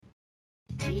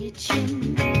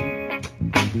Teaching,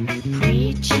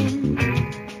 preaching,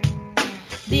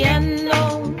 the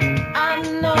unknown,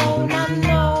 unknown,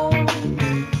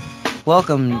 unknown.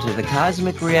 Welcome to the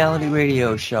Cosmic Reality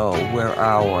Radio Show, where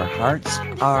our hearts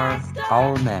are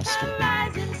our master.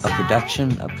 A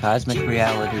production of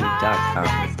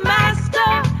CosmicReality.com. Master,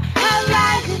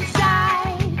 horizon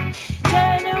side,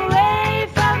 turn away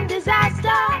from disaster,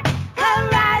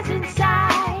 horizon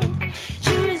side,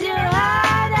 choose your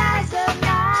heart as a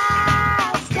master.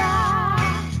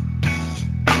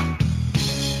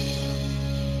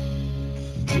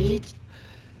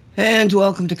 And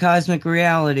welcome to Cosmic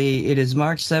Reality. It is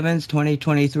March 7th,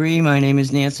 2023. My name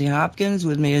is Nancy Hopkins.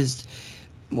 With me is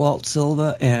Walt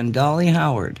Silva and Dolly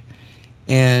Howard.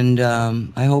 And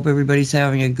I hope everybody's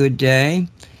having a good day.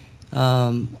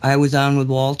 I was on with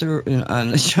Walter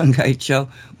on the Shungite show.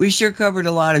 We sure covered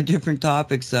a lot of different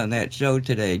topics on that show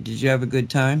today. Did you have a good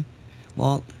time,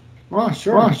 Walt? Oh,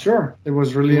 sure. It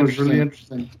was really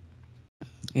interesting.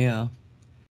 Yeah.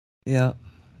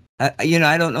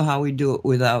 I don't know how we do it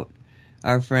without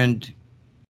our friend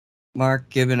Mark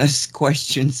giving us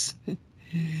questions.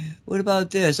 What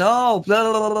about this? Oh,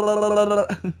 blah, blah, blah, blah, blah.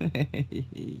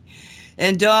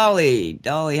 And Dolly,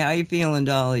 how you feeling,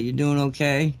 Dolly? You doing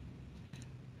okay?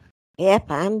 Yep,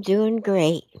 I'm doing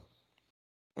great.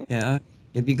 Yeah.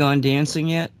 Have you gone dancing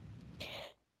yet?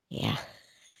 Yeah.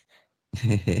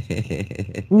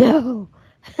 No.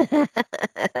 Have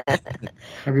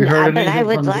you heard anything? But I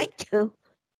would like to.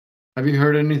 Have you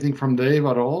heard anything from Dave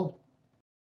at all?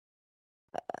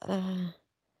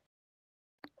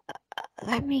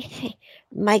 Let me see.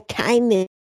 My time is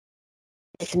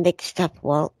mixed up,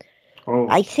 Walt. Oh.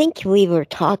 I think we were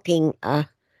talking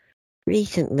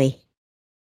recently,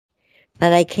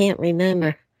 but I can't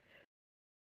remember.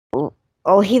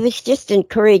 Oh, he was just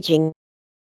encouraging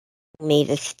me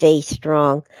to stay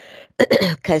strong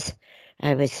because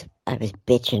I was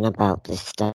bitching about this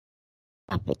stuff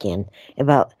again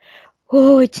about,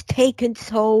 oh, it's taken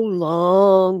so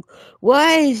long.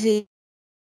 Why is it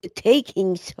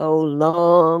taking so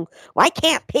long? Why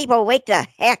can't people wake the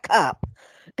heck up?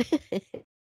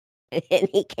 And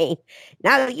he came,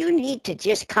 now you need to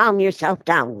just calm yourself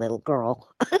down, little girl.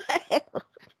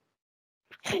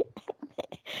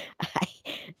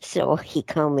 So he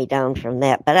calmed me down from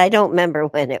that, but I don't remember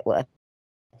when it was.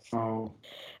 Oh.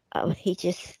 He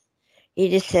just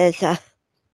says,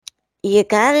 you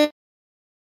gotta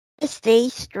stay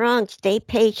strong, stay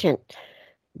patient,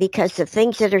 because the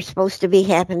things that are supposed to be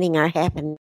happening are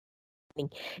happening.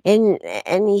 And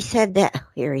he said that,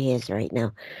 here he is right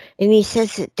now, and he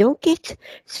says that don't get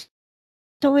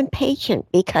so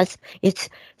impatient because it's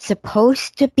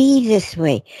supposed to be this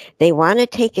way. They want to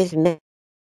take as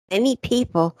many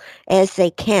people as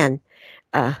they can,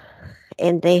 and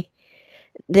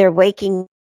they're waking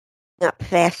up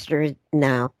faster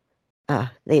now.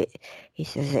 He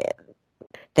says,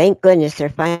 thank goodness they're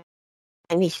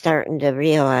finally starting to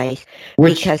realize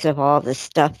because of all the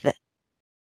stuff that.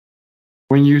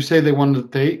 When you say they want to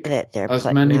take as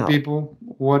many out. people,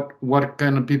 what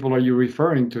kind of people are you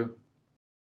referring to?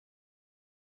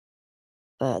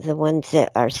 The ones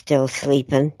that are still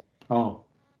sleeping. Oh.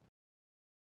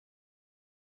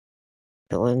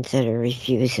 The ones that are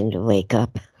refusing to wake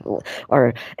up,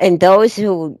 and those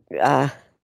who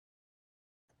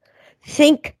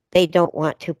think they don't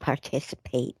want to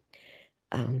participate.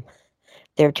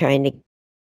 They're trying to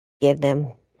give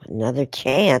them another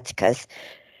chance because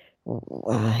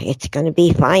it's going to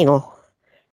be final.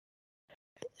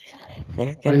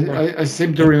 I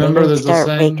seem to remember there's a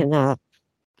saying. Waking up.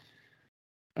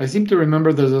 I seem to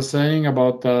remember there's a saying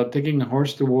about taking a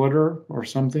horse to water or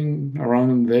something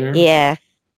around there. Yeah.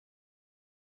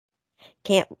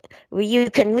 You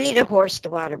can lead a horse to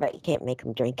water, but you can't make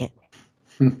him drink it.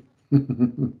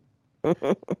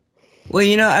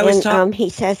 Well, I was talking. He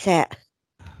says that.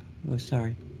 Oh,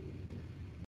 sorry.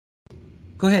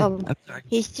 Go ahead. I'm sorry.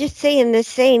 He's just saying the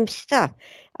same stuff.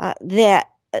 That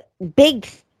big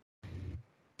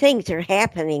things are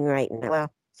happening right now.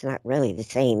 Well, it's not really the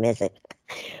same, is it?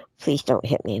 Please don't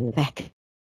hit me in the back of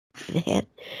the head.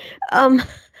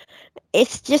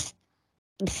 It's just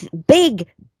big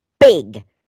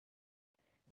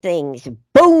things,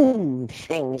 boom,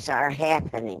 things are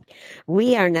happening.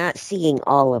 We are not seeing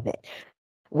all of it.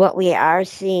 What we are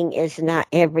seeing is not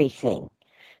everything.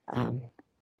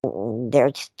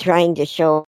 They're trying to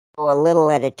show a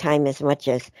little at a time as much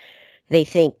as they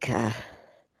think,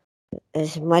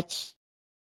 as much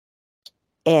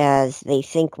as they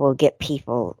think will get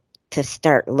people to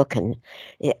start looking.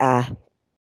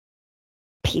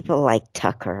 People like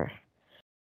Tucker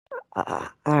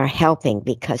are helping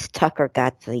because Tucker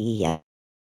got the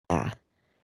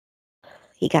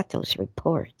he got those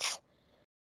reports.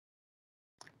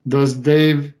 Does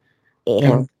Dave?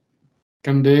 And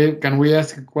Can we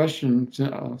ask a question?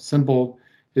 Simple.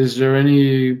 Is there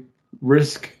any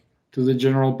risk to the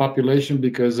general population?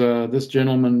 Because this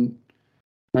gentleman,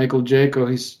 Michael Jaco,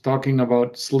 he's talking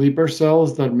about sleeper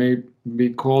cells that may be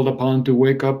called upon to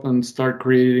wake up and start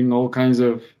creating all kinds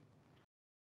of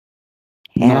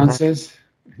nonsense.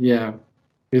 Yeah.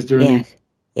 Is there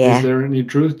any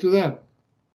truth to that?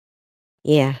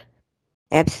 Yeah.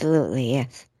 Absolutely,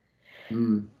 yes.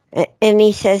 Mm. And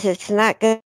he says it's not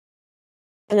going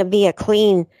to be a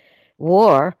clean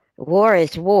war. War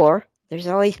is war. There's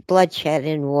always bloodshed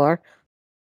in war.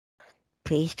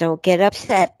 Please don't get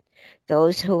upset.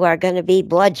 Those who are going to be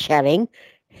bloodshedding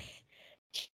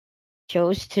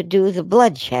chose to do the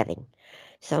bloodshedding.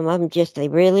 Some of them they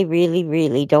really, really,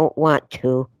 really don't want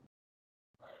to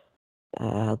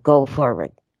go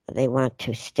forward. They want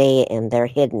to stay in their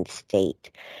hidden state.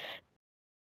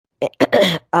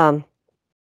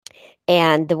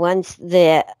 And the ones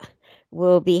that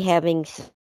will be having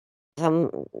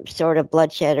some sort of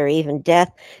bloodshed or even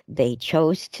death, they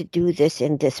chose to do this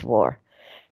in this war.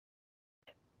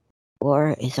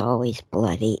 War is always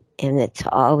bloody, and it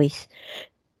always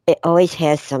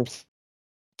has some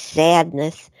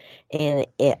sadness, and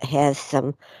it has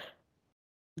some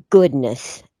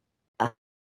goodness.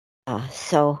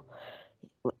 So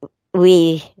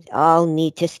we all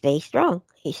need to stay strong.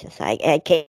 He says, I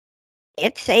can't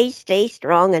say stay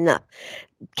strong enough.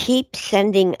 Keep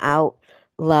sending out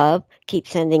love. Keep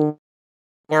sending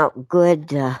out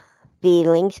good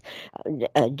feelings.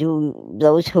 Do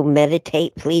those who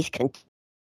meditate, please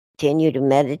continue to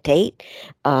meditate.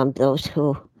 Those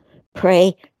who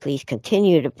pray, please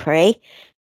continue to pray.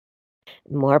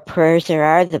 The more prayers there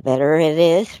are, the better it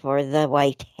is for the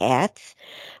white hats.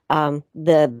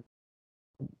 The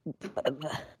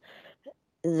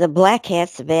black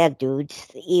hats, the bad dudes,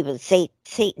 even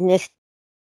Satanistic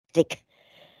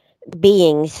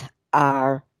beings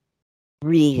are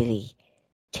really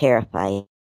terrified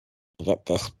at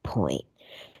this point.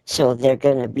 So they're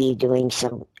going to be doing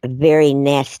some very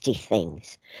nasty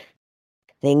things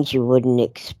you wouldn't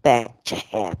expect to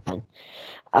happen.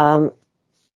 And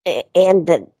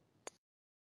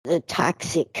the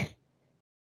toxic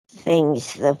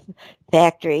things, the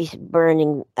factories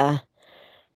burning,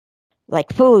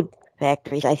 like food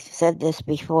factories. I said this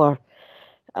before.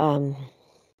 I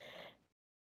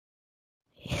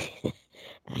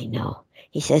know.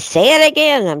 He says, say it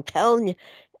again. I'm telling you,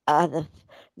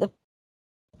 the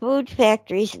food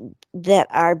factories that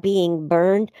are being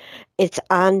burned, it's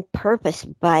on purpose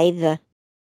by the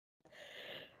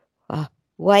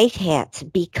white hats,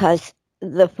 because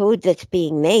the food that's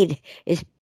being made is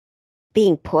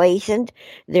being poisoned.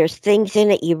 There's things in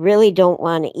it you really don't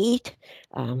want to eat.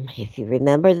 If you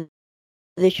remember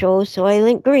the show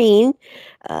Soylent Green,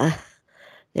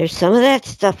 there's some of that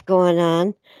stuff going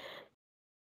on.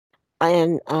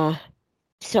 And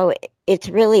so it's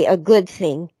really a good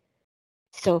thing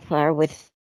so far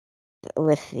with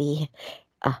the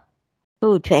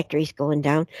food factories going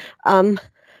down.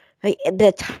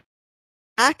 The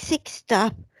toxic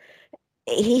stuff,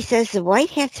 he says the white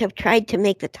hats have tried to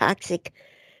make the toxic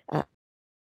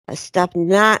stuff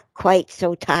not quite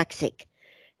so toxic.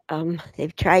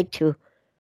 They've tried to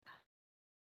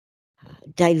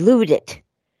dilute it,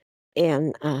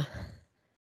 and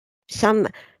some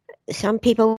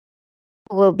people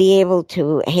will be able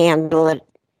to handle it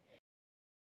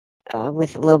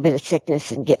with a little bit of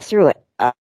sickness and get through it.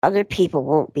 Other people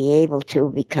won't be able to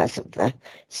because of the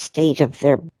state of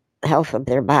their health of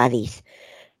their bodies.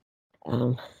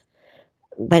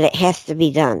 But it has to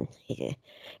be done.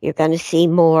 You're going to see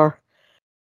more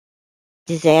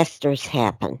disasters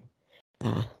happen.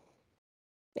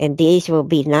 And these will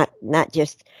be not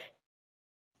just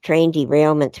train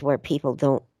derailments where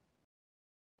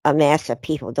a mass of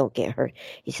people don't get hurt.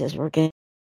 He says we're going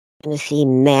to see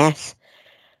masses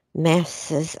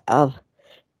of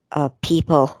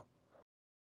people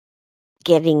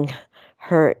getting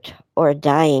hurt or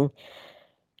dying.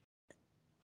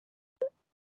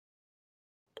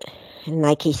 And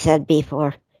like he said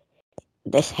before,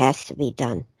 this has to be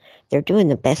done. They're doing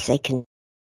the best they can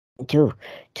do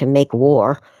to make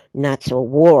war not so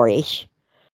warish.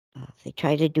 They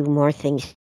try to do more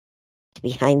things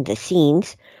behind the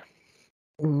scenes.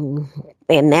 And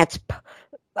that's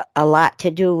a lot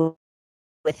to do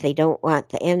with they don't want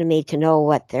the enemy to know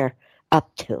what they're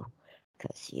up to,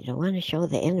 because you don't want to show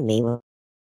the enemy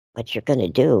what you're going to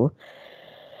do.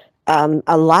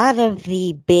 A lot of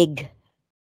the big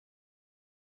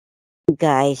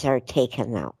guys are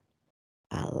taken out.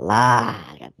 A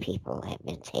lot of people have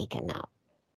been taken out.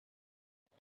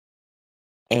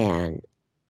 And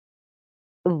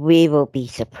we will be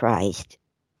surprised.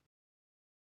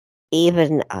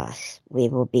 Even us, we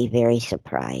will be very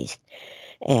surprised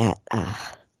at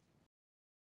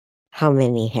how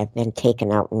many have been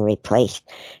taken out and replaced.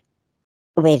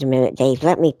 Wait a minute, Dave.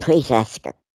 Let me please ask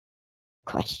a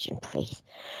question, please.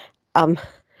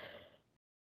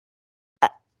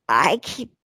 I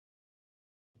keep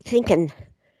thinking,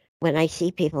 when I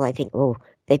see people, I think, oh,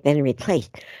 they've been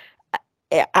replaced.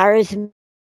 Are as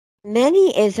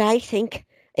many as I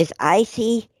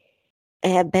see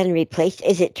have been replaced?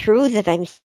 Is it true that I'm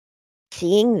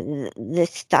seeing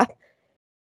this stuff?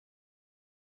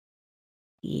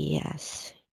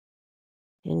 Yes.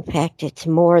 In fact, it's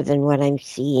more than what I'm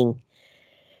seeing.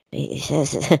 He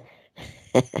says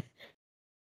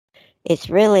it's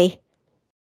really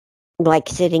like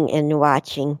sitting and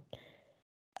watching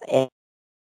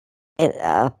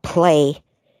a play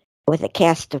with a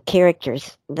cast of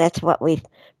characters. That's what we've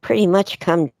pretty much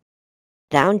come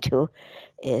down to,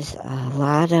 is a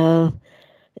lot of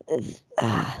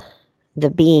the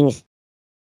beings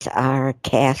are a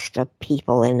cast of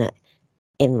people in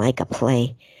like a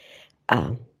play.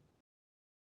 But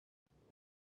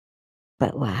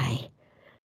why?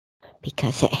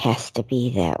 Because it has to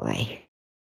be that way.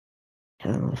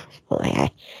 Oh boy,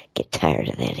 I get tired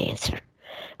of that answer.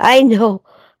 I know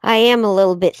I am a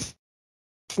little bit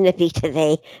snippy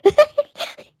today.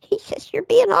 He says, you're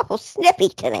being awful snippy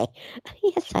today.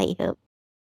 Yes, I am.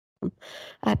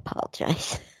 I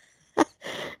apologize.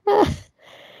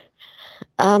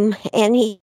 And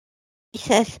he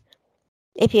says,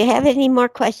 if you have any more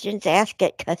questions, ask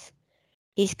it, because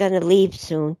he's going to leave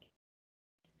soon.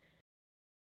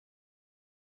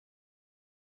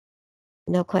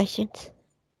 No questions?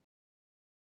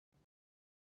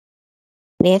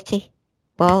 Nancy?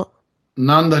 Walt?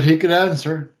 None that he could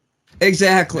answer.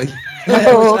 Exactly.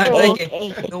 I'm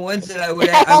thinking the ones that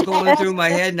I'm going through my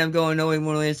head, and I'm going, no, he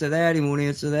won't answer that. He won't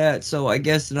answer that. So I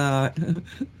guess not.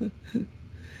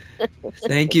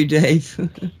 Thank you, Dave.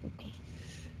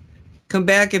 Come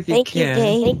back if you can.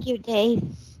 Thank you, Dave.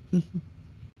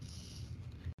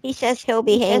 He says he'll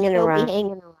be hanging around.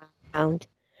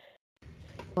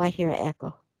 Oh, I hear an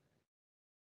echo.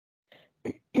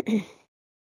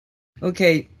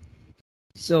 Okay,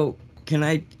 so can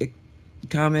I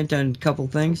comment on a couple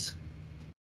things?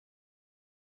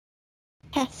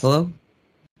 Yes. Hello?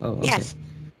 Oh, okay. Yes.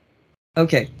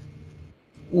 Okay.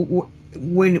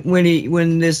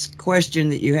 When this question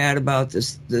that you had about the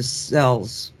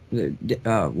cells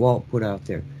that Walt put out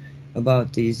there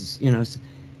about these,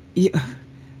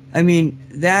 I mean,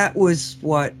 that was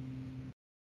what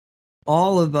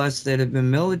all of us that have been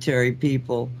military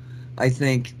people, I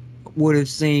think, would have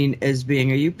seen as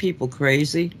being, are you people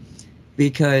crazy?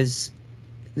 Because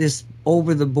this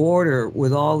over the border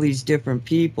with all these different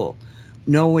people,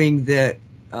 knowing that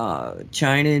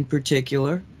China in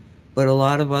particular, but a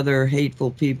lot of other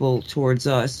hateful people towards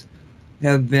us,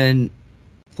 have been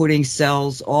putting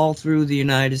cells all through the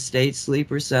United States,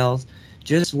 sleeper cells,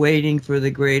 just waiting for the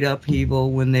great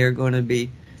upheaval when they're going to be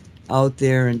out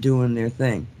there and doing their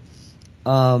thing.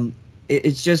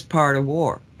 It's just part of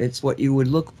war. It's what you would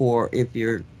look for if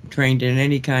you're trained in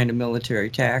any kind of military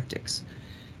tactics.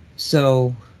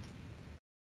 So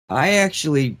I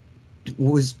actually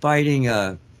was fighting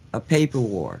a paper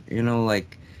war,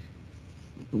 like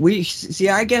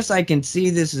I guess I can see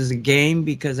this as a game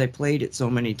because I played it so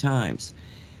many times.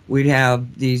 We'd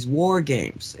have these war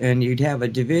games, and you'd have a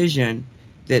division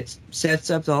that sets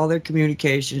up all their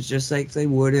communications just like they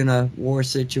would in a war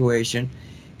situation.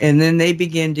 And then they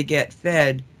begin to get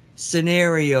fed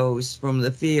scenarios from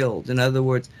the field. In other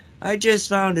words, I just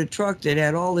found a truck that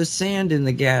had all this sand in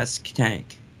the gas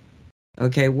tank.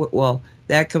 Okay, well,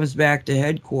 that comes back to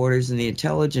headquarters and the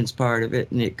intelligence part of it,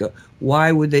 and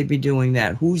why would they be doing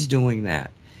that? Who's doing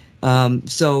that?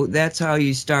 So that's how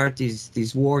you start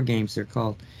these war games, they're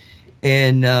called.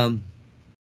 And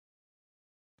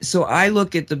so I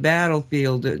look at the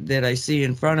battlefield that I see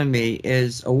in front of me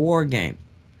as a war game.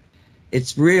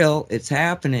 It's real, it's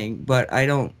happening, but I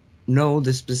don't know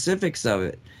the specifics of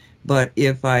it. But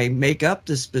if I make up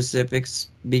the specifics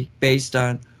based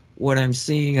on what I'm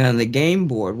seeing on the game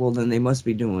board, well, then they must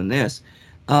be doing this.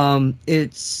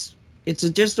 It's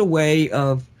just a way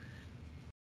of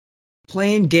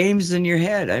playing games in your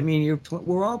head. I mean,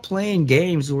 we're all playing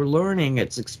games. We're learning.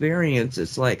 It's experience.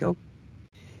 It's like, oh.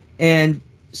 And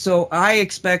so I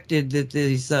expected that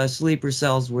these sleeper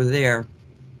cells were there,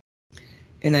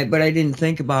 but I didn't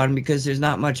think about them because there's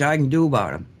not much I can do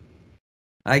about them.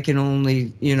 I can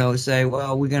only, say,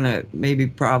 well, we're gonna maybe,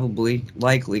 probably,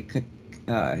 likely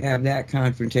have that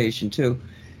confrontation too.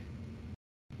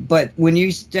 But when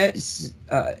you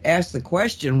asked the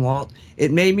question, Walt,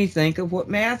 it made me think of what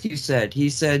Matthew said. He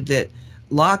said that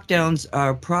lockdowns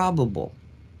are probable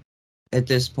at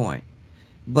this point,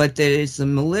 but that it's the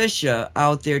militia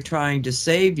out there trying to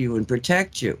save you and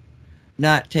protect you,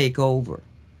 not take over.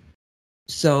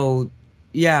 So,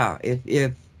 yeah,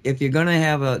 if you're going to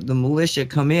have the militia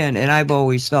come in, and I've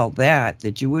always felt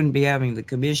that you wouldn't be having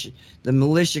the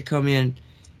militia come in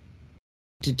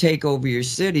to take over your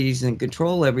cities and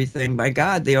control everything. By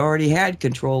God, they already had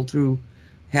control through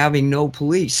having no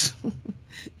police,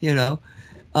 you know.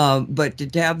 But to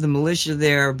have the militia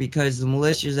there because the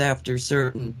militia's after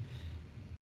certain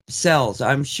cells,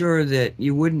 I'm sure that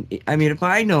you wouldn't. I mean, if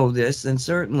I know this, then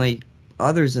certainly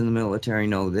others in the military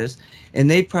know this, and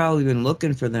they've probably been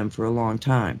looking for them for a long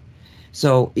time.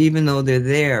 So even though they're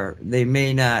there, they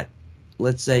may not,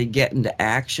 let's say, get into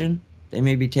action. They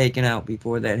may be taken out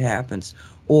before that happens.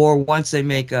 Or once they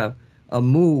make a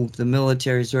move, the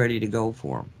military's ready to go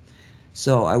for them.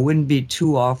 So I wouldn't be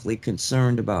too awfully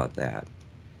concerned about that.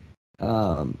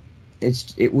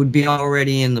 It would be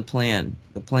already in the plan.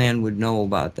 The plan would know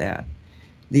about that.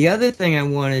 The other thing I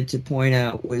wanted to point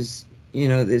out was,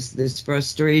 this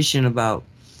frustration about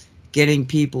getting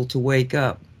people to wake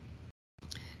up.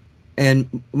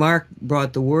 And Mark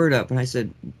brought the word up, and I said,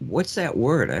 "What's that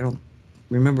word? I don't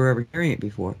remember ever hearing it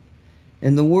before."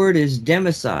 And the word is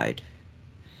democide.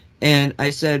 And I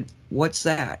said, "What's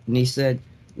that?" And he said,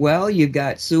 "Well, you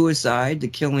got suicide, the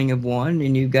killing of one,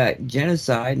 and you got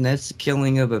genocide, and that's the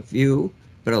killing of a few,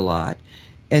 but a lot.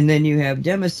 And then you have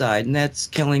democide, and that's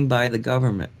killing by the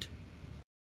government."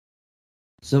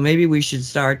 So maybe we should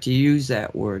start to use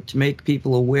that word to make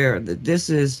people aware that this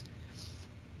is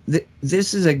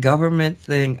a government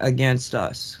thing against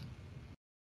us.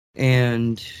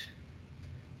 And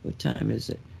what time is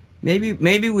it?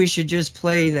 Maybe we should just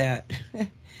play that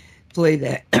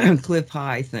Cliff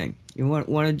High thing. You want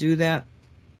to do that?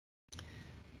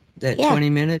 That 20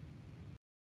 minutes?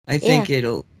 I think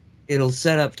it'll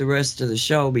set up the rest of the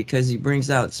show because he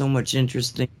brings out so much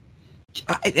interesting.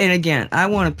 And again, I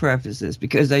want to preface this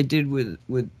because I did with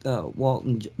Walt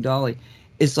and Dolly.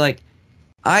 It's like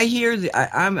I hear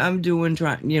I'm doing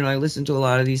I listen to a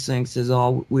lot of these things as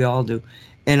we all do,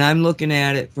 and I'm looking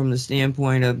at it from the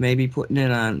standpoint of maybe putting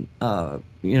it on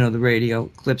the radio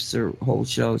clips or whole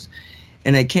shows,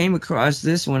 and I came across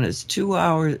this one. It's 2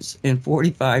 hours and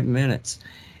 45 minutes,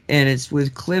 and it's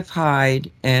with Cliff Hyde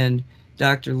and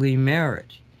Dr. Lee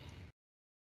Merritt.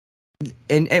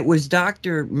 And it was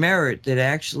Dr. Merritt that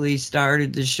actually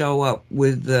started the show up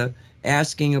with the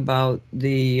asking about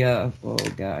the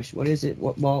what is it?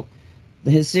 The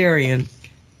Khazarian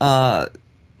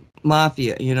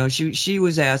Mafia. She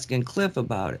was asking Cliff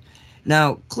about it.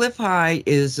 Now Cliff High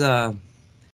is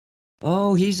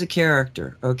he's a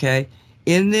character, okay?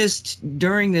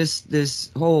 During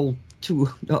this whole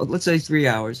let's say 3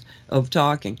 hours of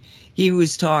talking, he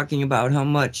was talking about how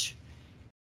much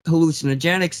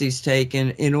hallucinogenics he's taken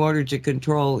in order to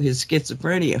control his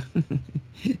schizophrenia.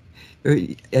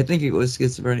 I think it was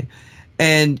schizophrenia.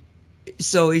 And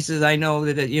so he says, I know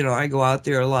that, I go out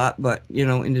there a lot, but, to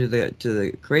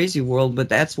the crazy world, but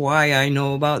that's why I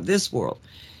know about this world.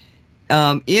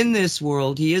 In this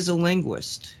world, he is a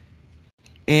linguist.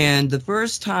 And the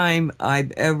first time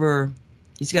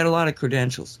he's got a lot of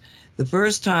credentials. The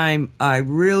first time I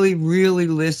really, really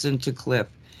listened to Cliff,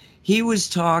 he was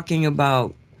talking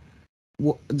about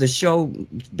the show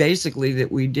basically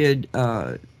that we did.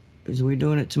 Is we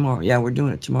doing it tomorrow? Yeah, we're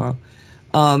doing it tomorrow.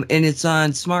 And it's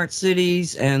on smart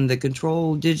cities and the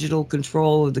digital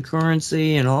control of the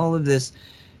currency and all of this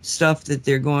stuff that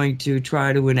they're going to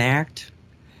try to enact.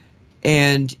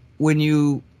 And when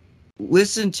you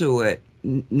listen to it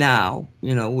now,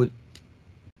 with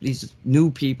these new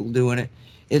people doing it,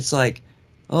 it's like,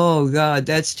 oh God,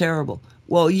 that's terrible.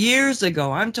 Well, years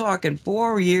ago, I'm talking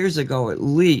 4 years ago at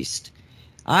least,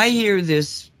 I hear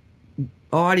this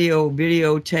audio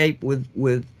videotape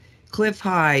with Cliff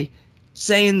High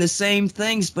saying the same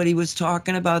things, but he was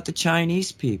talking about the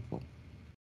Chinese people.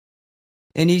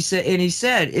 And he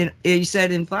said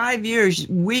in 5 years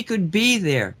we could be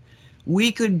there.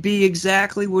 We could be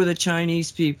exactly where the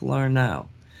Chinese people are now.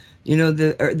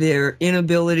 Their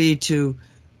inability to,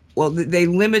 they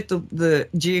limit the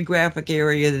geographic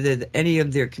area that any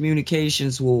of their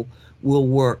communications will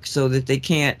work, so that they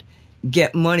can't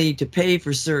get money to pay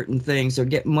for certain things or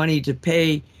get money to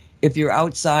pay if you're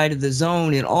outside of the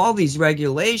zone, and all these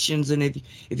regulations. And if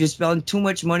you spend too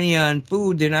much money on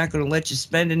food, they're not going to let you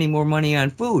spend any more money on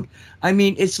food. I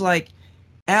mean, it's like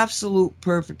absolute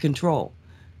perfect control.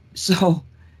 So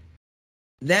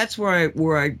that's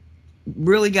where I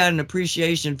really got an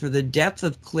appreciation for the depth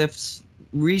of Cliff's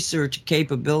research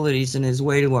capabilities and his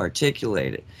way to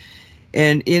articulate it.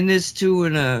 And in this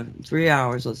 3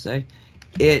 hours, let's say,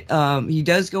 he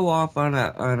does go off on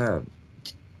a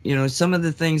some of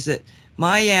the things that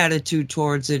my attitude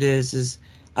towards it is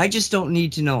I just don't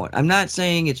need to know it. I'm not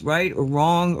saying it's right or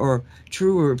wrong or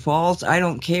true or false. I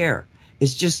don't care.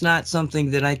 It's just not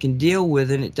something that I can deal with,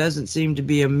 and it doesn't seem to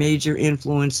be a major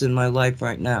influence in my life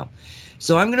right now.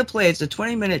 So I'm going to play. It's a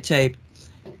 20-minute tape,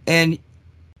 and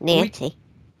Nancy.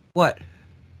 What?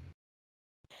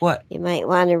 You might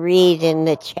want to read in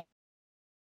the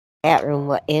chat room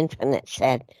what Infinite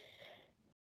said.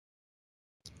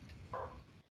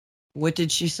 What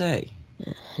did she say?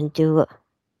 Do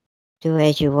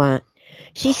as you want.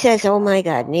 She says, "Oh my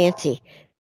God, Nancy,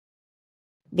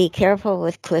 be careful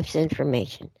with Cliff's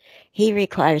information. He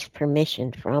requires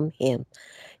permission from him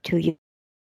to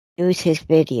use his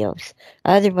videos.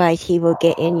 Otherwise, he will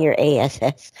get in your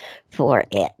ASS for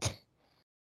it."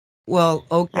 Well,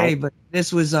 okay, but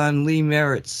this was on Lee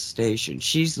Merritt's station.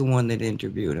 She's the one that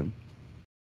interviewed him.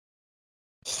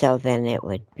 So then it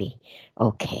would be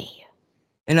okay.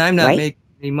 And I'm not making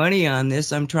any money on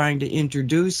this. I'm trying to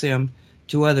introduce him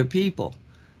to other people.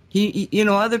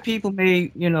 Other people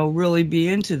may, really be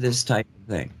into this type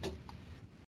of thing.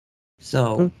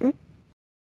 So, and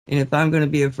if I'm going to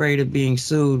be afraid of being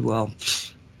sued, well,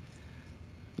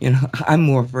 I'm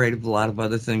more afraid of a lot of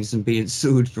other things than being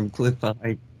sued from Cliff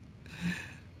High.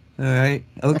 All right.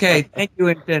 Okay. Thank you,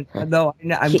 Infinite. Though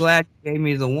I'm glad you gave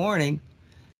me the warning,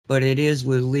 but it is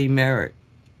with Lee Merritt.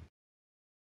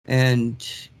 And,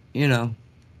 and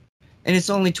it's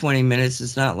only 20 minutes.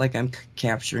 It's not like I'm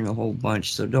capturing a whole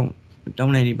bunch, so don't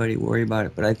anybody worry about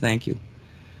it, but I thank you.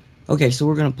 Okay, so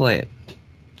we're going to play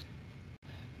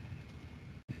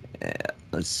it.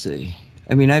 Let's see.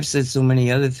 I mean, I've said so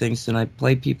many other things, and I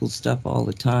play people's stuff all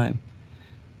the time.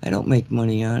 I don't make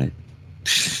money on it.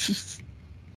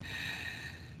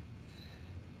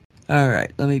 All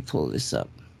right, let me pull this up.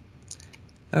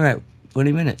 All right,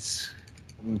 20 minutes.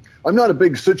 I'm not a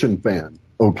big Sitchin fan,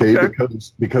 okay?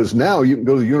 Because now you can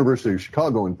go to the University of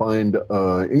Chicago and find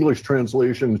English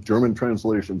translations, German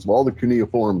translations of all the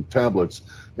cuneiform tablets,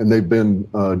 and they've been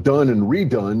done and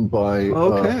redone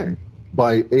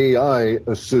by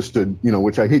AI-assisted,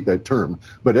 which I hate that term,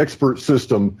 but expert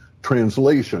system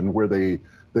translation, where they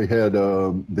had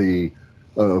the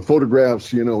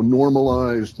photographs,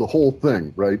 normalized the whole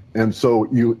thing, right? And so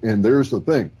there's the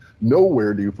thing.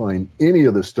 Nowhere do you find any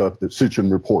of the stuff that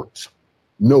Sitchin reports.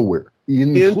 Nowhere.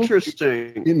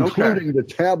 Interesting. Including the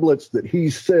tablets that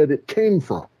he said it came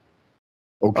from.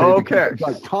 Okay. I've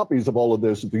got copies of all of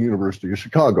this at the University of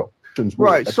Chicago.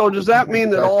 Right. So does that mean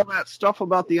that all that stuff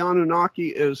about the Anunnaki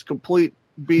is complete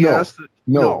BS?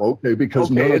 No. Okay.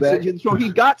 Because none of that. So he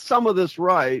got some of this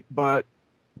right, but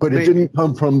it didn't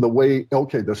come from the way.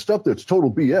 Okay. The stuff that's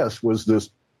total BS was this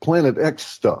Planet X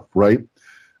stuff, right?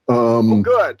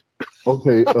 Good.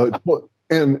 Okay,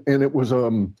 and it was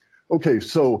okay.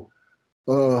 So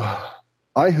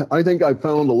I think I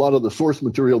found a lot of the source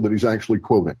material that he's actually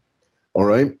quoting. All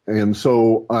right, and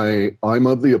so I'm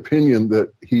of the opinion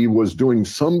that he was doing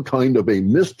some kind of a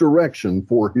misdirection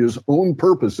for his own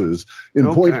purposes in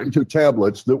pointing to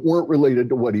tablets that weren't related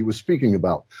to what he was speaking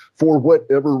about for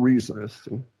whatever reason.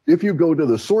 If you go to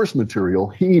the source material,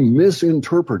 he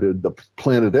misinterpreted the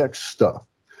Planet X stuff,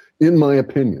 in my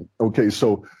opinion. Okay,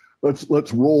 so let's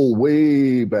roll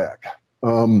way back.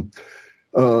 My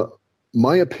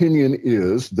opinion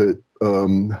is that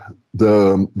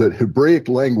that Hebraic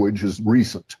language is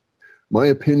recent. My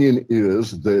opinion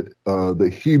is that the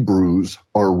Hebrews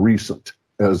are recent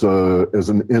as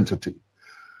an entity,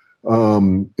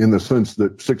 in the sense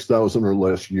that 6,000 or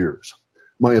less years.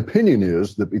 My opinion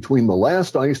is that between the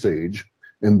last ice age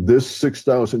and this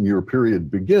 6,000 year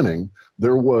period beginning,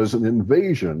 there was an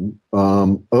invasion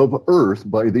of Earth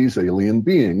by these alien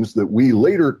beings that we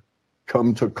later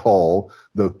come to call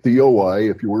the Theoi,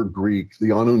 if you were Greek,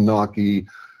 the Anunnaki,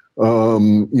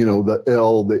 the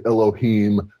El, the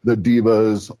Elohim, the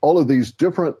Devas, all of these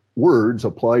different words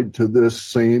applied to this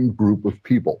same group of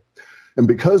people. And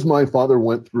because my father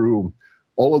went through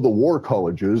all of the war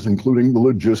colleges, including the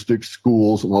logistics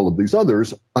schools and all of these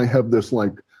others, I have this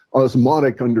like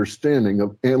osmotic understanding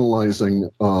of analyzing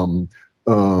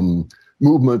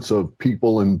movements of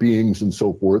people and beings and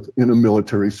so forth in a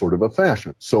military sort of a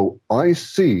fashion. So I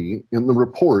see in the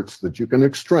reports that you can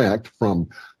extract from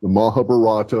the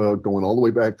Mahabharata, going all the way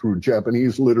back through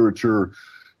Japanese literature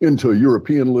into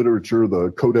European literature, the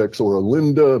Codex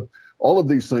Oralinda, all of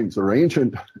these things are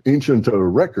ancient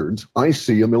records. I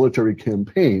see a military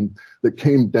campaign that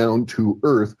came down to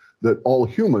earth that all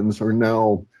humans are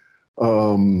now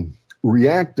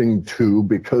reacting to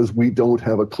because we don't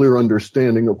have a clear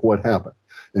understanding of what happened.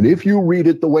 And if you read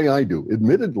it the way I do,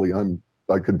 admittedly,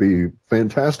 I could be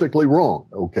fantastically wrong,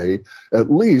 okay?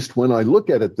 At least when I look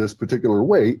at it this particular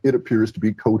way, it appears to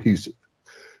be cohesive.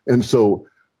 And so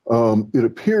it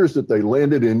appears that they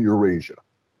landed in Eurasia.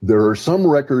 There are some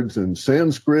records in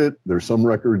Sanskrit, there's some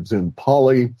records in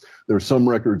Pali, there's some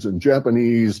records in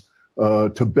Japanese,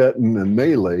 Tibetan, and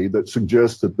Malay that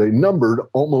suggest that they numbered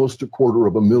almost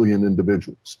 250,000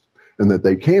 individuals, and that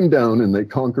they came down and they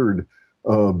conquered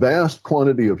a vast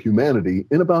quantity of humanity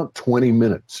in about 20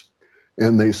 minutes.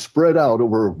 And they spread out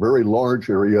over a very large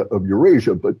area of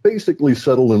Eurasia, but basically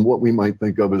settled in what we might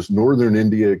think of as northern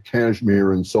India,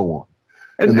 Kashmir, and so on.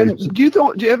 And do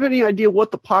you have any idea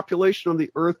what the population of the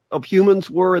Earth of humans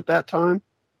were at that time?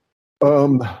 If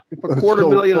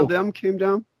 250,000 of them came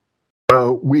down.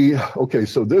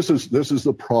 So this is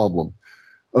the problem.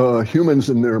 Humans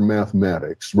and their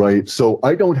mathematics, right? So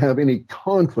I don't have any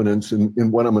confidence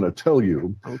in what I'm going to tell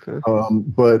you. Okay.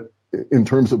 But in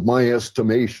terms of my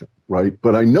estimation, right?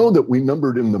 But I know that we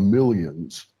numbered in the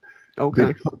millions.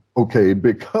 Okay.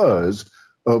 Because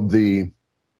of the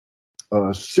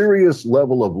serious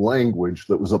level of language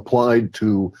that was applied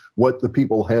to what the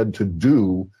people had to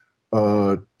do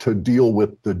to deal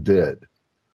with the dead.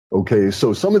 Okay,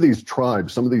 so some of these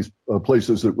tribes, some of these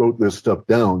places that wrote this stuff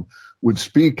down would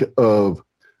speak of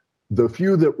the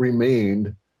few that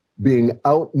remained being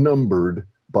outnumbered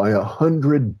by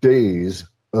 100 days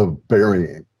of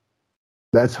burying.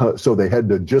 That's how, so they had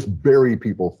to just bury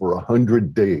people for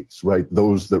 100 days, right?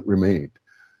 Those that remained,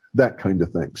 that kind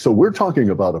of thing. So we're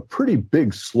talking about a pretty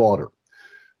big slaughter.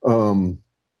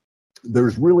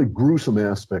 There's really gruesome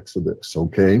aspects of this,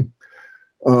 okay?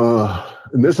 And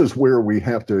this is where we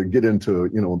have to get into,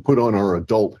 put on our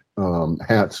adult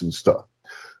hats and stuff.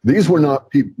 These were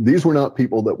not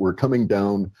people that were coming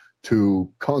down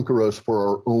to conquer us for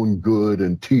our own good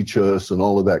and teach us and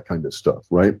all of that kind of stuff,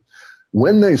 right?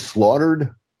 When they slaughtered,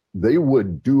 they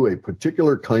would do a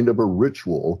particular kind of a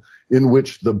ritual in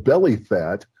which the belly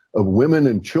fat of women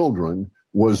and children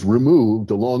was removed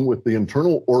along with the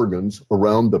internal organs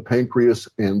around the pancreas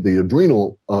and the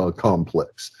adrenal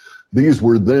complex. These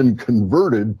were then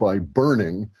converted by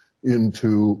burning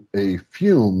into a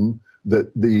fume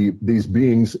that these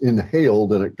beings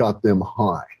inhaled, and it got them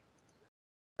high.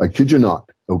 I kid you not.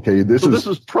 Okay, this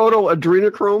is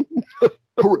proto-adrenochrome.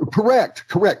 Correct.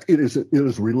 It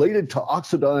is related to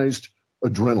oxidized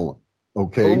adrenaline.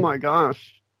 Okay. Oh my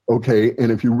gosh. Okay,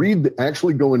 and if you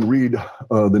actually go and read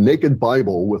the Naked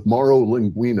Bible with Mauro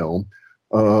Linguino,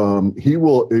 he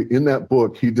will, in that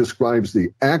book, he describes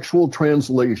the actual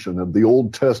translation of the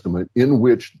Old Testament in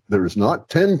which there's not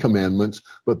 10 commandments,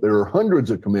 but there are hundreds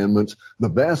of commandments, the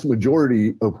vast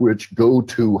majority of which go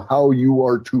to how you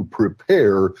are to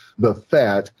prepare the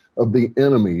fat of the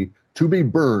enemy to be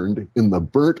burned in the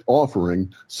burnt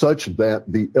offering such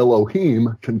that the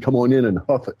Elohim can come on in and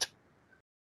huff it.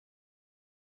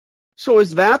 So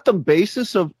is that the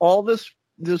basis of all this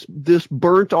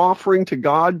burnt offering to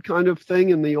God kind of thing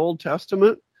in the Old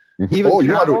Testament? You're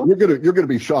gonna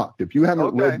be shocked if you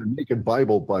haven't read the Naked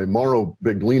Bible by Mauro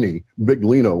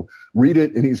Biglino. Read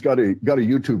it, and he's got a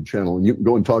YouTube channel, and you can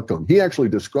go and talk to him. He actually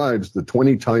describes the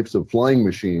 20 types of flying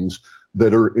machines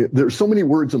that there's so many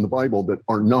words in the Bible that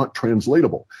are not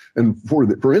translatable. And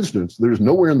for instance, there's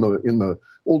nowhere in the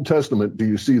Old Testament do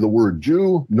you see the word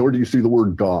Jew, nor do you see the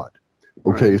word God.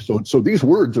 Okay, right. So these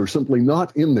words are simply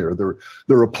not in there.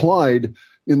 They're applied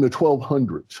in the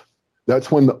 1200s. That's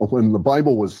when the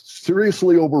Bible was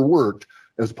seriously overworked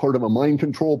as part of a mind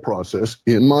control process,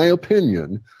 in my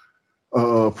opinion,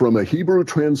 from a Hebrew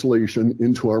translation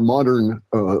into our modern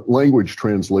language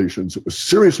translations. It was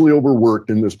seriously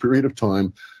overworked in this period of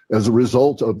time as a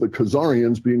result of the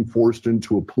Khazarians being forced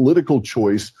into a political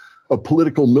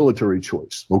military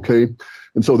choice, okay?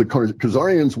 And so the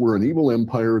Khazarians were an evil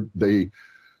empire.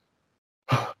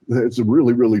 It's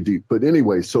really, really deep. But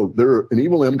anyway, so they're an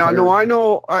evil empire. No, I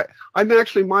know. I'm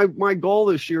actually, my goal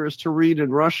this year is to read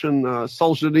in Russian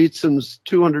Solzhenitsyn's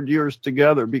 200 Years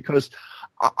Together, because,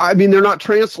 I mean, they're not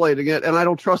translating it, and I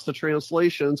don't trust the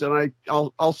translations, and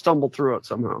I'll stumble through it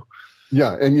somehow.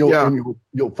 Yeah, and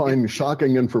you'll find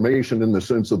shocking information in the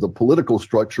sense of the political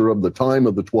structure of the time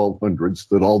of the 1200s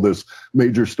that all this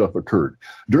major stuff occurred.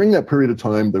 During that period of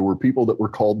time, there were people that were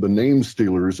called the name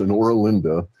stealers in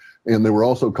Oralinda, and they were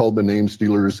also called the name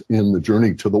stealers in the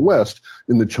Journey to the West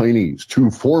in the Chinese,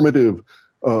 two formative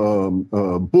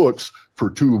books for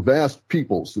two vast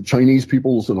peoples, the Chinese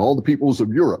peoples and all the peoples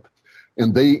of Europe.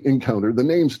 And they encountered the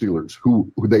name stealers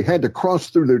who they had to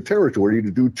cross through their territory to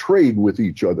do trade with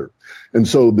each other. And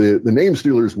so the name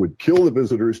stealers would kill the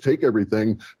visitors, take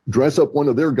everything, dress up one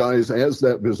of their guys as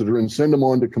that visitor and send them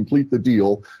on to complete the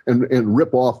deal and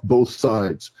rip off both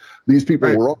sides. These people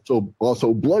Right. were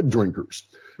also blood drinkers.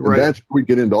 And Right. that's where we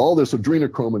get into all this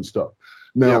adrenochrome and stuff.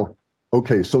 Now,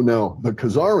 okay, so now the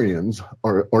Khazarians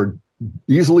are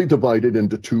easily divided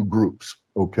into two groups,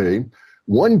 okay?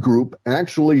 One group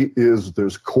actually is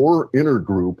this core inner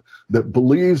group that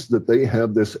believes that they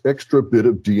have this extra bit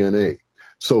of DNA.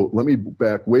 So let me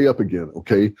back way up again,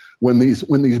 okay? When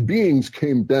these beings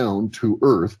came down to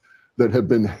Earth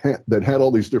that had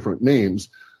all these different names,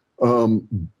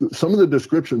 some of the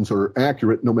descriptions are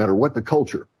accurate no matter what the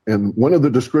culture. And one of the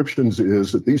descriptions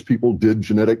is that these people did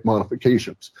genetic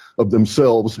modifications of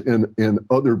themselves and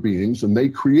other beings, and they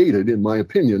created, in my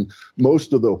opinion,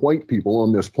 most of the white people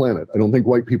on this planet. I don't think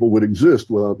white people would exist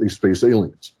without these space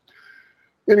aliens.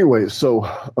 Anyway, so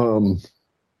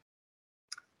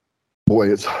boy,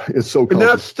 it's so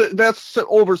complicated. And that's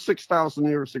over 6,000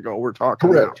 years ago we're talking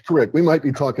about. Correct. We might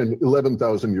be talking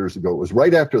 11,000 years ago. It was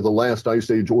right after the last ice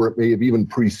age, or it may have even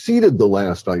preceded the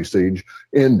last ice age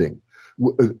ending.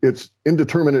 It's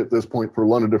indeterminate at this point for a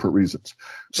lot of different reasons.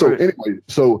 So Right. anyway,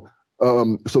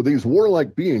 so these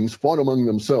warlike beings fought among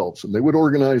themselves, and they would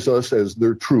organize us as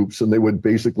their troops, and they would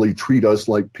basically treat us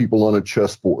like people on a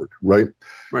chessboard, right?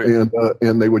 Right.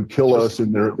 And they would kill us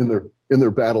in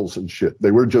their battles and shit.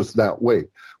 They were just that way.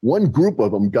 One group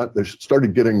of them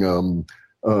started getting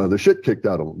the shit kicked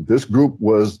out of them. This group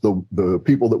was the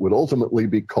people that would ultimately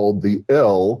be called the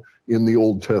El in the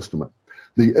Old Testament.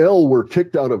 The El were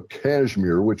kicked out of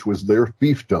Kashmir, which was their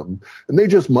fiefdom, and they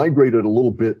just migrated a little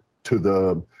bit to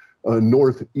the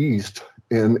northeast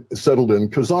and settled in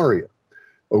Khazaria.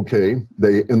 Okay,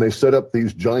 they set up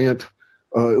these giant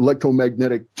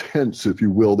electromagnetic tents, if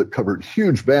you will, that covered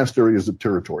huge, vast areas of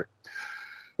territory.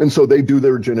 And so they do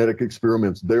their genetic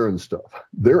experiments there and stuff.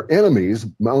 Their enemies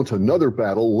mount another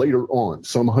battle later on,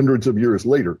 some hundreds of years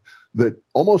later, that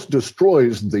almost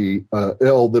destroys the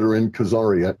El that are in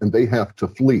Khazaria, and they have to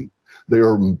flee. They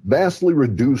are vastly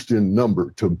reduced in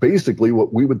number to basically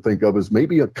what we would think of as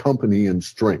maybe a company in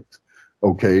strength,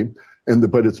 okay?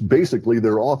 But it's basically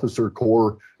their officer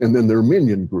corps and then their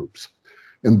minion groups.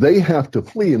 And they have to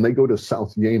flee, and they go to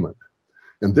South Yemen.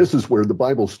 And this is where the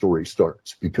Bible story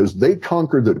starts, because they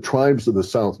conquered the tribes of the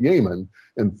South Yemen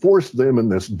and forced them in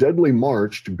this deadly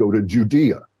march to go to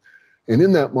Judea. And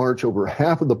in that march, over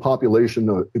half of the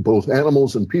population, both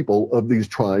animals and people of these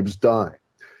tribes, die.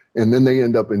 And then they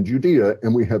end up in Judea,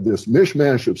 and we have this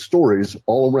mishmash of stories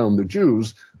all around the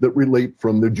Jews that relate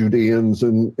from the Judeans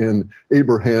and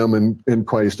Abraham and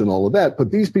Christ and all of that.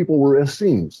 But these people were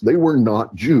Essenes. They were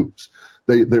not Jews.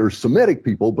 They're Semitic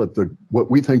people, but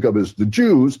what we think of as the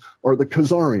Jews are the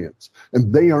Khazarians,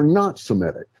 and they are not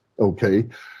Semitic, okay?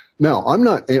 Now, I'm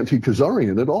not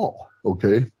anti-Khazarian at all,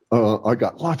 okay? I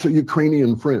got lots of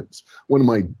Ukrainian friends. One of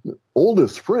my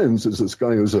oldest friends is this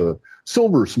guy who's a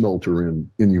silver smelter in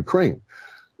Ukraine.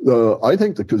 I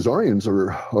think the Khazarians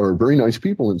are very nice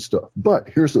people and stuff. But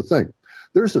here's the thing.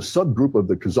 There's a subgroup of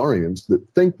the Khazarians that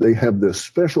think they have this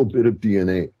special bit of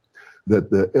DNA that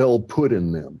the El put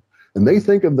in them. And they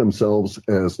think of themselves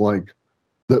as like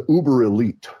the uber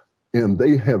elite. And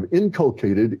they have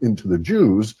inculcated into the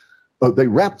Jews, they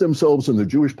wrap themselves in the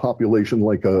Jewish population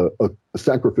like a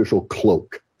sacrificial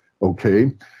cloak,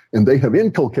 okay? And they have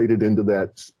inculcated into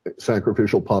that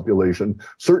sacrificial population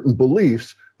certain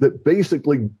beliefs that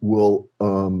basically will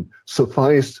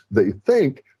suffice, they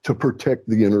think, to protect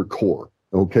the inner core,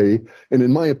 okay? And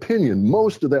in my opinion,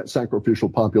 most of that sacrificial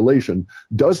population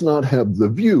does not have the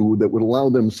view that would allow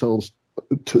themselves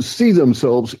to see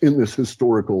themselves in this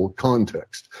historical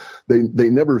context. They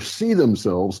never see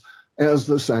themselves as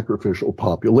the sacrificial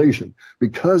population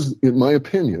because, in my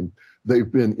opinion,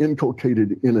 they've been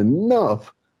inculcated in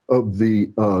enough of the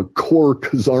core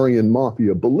Khazarian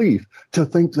Mafia belief to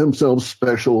think themselves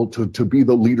special, to be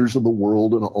the leaders of the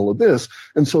world and all of this.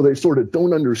 And so they sort of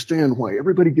don't understand why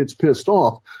everybody gets pissed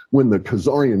off when the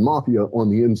Khazarian Mafia on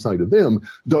the inside of them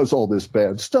does all this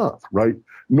bad stuff, right?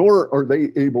 Nor are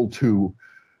they able to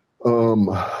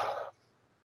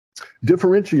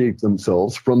differentiate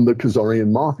themselves from the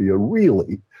Khazarian Mafia,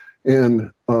 really.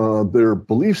 And their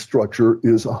belief structure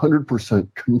is 100%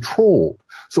 controlled.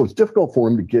 So it's difficult for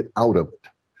them to get out of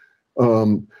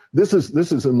it. This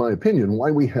is, in my opinion,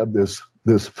 why we have this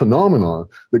phenomenon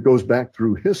that goes back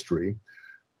through history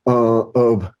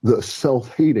of the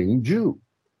self-hating Jew,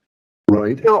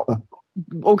 right? Now,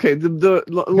 okay,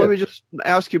 let me just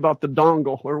ask you about the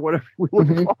dongle or whatever we want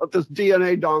to call it, this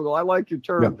DNA dongle. I like your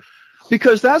term. Yeah.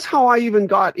 Because that's how I even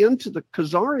got into the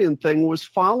Khazarian thing, was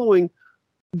following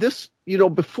this,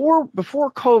 before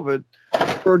COVID,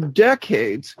 for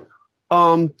decades,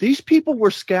 these people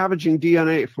were scavenging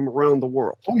DNA from around the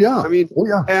world. Oh, yeah. I mean,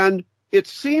 and it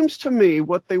seems to me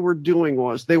what they were doing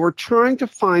was they were trying to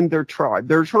find their tribe.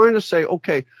 They're trying to say,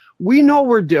 okay, we know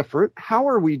we're different. How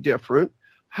are we different?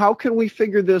 How can we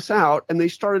figure this out? And they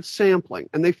started sampling,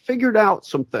 and they figured out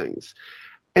some things.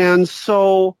 And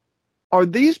so are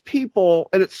these people,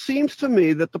 and it seems to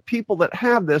me that the people that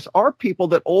have this are people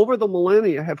that over the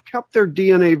millennia have kept their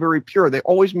DNA very pure. They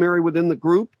always marry within the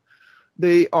group.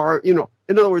 They are, in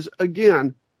other words,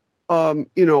 again, my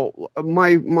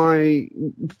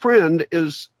friend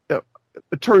is, it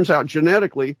turns out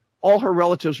genetically, all her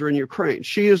relatives are in Ukraine.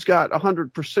 She has got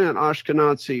 100%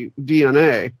 Ashkenazi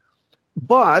DNA,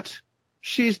 but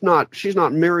she's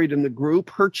not married in the group.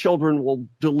 Her children will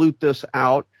dilute this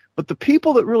out. But the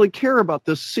people that really care about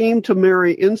this seem to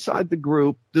marry inside the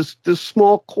group, this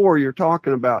small core you're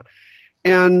talking about.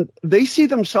 And they see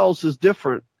themselves as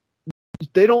different.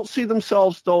 They don't see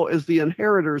themselves, though, as the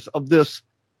inheritors of this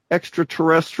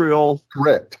extraterrestrial.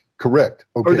 Correct.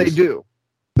 Okay, or they do.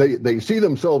 They see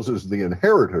themselves as the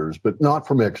inheritors, but not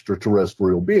from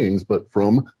extraterrestrial beings, but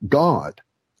from God.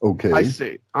 Okay. I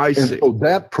see. And so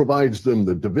that provides them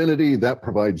the divinity, that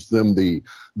provides them the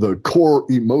core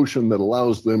emotion that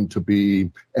allows them to be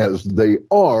as they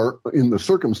are in the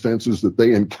circumstances that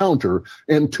they encounter,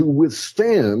 and to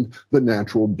withstand the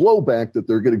natural blowback that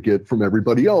they're going to get from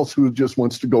everybody else who just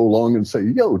wants to go along and say,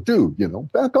 yo, dude,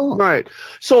 back on. Right.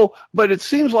 So, but it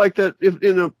seems like that if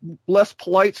in a less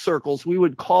polite circles, we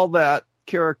would call that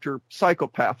character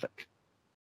psychopathic.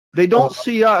 They don't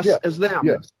see us as them.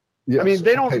 Yes. Yes. I mean,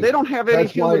 they don't have any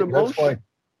human emotion.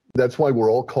 That's why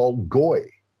we're all called goy.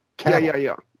 Cattle.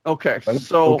 Yeah. Okay.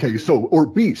 Or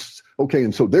beasts. Okay.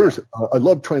 And so there's, I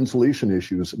love translation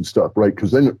issues and stuff, right?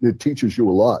 Because then it teaches you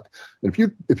a lot. And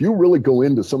if you really go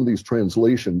into some of these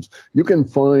translations, you can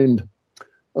find,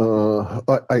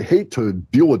 I hate to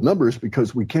deal with numbers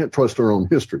because we can't trust our own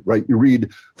history, right? You read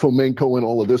Fomenko and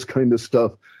all of this kind of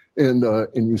stuff. And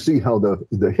you see how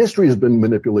the history has been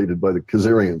manipulated by the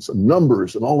Khazarians, and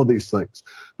numbers and all of these things.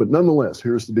 But nonetheless,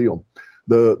 here's the deal.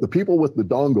 The people with the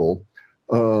dongle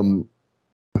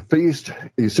faced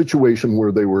a situation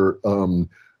where they were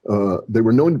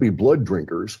known to be blood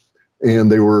drinkers, and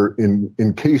they were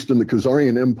encased in the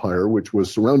Khazarian Empire, which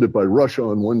was surrounded by Russia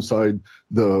on one side,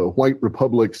 the white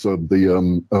republics of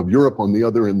Europe on the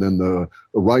other, and then the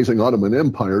rising Ottoman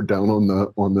Empire down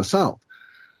on the south.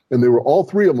 And they were, all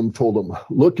three of them told them,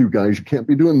 look, you guys, you can't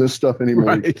be doing this stuff anymore.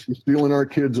 Right. You're stealing our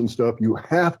kids and stuff. You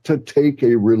have to take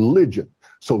a religion.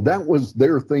 So that was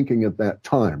their thinking at that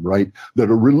time, right? That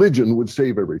a religion would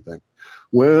save everything.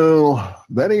 Well,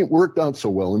 that ain't worked out so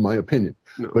well, in my opinion.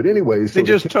 No. But anyway. They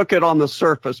just took it on the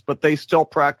surface, but they still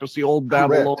practice the old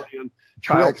Babylonian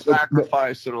child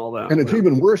sacrifice and all that. And it's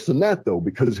even worse than that, though,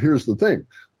 because here's the thing.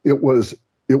 It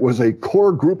was a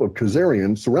core group of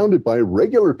Khazarians surrounded by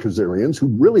regular Khazarians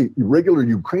regular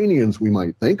Ukrainians, we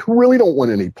might think, who really don't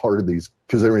want any part of these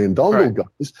Khazarian dongle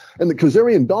guys. And the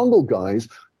Khazarian dongle guys,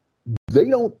 they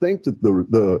don't think that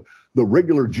the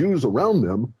regular Jews around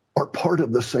them are part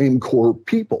of the same core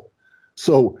people.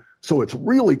 So it's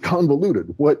really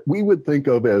convoluted. What we would think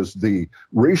of as the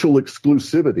racial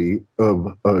exclusivity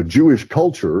of Jewish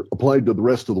culture applied to the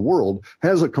rest of the world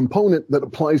has a component that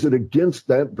applies it against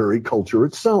that very culture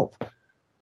itself.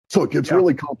 So it gets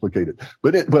really complicated.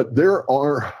 But there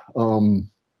are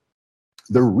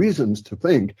reasons to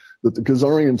think that the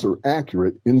Khazarians are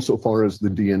accurate insofar as the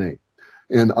DNA.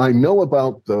 And I know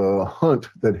about the hunt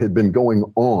that had been going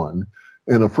on,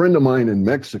 and a friend of mine in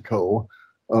Mexico,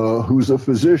 who's a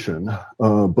physician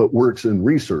but works in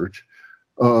research,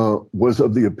 was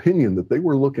of the opinion that they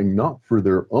were looking not for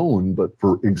their own, but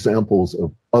for examples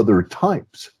of other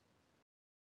types.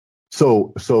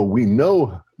 So we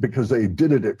know, because they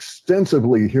did it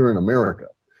extensively here in America,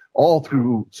 all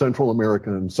through Central America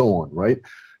and so on, right?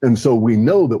 And so we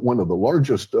know that one of the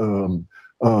largest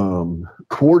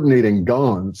coordinating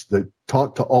GONs that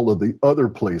talked to all of the other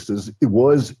places, it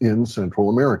was in Central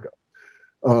America.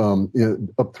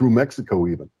 Up through Mexico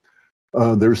even.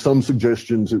 There's some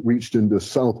suggestions it reached into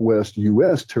Southwest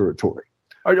U.S. territory.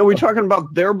 Are we talking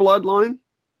about their bloodline?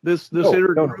 This No.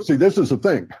 See, this is the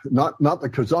thing. Not the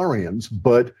Khazarians,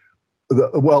 but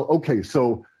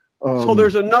so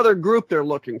there's another group they're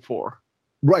looking for.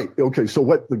 Right. Okay. So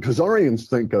what the Khazarians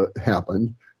think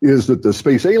happened is that the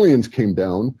space aliens came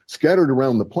down, scattered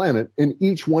around the planet, and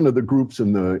each one of the groups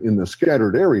in the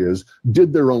scattered areas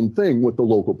did their own thing with the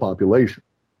local population.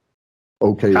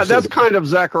 Okay, that's kind of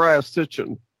Zachariah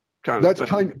Sitchin. That's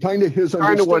kind of his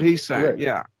kind of what he's saying. Correct.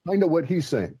 Yeah, kind of what he's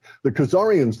saying. The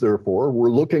Khazarians, therefore, were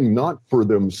looking not for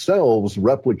themselves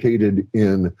replicated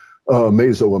in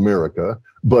Mesoamerica,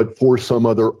 but for some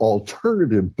other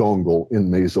alternative dongle in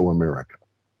Mesoamerica.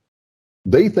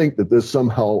 They think that this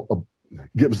somehow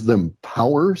gives them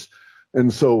powers.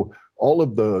 And so all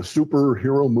of the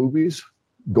superhero movies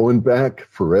going back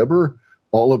forever,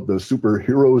 all of the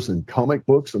superheroes and comic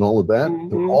books and all of that,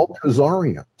 they're all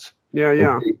Khazarians. Yeah.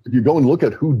 Okay? If you go and look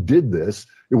at who did this,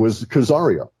 it was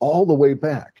Khazaria all the way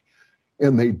back.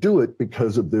 And they do it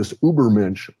because of this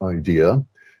Ubermensch idea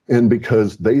and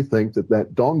because they think that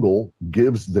that dongle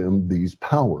gives them these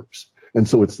powers. And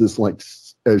so it's this, like,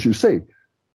 as you say,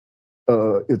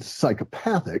 it's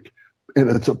psychopathic and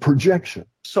it's a projection.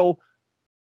 So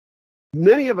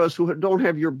many of us who don't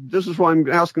have this is why I'm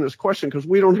asking this question, because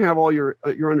we don't have all your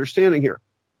understanding here.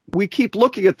 We keep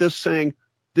looking at this saying,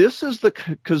 this is the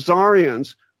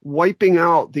Khazarians wiping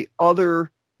out the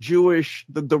other Jewish,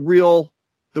 the real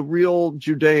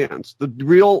Judeans, the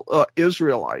real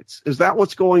Israelites. Is that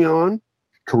what's going on?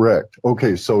 Correct.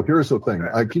 Okay, so here's the thing.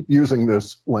 I keep using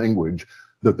this language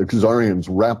that the Khazarians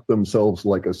wrap themselves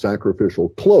like a sacrificial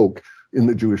cloak in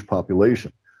the Jewish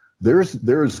population. There's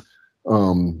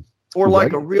or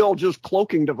like a real just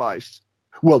cloaking device.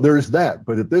 Well, there's that,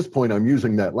 but at this point, I'm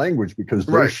using that language because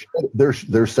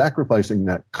they're sacrificing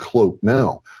that cloak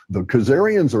now. The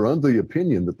Khazarians are under the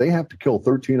opinion that they have to kill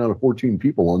 13 out of 14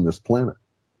 people on this planet.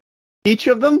 Each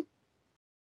of them?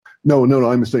 No.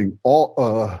 I'm saying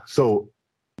all. So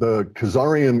the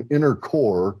Khazarian inner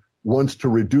core wants to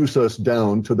reduce us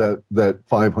down to that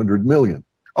 500 million.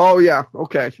 Oh yeah,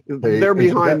 okay. They're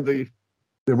behind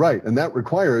They're right, and that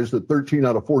requires that 13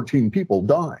 out of 14 people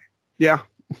die. Yeah.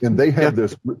 And they have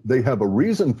they have a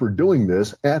reason for doing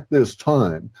this at this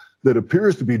time that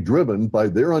appears to be driven by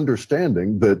their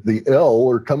understanding that the El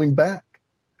are coming back.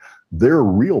 Their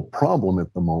real problem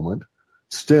at the moment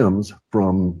stems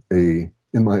from in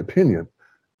my opinion,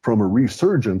 from a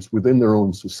resurgence within their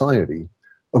own society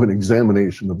of an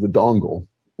examination of the dongle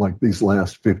like these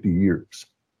last 50 years.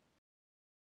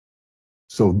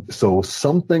 So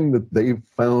something that they've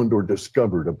found or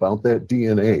discovered about that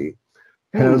DNA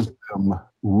has them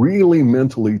really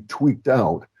mentally tweaked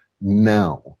out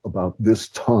now about this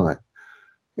time.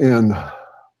 And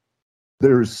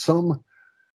there's some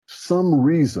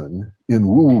reason in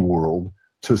woo world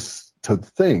to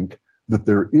think that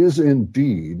there is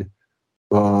indeed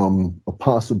a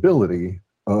possibility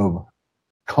of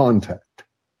contact.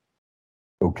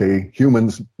 Okay,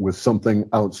 humans with something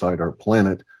outside our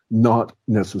planet, not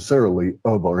necessarily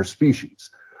of our species,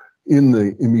 in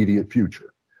the immediate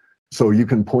future. So you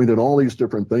can point at all these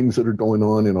different things that are going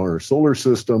on in our solar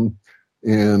system,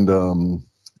 and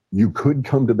you could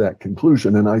come to that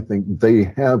conclusion, and I think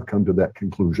they have come to that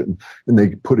conclusion, and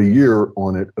they put a year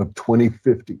on it of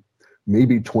 2050,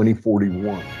 maybe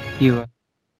 2041.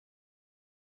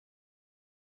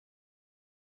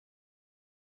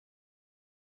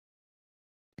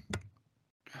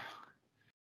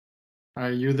 Are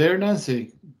you there,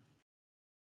 Nancy?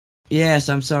 Yes,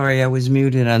 I'm sorry, I was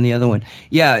muted on the other one.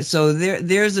 Yeah, so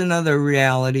there's another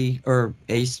reality, or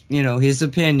his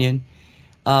opinion.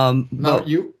 Now,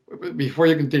 before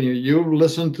you continue, you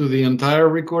listened to the entire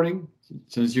recording,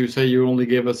 since you say you only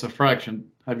gave us a fraction.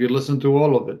 Have you listened to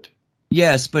all of it?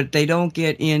 Yes, but they don't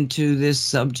get into this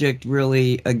subject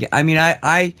really. I mean,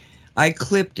 I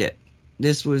clipped it.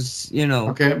 This was,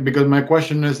 Okay, because my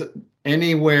question is,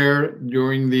 anywhere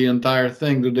during the entire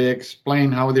thing, do they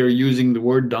explain how they're using the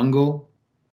word dongle?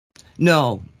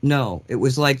 No. It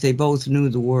was like they both knew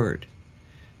the word.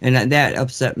 And that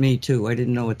upset me, too. I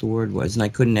didn't know what the word was, and I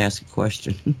couldn't ask a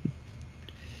question.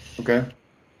 Okay.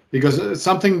 Because it's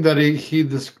something that he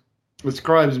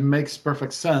describes makes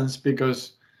perfect sense,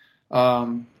 because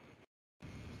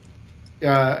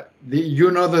that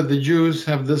the Jews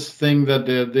have this thing that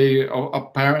they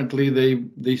apparently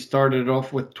they started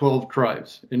off with 12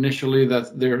 tribes. Initially,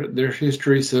 that their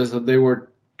history says that they were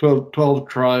 12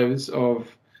 tribes of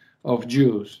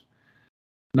Jews.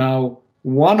 Now,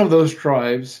 one of those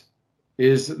tribes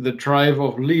is the tribe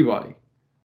of Levi.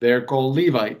 They're called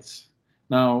Levites.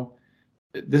 Now,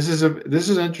 this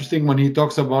is interesting when he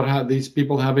talks about how these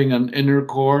people having an inner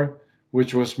core,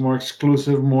 which was more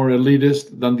exclusive, more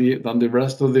elitist than the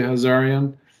rest of the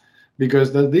Khazarian,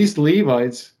 because these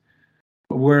Levites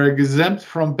were exempt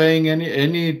from paying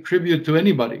any tribute to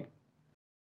anybody,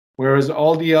 whereas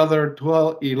all the other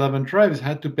 11 tribes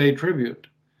had to pay tribute.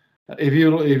 if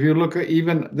you look at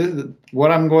even this,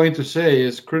 what I'm going to say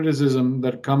is criticism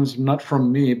that comes not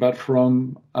from me but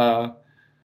from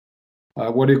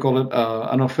what do you call it,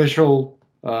 an official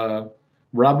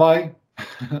rabbi,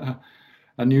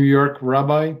 a New York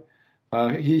rabbi.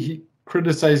 He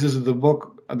criticizes the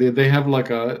book. They have like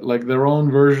their own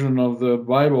version of the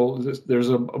Bible. There's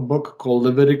a book called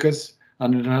Leviticus,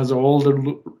 and it has all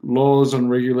the laws and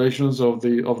regulations of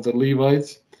the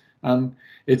Levites, and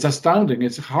it's astounding.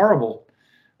 It's horrible.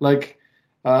 Like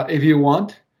if you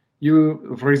want,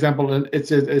 for example,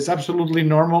 it's absolutely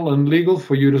normal and legal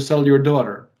for you to sell your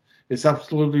daughter. It's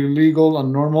absolutely legal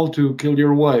and normal to kill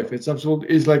your wife. It's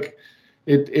like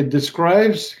it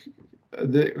describes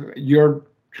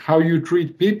how you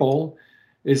treat people.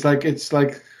 It's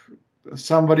like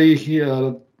somebody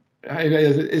here.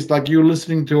 It's like you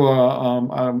listening to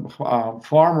a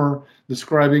farmer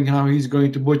describing how he's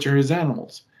going to butcher his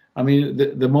animals. I mean,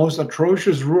 the most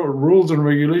atrocious rules and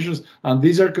regulations, and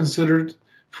these are considered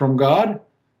from God.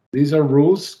 These are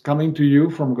rules coming to you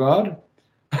from God.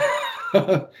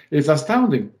 It's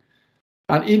astounding.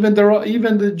 And even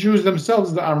the Jews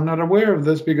themselves are not aware of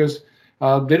this because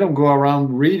they don't go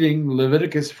around reading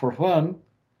Leviticus for fun.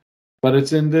 But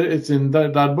it's in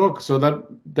that book, so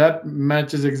that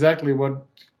matches exactly what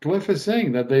Cliff is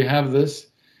saying, that they have this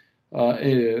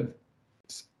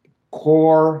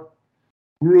core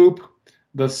group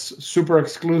that's super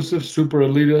exclusive, super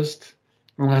elitist,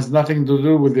 and has nothing to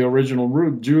do with the original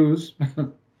root Jews.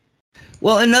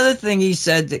 Well, another thing he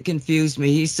said that confused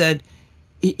me, he said,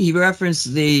 he referenced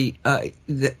he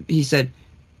said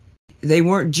they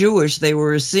weren't Jewish, they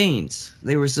were Essenes.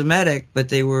 They were Semitic, but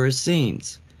they were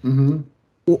Essenes. Mm-hmm.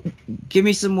 Well, give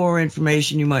me some more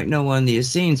information you might know on the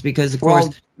Essenes, because of course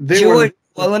Jewish.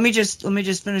 Well, let me just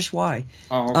finish why.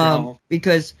 Oh, okay.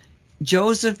 Because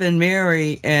Joseph and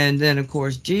Mary, and then of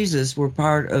course Jesus, were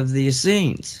part of the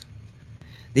Essenes.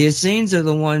 The Essenes are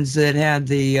the ones that had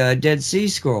the Dead Sea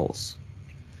Scrolls.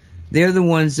 They're the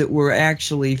ones that were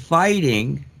actually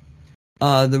fighting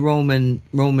the Roman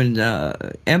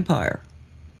Empire,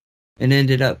 and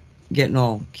ended up getting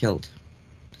all killed,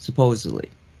 supposedly.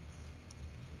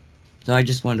 So I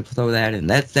just wanted to throw that in.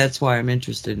 That's why I'm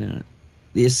interested in it.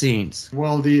 The Essenes.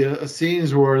 Well, the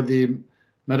Essenes were the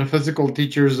metaphysical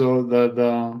teachers of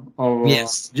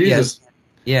Yes. Jesus. Yes.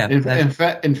 Yeah.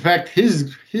 In fact,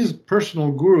 his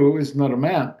personal guru is not a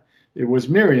man. It was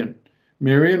Miriam.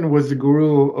 Miriam was the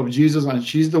guru of Jesus, and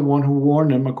she's the one who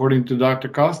warned him, according to Dr.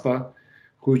 Costa,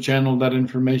 who channeled that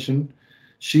information.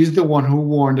 She's the one who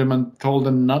warned him and told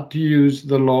him not to use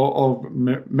the law of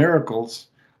miracles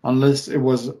unless it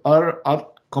was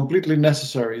completely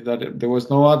necessary, that there was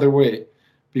no other way,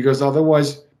 because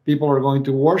otherwise people are going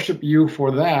to worship you for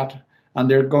that, and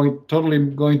they're totally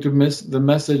going to miss the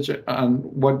message and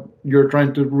what you're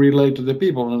trying to relay to the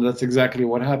people. And that's exactly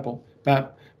what happened.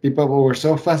 People who were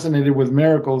so fascinated with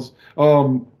miracles,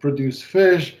 produce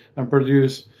fish and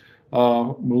produce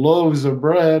loaves of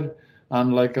bread,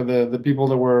 and like the people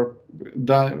that were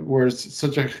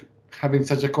having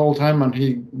such a cold time, and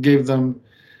he gave them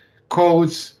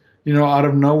coats, out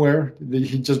of nowhere.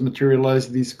 He just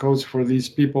materialized these coats for these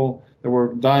people that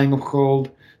were dying of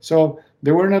cold. So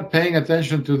they were not paying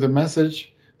attention to the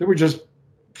message. They were just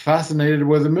fascinated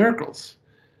with the miracles.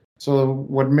 So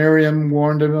what Miriam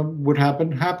warned them would happen,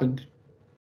 happened.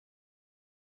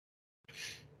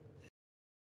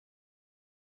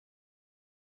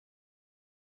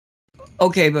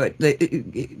 Okay, but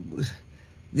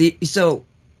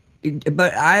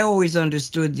but I always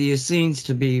understood the Essenes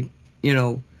to be,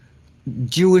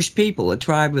 Jewish people, a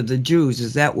tribe of the Jews.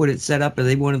 Is that what it set up? Are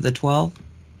they one of the 12?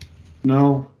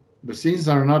 No, the Essenes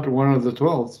are not one of the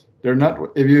 12. They're not.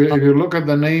 If you look at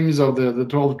the names of the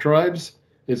 12 tribes,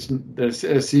 the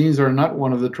Essenes are not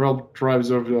one of the 12 tribes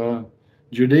of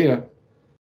Judea.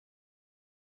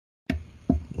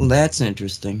 Well, that's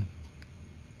interesting.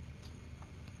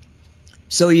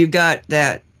 So you've got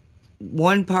that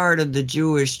one part of the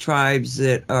Jewish tribes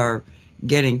that are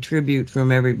getting tribute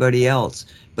from everybody else,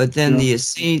 but then the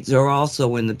Essenes are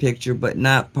also in the picture, but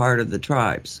not part of the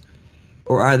tribes.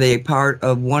 Or are they part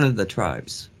of one of the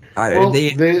tribes?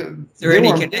 Is there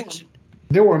any connection?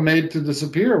 They were made to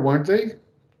disappear, weren't they?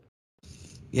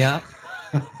 Yeah.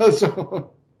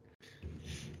 So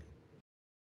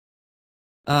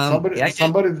somebody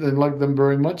didn't like them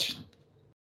very much.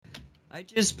 I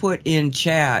just put in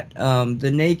chat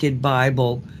the Naked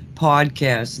Bible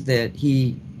podcast that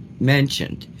he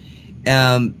mentioned.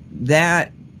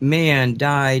 That man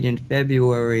died in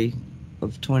February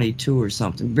of 22 or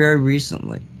something, very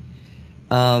recently.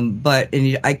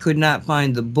 I could not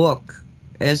find the book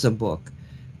as a book,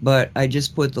 but I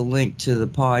just put the link to the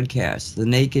podcast, the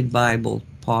Naked Bible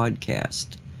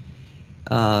podcast.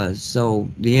 So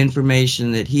the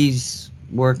information that he's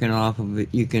working off of it,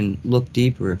 you can look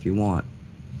deeper if you want.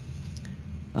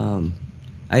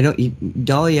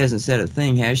 Dolly hasn't said a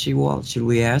thing, has she, Walt? Should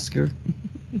we ask her?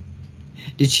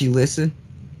 Did she listen?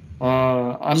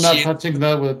 I'm not touching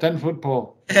that with a 10-foot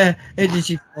pole. And did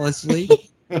she fall asleep?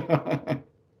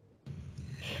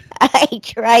 I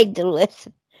tried to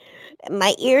listen.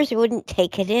 My ears wouldn't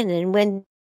take it in, and when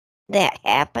that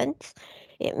happens,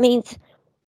 it means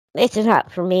it's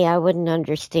not for me. I wouldn't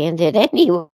understand it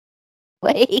anyway.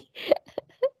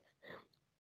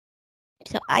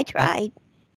 So I tried.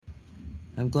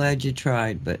 I'm glad you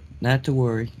tried, but not to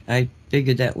worry. I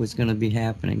figured that was going to be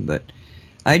happening, but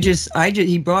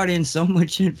he brought in so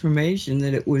much information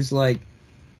that it was like,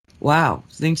 wow,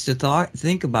 things to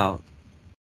think about.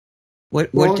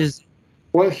 What does...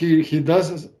 Well, he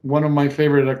does one of my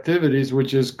favorite activities,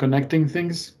 which is connecting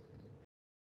things,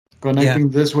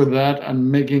 this with that,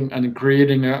 and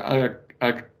creating a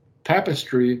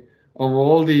tapestry of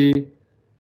all the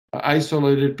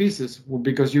isolated pieces.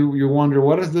 Because you wonder,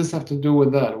 what does this have to do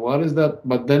with that? What is that?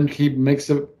 But then he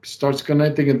starts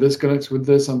connecting, and this connects with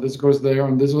this, and this goes there,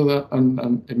 and this with that,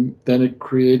 and then it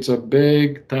creates a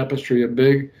big tapestry, a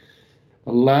big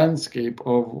landscape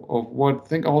of what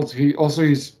thing. Also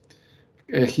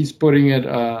he's putting it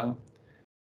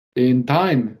in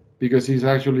time, because he's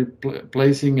actually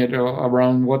placing it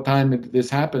around what time this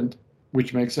happened,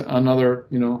 which makes another,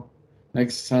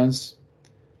 makes sense.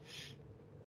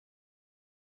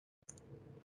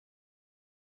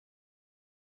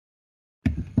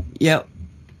 Yep,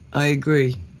 I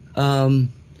agree. And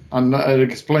it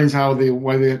explains why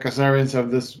the Khazarians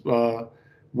have this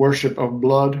worship of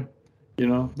blood.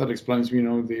 That explains,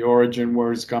 the origin,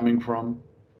 where it's coming from.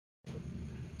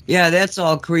 Yeah, that's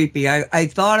all creepy. I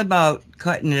thought about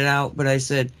cutting it out, but I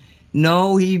said,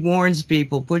 no, he warns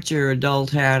people, put your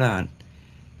adult hat on.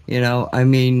 I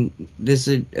mean, this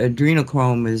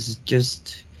adrenochrome is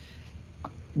just...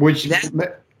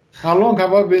 How long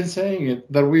have I been saying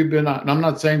it? That we've been... I'm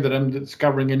not saying that I'm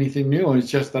discovering anything new.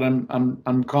 It's just that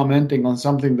I'm commenting on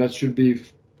something that should be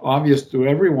obvious to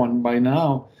everyone by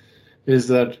now, is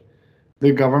that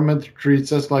the government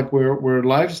treats us like we're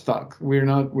livestock. We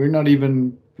don't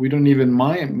even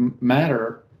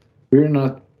matter. We're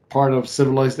not part of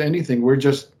civilized anything. We're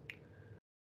just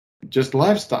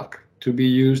livestock to be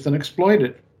used and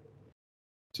exploited.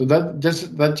 So that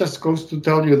just goes to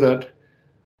tell you that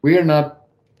we are not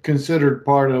considered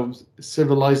part of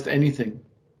civilized anything.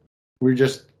 We're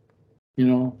just,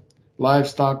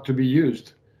 livestock to be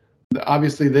used.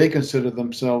 Obviously, they consider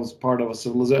themselves part of a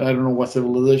civilization. I don't know what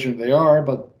civilization they are,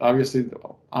 but obviously,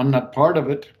 I'm not part of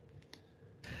it.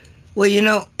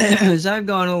 Well, as I've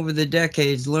gone over the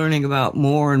decades learning about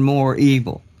more and more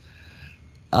evil,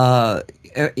 and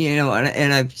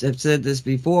I've said this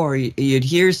before, I'd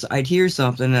hear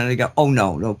something and I'd go, oh,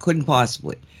 no, couldn't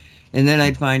possibly. And then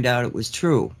I'd find out it was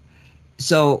true.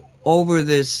 So over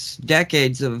this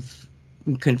decades of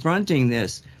confronting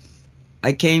this,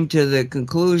 I came to the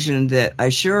conclusion that I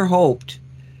sure hoped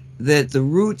that the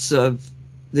roots of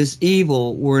this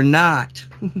evil were not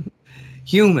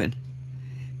human.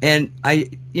 And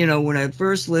when I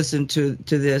first listened to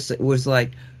this, it was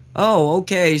like, oh,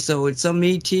 okay, so it's some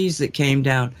ETs that came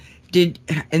down.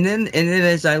 And then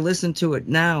as I listen to it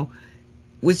now,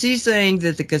 was he saying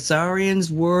that the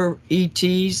Khazarians were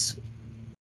ETs?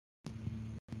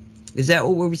 Is that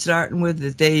what we're starting with?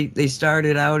 That they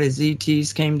started out as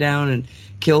ETs, came down and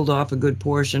killed off a good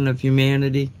portion of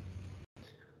humanity?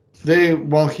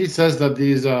 He says that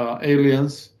these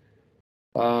aliens,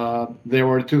 there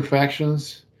were two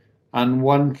factions, and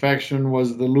one faction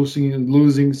was the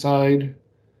losing side.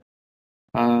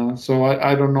 So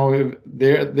I don't know if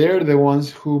they're the ones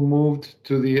who moved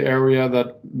to the area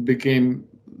that became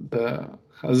the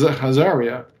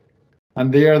Khazaria,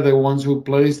 and they are the ones who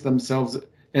placed themselves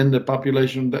in the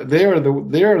population. They are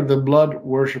the blood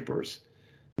worshippers.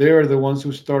 They are the ones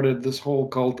who started this whole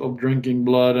cult of drinking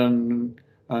blood and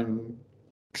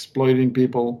exploiting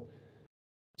people.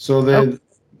 So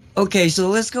okay, so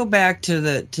let's go back to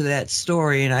that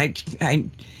story, and I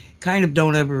kind of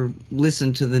don't ever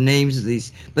listen to the names of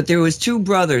these, but there was two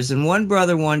brothers, and one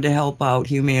brother wanted to help out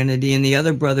humanity, and the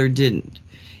other brother didn't.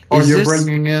 You're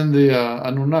bringing in the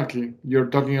Anunnaki. You're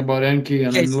talking about Enki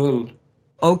and Enlil.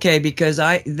 Okay, because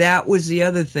that was the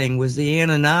other thing, was the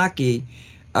Anunnaki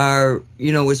are,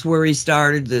 is where he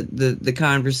started the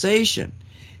conversation.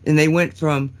 And they went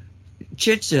from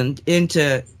Sitchin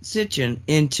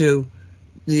into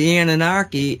the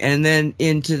Anunnaki and then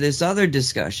into this other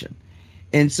discussion.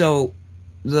 And so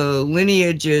the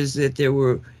lineages that there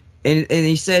were, and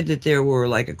he said that there were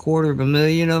like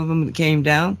 250,000 of them that came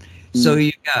down. So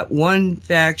you got one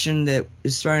faction that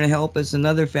is trying to help us,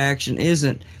 another faction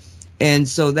isn't. And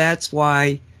so that's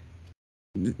why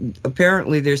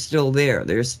apparently they're still there.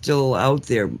 They're still out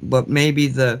there. But maybe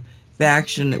the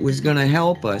faction that was going to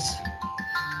help us,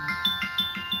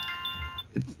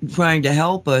 trying to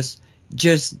help us,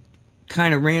 just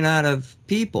kind of ran out of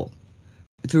people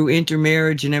through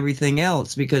intermarriage and everything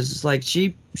else, because it's like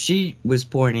she was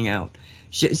pointing out.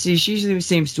 She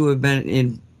seems to have been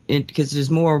in because there's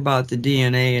more about the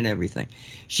DNA and everything.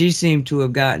 She seemed to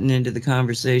have gotten into the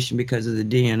conversation because of the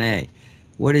DNA.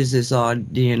 What is this odd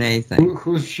DNA thing?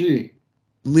 Who's she?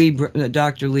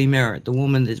 Dr. Lee Merritt, the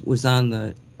woman that was on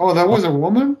the... Oh, that was a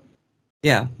woman?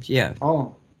 Yeah.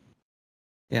 Oh.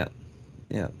 Yeah.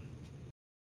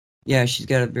 Yeah, she's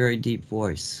got a very deep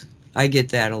voice. I get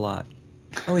that a lot.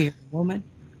 Oh, you're a woman?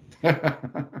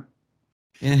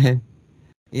 Yeah.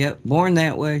 Yep, born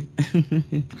that way.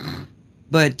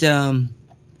 But, yeah,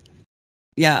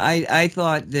 I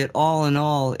thought that all in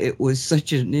all, it was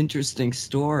such an interesting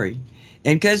story.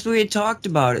 And because we had talked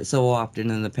about it so often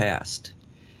in the past.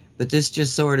 But this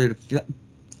just sort of,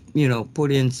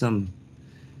 put in some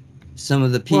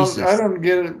of the pieces. Well, I don't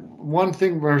get it. One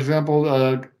thing, for example,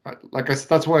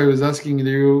 that's why I was asking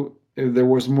you if there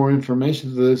was more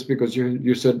information to this, because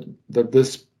you said that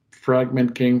this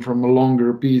fragment came from a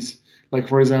longer piece. Like,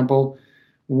 for example,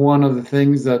 one of the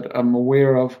things that I'm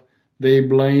aware of, they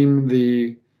blame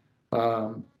the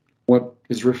what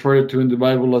is referred to in the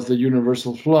Bible as the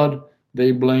universal flood.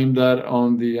 They blame that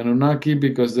on the Anunnaki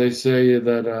because they say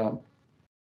that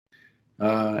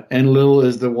Enlil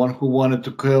is the one who wanted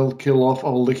to kill off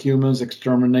all the humans,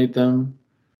 exterminate them,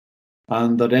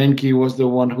 and that Enki was the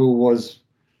one who was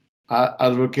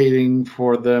advocating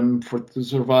for them to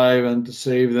survive and to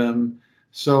save them.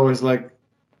 So it's like,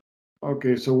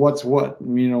 okay, so what's what?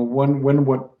 When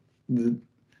what?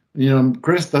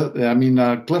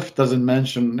 Cliff doesn't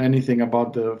mention anything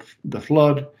about the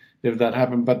flood, if that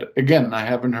happened. But again, I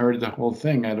haven't heard the whole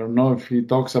thing. I don't know if he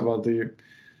talks about the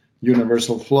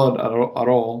universal flood at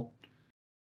all.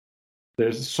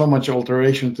 There's so much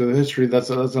alteration to the history. That's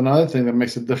another thing that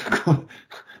makes it difficult.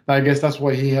 I guess that's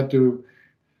why he had to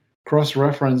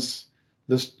cross-reference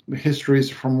this histories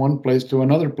from one place to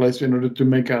another place in order to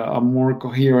make a more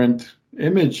coherent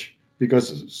image,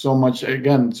 because so much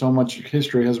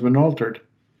history has been altered.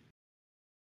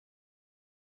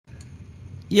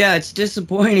 Yeah, it's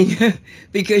disappointing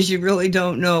because you really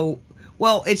don't know.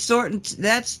 Well, it's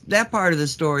that part of the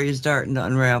story is starting to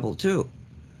unravel too.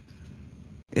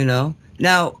 Now,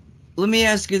 let me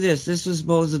ask you this. This was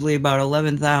supposedly about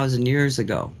 11,000 years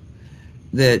ago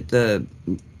that the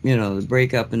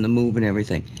breakup and the move and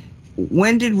everything.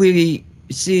 When did we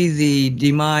see the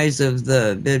demise of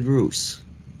the Bedrus?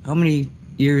 How many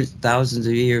years, thousands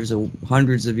of years or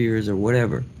hundreds of years or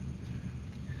whatever?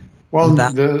 Well,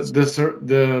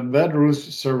 the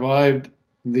Bedrus survived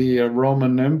the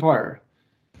Roman Empire.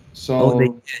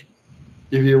 So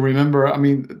if you remember,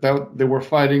 they were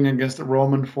fighting against the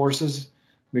Roman forces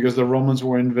because the Romans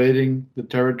were invading the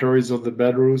territories of the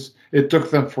Bedrus. It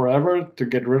took them forever to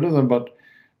get rid of them, but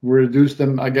reduced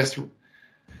them, I guess,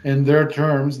 in their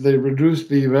terms, they reduced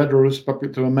the Bedrus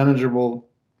to a manageable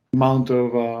amount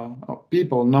of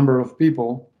people, number of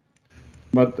people.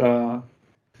 But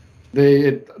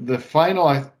the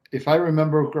final, if I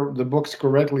remember the books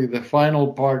correctly, the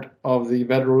final part of the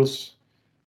Bedrus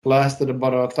lasted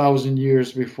about 1,000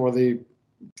 years before they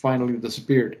finally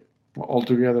disappeared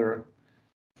altogether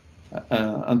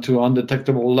unto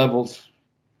undetectable levels.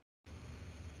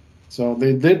 So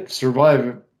they did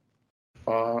survive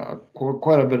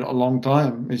quite a long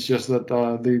time. It's just that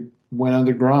they went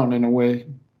underground in a way.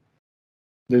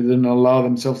 They didn't allow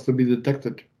themselves to be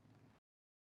detected.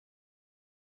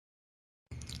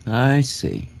 I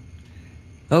see.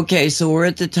 Okay, so we're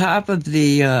at the top of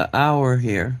the hour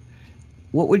here.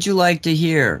 What would you like to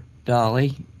hear,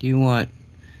 Dolly? Do you want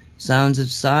Sounds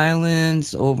of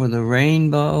Silence, Over the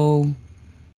Rainbow?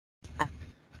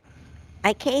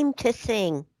 I came to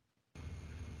sing.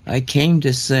 I came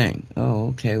to sing. Oh,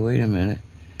 okay, wait a minute.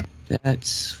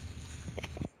 That's...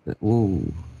 Whoa.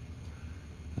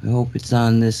 I hope it's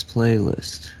on this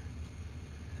playlist.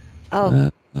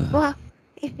 Oh, well,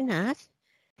 if not,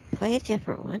 play a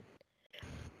different one.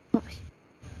 What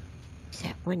was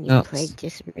that one you played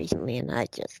just recently and I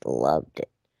just loved it?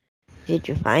 Did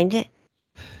you find it?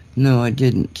 No, I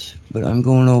didn't. But I'm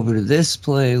going over to this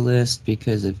playlist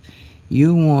because if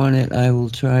you want it, I will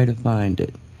try to find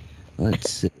it.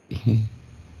 Let's see.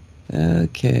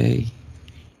 Okay.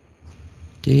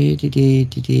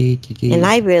 And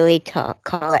I really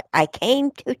call it, I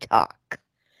came to talk,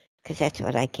 because that's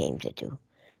what I came to do.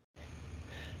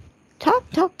 Talk,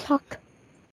 talk, talk.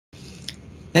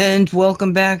 And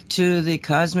welcome back to the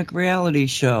Cosmic Reality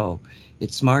Show.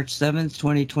 It's March 7th,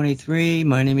 2023.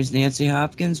 My name is Nancy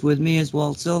Hopkins. With me is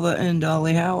Walt Silva and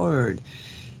Dolly Howard.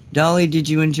 Dolly, did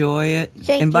you enjoy it?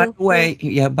 Thank and by you.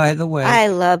 the way, I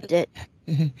loved it.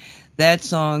 that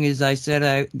song is I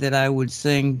said that I would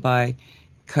sing by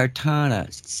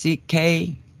Cartana,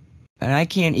 C-K, and I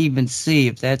can't even see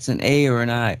if that's an A or an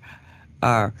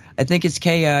I-R. I think it's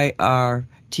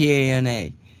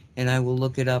Kirtana, and I will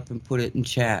look it up and put it in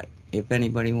chat if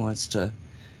anybody wants to.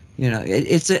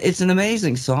 It's an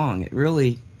amazing song. It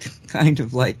really kind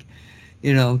of like,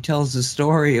 tells the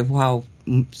story of how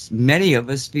many of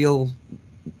us feel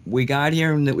we got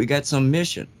here and that we got some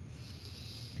mission.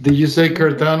 Did you say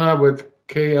Cortana with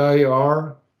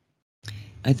K-I-R?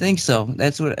 I think so.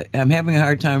 That's what I'm having a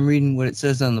hard time reading what it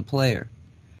says on the player.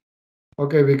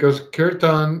 Okay, because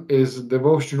kirtan is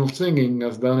devotional singing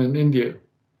as done in India.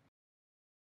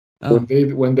 Oh.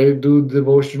 When they do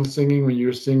devotional singing, when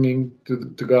you're singing to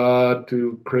God,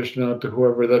 to Krishna, to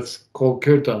whoever, that's called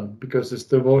kirtan because it's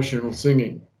devotional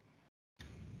singing.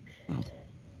 Oh.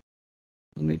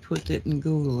 Let me put that in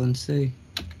Google and see.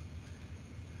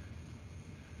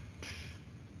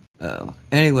 Oh,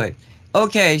 anyway.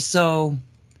 Okay, so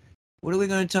what are we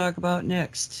going to talk about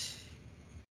next?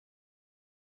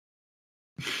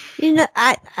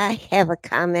 I have a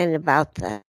comment about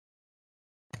that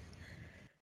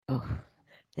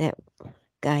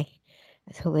guy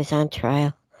who was on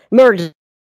trial. Murder,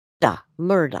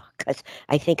 because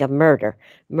I think of murder.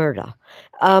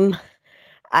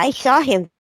 I saw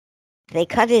him. They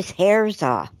cut his hairs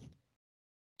off.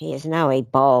 He is now a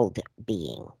bald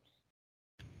being.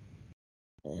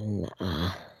 And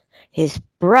his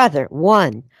brother,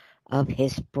 one of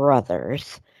his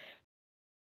brothers,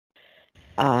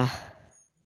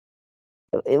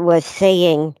 was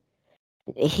saying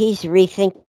he's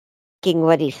rethinking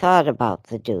what he thought about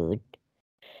the dude.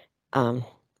 I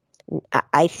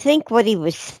think what he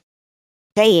was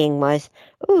saying was,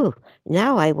 "Ooh,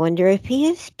 now I wonder if he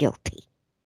is guilty."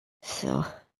 So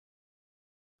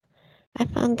I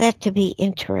found that to be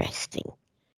interesting.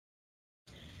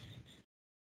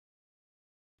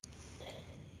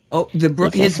 Oh,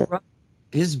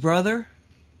 his brother?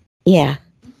 Yeah.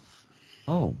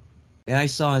 Oh, yeah, I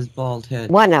saw his bald head.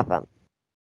 One of them.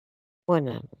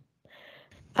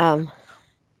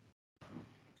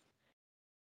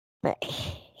 But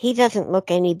he doesn't look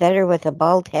any better with a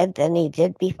bald head than he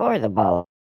did before the bald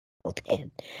head.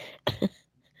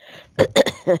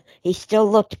 He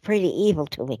still looked pretty evil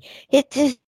to me. It's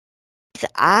his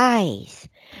eyes.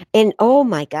 And oh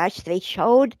my gosh, they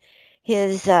showed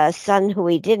his son who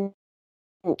he didn't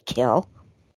kill.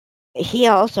 He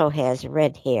also has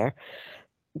red hair.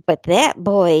 But that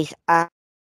boy's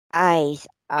eyes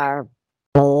are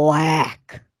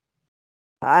black.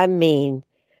 I mean,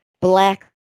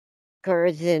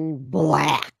 blacker than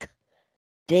black.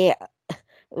 They,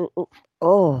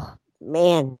 oh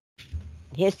man,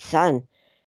 his son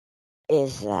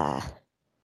is not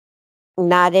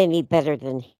any better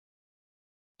than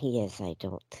he is, I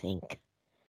don't think,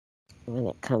 when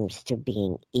it comes to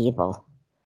being evil.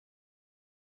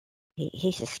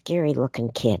 He's a scary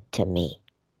looking kid to me.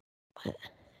 But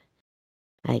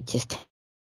I just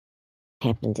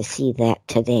happened to see that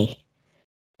today.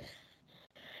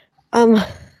 What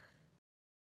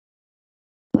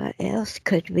else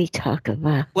could we talk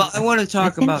about? Well, I want to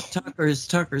talk about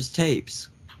Tucker's tapes.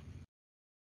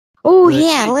 Oh,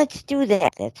 yeah, let's do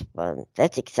that. That's fun.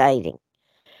 That's exciting.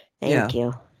 Thank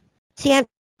you. See, I'm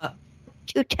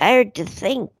too tired to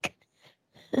think.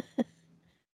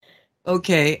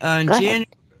 Okay,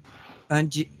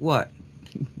 what?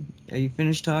 Are you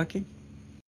finished talking?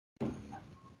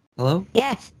 Hello?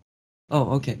 Yes. Oh,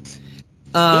 okay.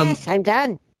 Yes, I'm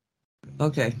done.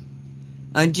 Okay.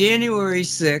 On January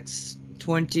 6th,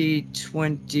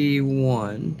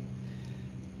 2021,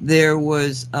 there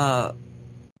was the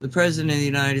President of the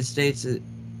United States,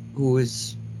 who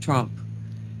was Trump,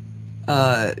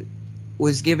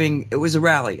 was giving, it was a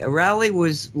rally. A rally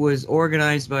was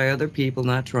organized by other people,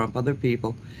 not Trump, other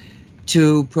people,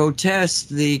 to protest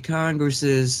the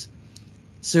Congress's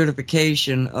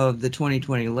certification of the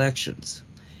 2020 elections.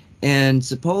 And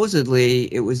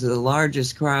supposedly it was the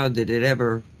largest crowd that it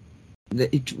ever,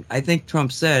 I think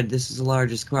Trump said, this is the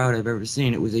largest crowd I've ever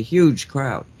seen. It was a huge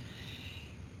crowd.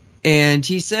 And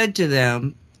he said to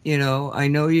them, I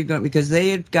know you're going, because they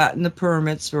had gotten the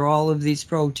permits for all of these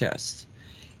protests.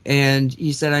 And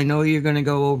he said, I know you're going to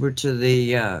go over to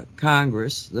the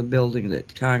Congress, the building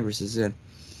that Congress is in,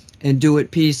 and do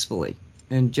it peacefully.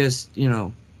 And just,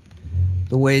 the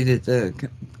way that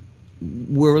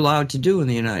we're allowed to do in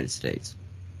the United States.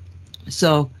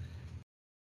 So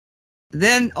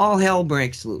then all hell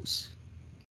breaks loose.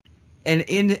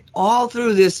 And all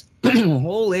through this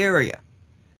whole area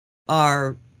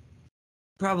are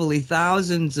probably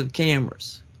thousands of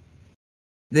cameras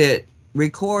that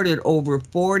recorded over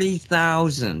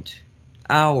 40,000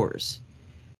 hours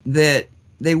that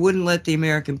they wouldn't let the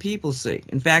American people see.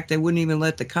 In fact, they wouldn't even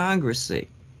let the Congress see.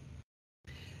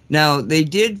 Now, they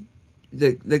did,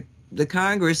 the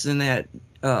Congress in that,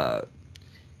 what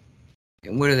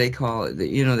do they call it?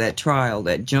 That trial,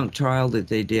 that junk trial that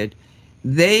they did,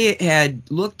 they had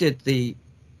looked at the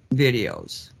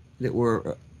videos that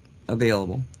were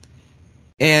available.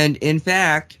 And in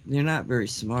fact, they're not very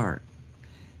smart.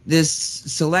 This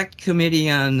select committee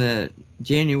on the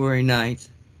January 9th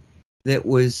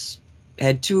that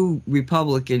had two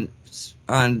Republicans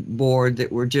on board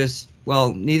that were just,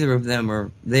 well, neither of them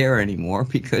are there anymore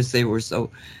because they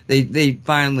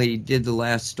finally did the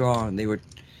last straw and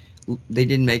they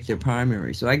didn't make their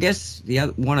primary. So I guess the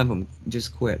other one of them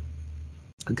just quit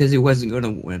because he wasn't going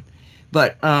to win.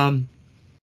 But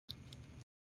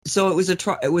so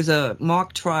it was a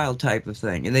mock trial type of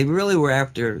thing, and they really were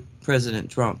after President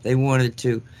Trump. They wanted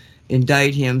to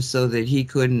indict him so that he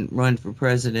couldn't run for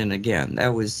president again.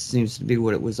 That seems to be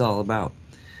what it was all about.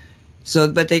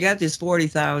 So, but they got this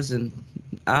 40,000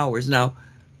 hours. Now,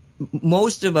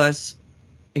 most of us,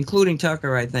 including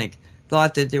Tucker, I think,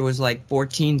 thought that there was like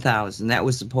 14,000. That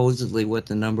was supposedly what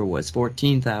the number was,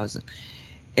 14,000.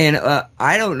 And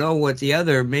I don't know what the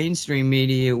other mainstream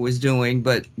media was doing,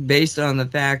 but based on the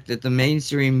fact that the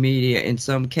mainstream media in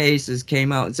some cases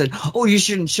came out and said, oh, you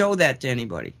shouldn't show that to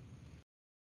anybody.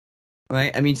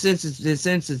 Right? I mean, since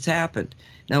it's happened.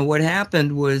 Now, what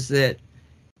happened was that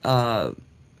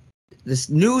this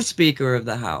new Speaker of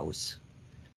the House,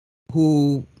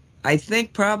 who I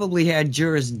think probably had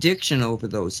jurisdiction over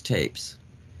those tapes,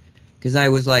 because I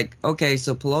was like, okay,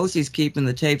 so Pelosi's keeping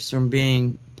the tapes from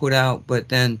being put out, but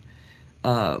then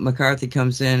McCarthy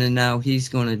comes in and now he's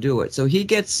going to do it. So he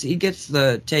gets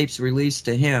the tapes released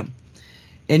to him,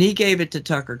 and he gave it to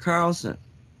Tucker Carlson.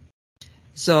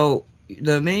 So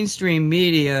the mainstream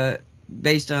media,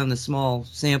 based on the small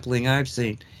sampling I've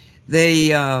seen,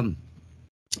 they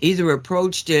either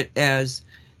approached it as,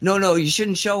 no, you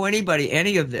shouldn't show anybody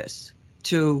any of this,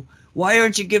 to, why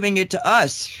aren't you giving it to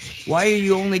us? Why are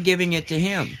you only giving it to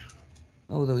him?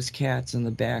 Oh, those cats in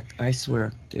the back, I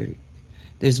swear.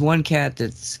 There's one cat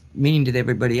that's mean to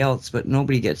everybody else, but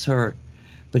nobody gets hurt.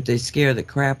 But they scare the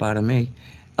crap out of me.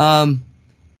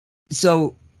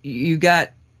 So you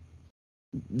got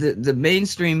the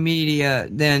mainstream media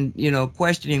then,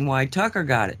 questioning why Tucker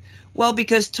got it. Well,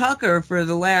 because Tucker, for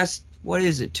the last,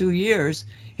 2 years,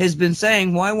 has been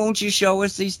saying, why won't you show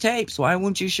us these tapes? Why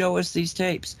won't you show us these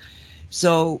tapes?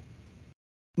 So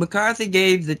McCarthy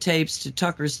gave the tapes to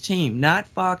Tucker's team, not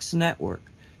Fox Network,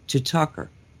 to Tucker.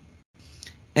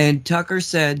 And Tucker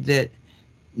said that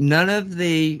none of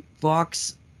the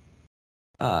Fox,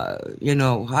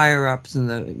 higher-ups in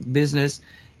the business,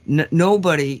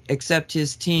 nobody except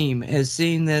his team has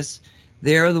seen this.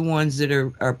 They're the ones that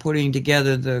are putting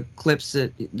together the clips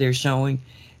that they're showing.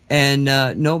 And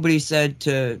nobody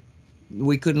said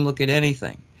we couldn't look at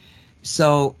anything.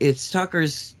 So it's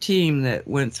Tucker's team that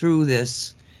went through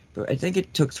this. I think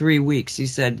it took 3 weeks. He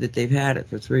said that they've had it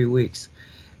for 3 weeks.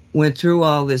 Went through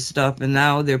all this stuff, and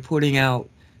now they're putting out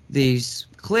these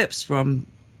clips from,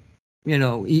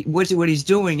 what he's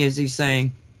doing is he's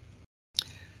saying,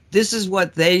 this is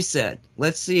what they said.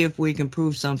 Let's see if we can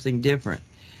prove something different.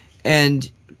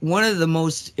 And one of the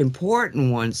most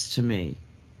important ones to me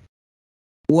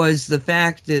was the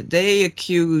fact that they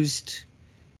accused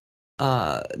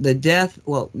the death,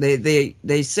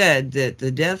 they said that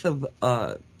the death of,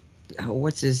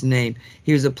 what's his name?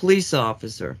 He was a police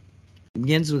officer. It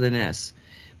begins with an S.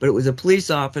 But it was a police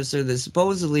officer that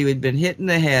supposedly had been hit in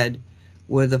the head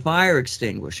with a fire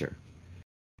extinguisher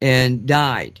and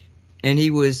died. And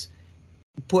he was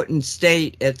put in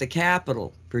state at the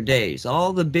Capitol for days.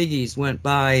 All the biggies went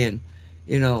by and,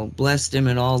 blessed him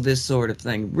and all this sort of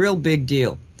thing. Real big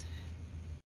deal.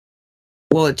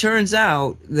 Well, it turns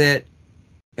out that,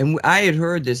 and I had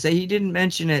heard this, he didn't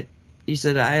mention it. He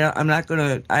said, I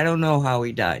don't know how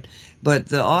he died. But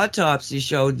the autopsy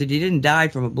showed that he didn't die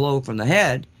from a blow from the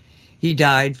head. He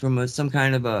died from some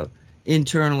kind of a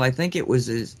internal, I think it was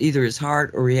either his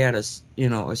heart or he had a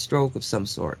stroke of some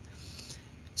sort.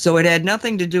 So it had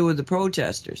nothing to do with the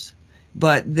protesters.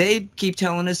 But they keep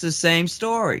telling us the same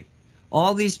story.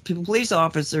 All these police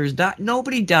officers died.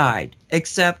 Nobody died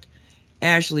except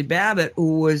Ashley Babbitt,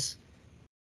 who was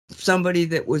somebody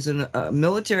that was a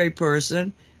military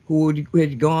person who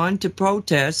had gone to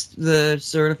protest the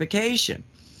certification.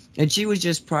 And she was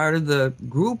just part of the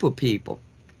group of people.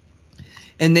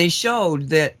 And they showed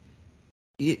that,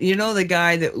 you know, the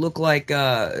guy that looked like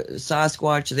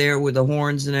Sasquatch there with the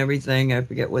horns and everything, I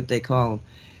forget what they call him,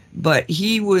 but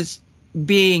he was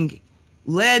being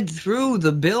led through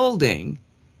the building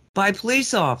by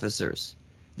police officers.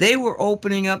 They were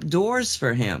opening up doors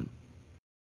for him.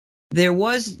 There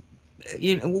was,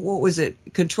 you know, what was it?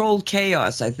 Controlled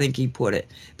chaos, I think he put it,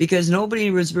 because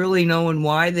nobody was really knowing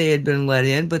why they had been let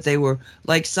in, but they were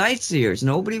like sightseers.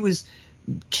 Nobody was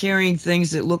carrying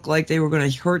things that looked like they were going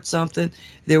to hurt something.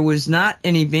 There was not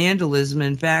any vandalism.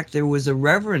 In fact, there was a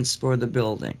reverence for the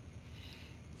building.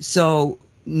 So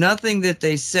nothing that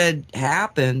they said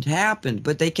happened,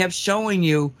 but they kept showing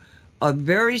you a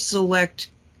very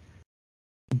select,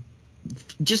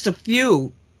 just a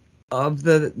few of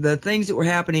the things that were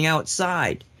happening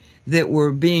outside that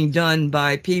were being done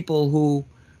by people who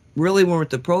really weren't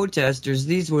the protesters.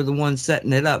 These were the ones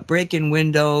setting it up, breaking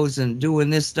windows and doing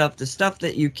this stuff, the stuff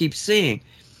that you keep seeing.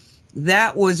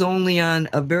 That was only on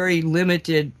a very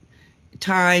limited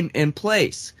time and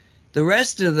place. The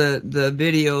rest of the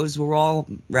videos were all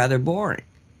rather boring.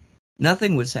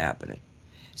 Nothing was happening.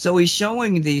 So he's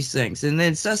showing these things, and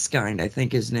then Susskind, I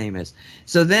think his name is.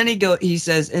 So then he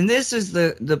says, and this is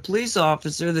the police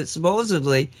officer that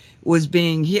supposedly was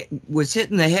hit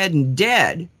in the head and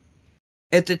dead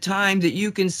at the time that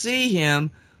you can see him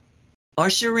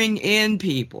ushering in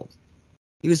people.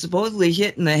 He was supposedly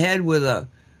hit in the head with a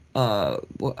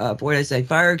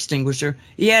fire extinguisher.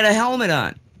 He had a helmet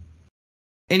on,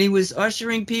 and he was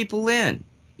ushering people in.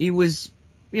 He was,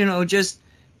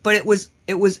 but it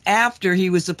was after he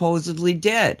was supposedly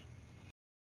dead.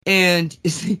 And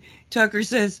Tucker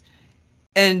says,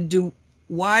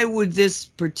 why would this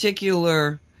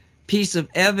particular piece of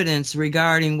evidence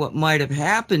regarding what might have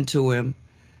happened to him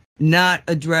not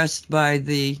addressed by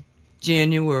the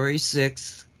January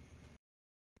 6th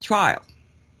trial?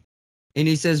 And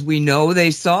he says, we know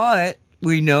they saw it.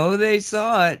 We know they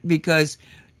saw it because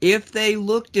if they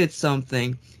looked at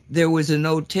something, there was a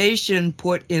notation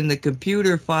put in the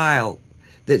computer file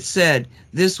that said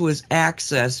this was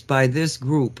accessed by this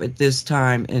group at this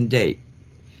time and date.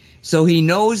 So he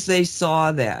knows they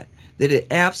saw that it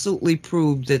absolutely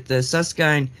proved that the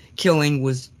Susskind killing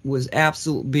was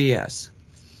absolute BS.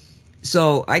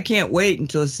 So I can't wait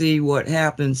until see what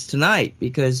happens tonight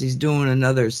because he's doing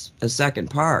a second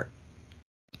part.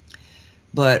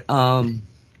 But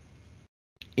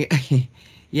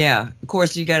yeah, of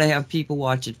course you got to have people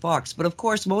watching Fox, but of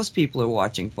course most people are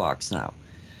watching Fox now.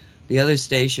 The other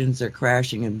stations are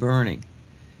crashing and burning.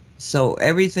 So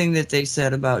everything that they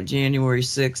said about January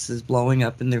 6th is blowing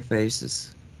up in their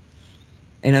faces.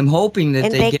 And I'm hoping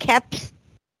that they kept...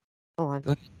 Go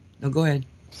ahead. No, go ahead.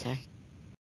 Sorry.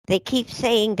 They keep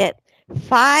saying that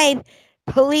 5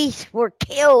 police were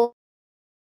killed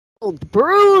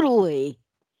brutally.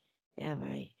 Yeah,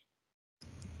 right.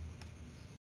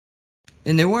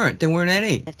 And there weren't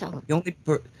any. That's all.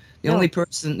 The only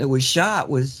person that was shot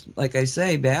was, like I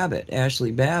say,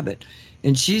 Ashley Babbitt.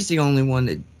 And she's the only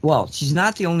one she's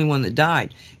not the only one that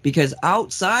died, because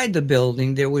outside the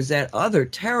building there was that other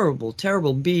terrible,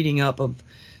 terrible beating up of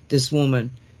this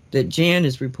woman that Jan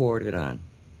has reported on.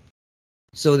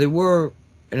 So there were,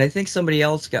 and I think somebody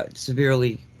else got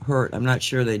severely hurt. I'm not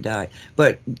sure they died.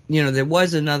 But, there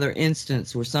was another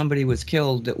instance where somebody was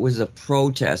killed that was a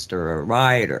protester or a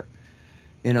rioter,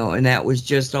 and that was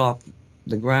just off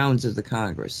the grounds of the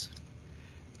Congress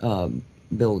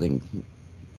building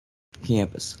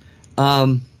campus.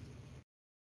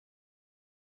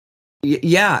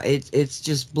 Yeah, it's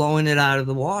just blowing it out of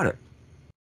the water.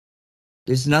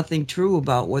 There's nothing true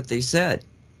about what they said.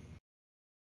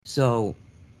 So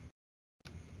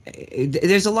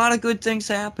there's a lot of good things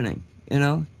happening,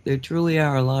 There truly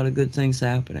are a lot of good things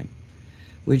happening.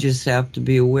 We just have to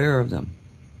be aware of them.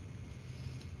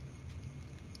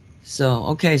 So,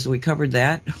 okay, so we covered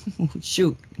that.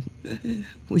 Shoot.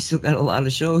 We still got a lot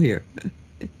of show here.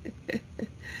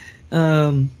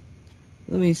 Let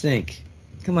me think.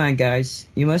 Come on, guys.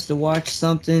 You must have watched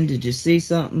something. Did you see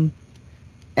something?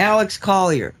 Alex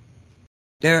Collier.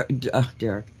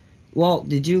 Derek. Walt,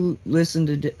 did you listen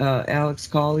to Alex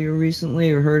Collier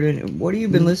recently or heard it? What have you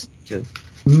been listening to?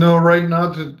 No, right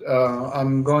now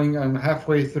I'm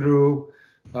halfway through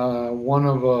one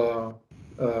of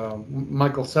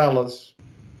Michael Salas.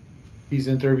 He's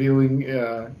interviewing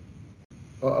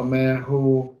a man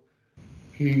who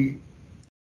he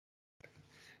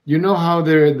you know how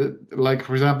they're like,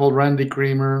 for example, Randy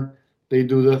Kramer, they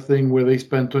do the thing where they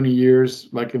spend 20 years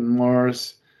like in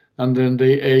Mars, and then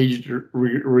they age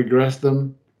regress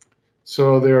them.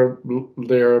 So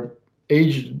they're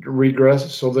aged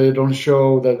regress, so they don't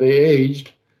show that they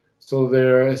aged. So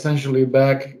they're essentially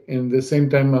back in the same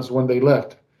time as when they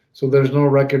left. So there's no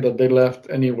record that they left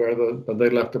anywhere, that they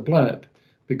left the planet,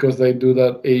 because they do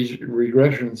that age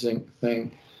regression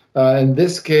thing. In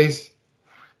this case,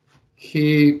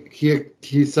 he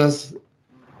says,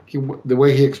 the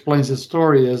way he explains his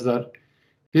story is that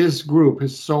his group,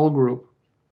 his soul group,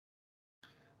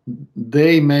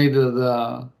 they made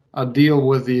a deal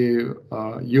with the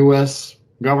U.S.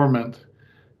 government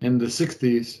in the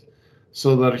 60s,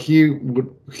 so that he would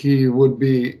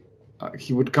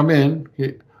come in,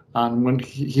 and when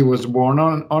he was born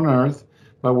on Earth,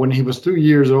 but when he was 2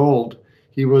 years old,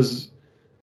 they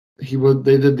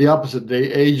did the opposite.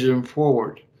 They aged him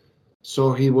forward,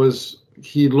 so he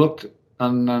looked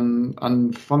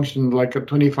and functioned like a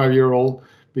 25-year-old,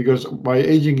 because by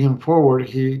aging him forward,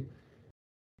 he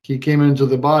came into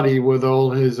the body with all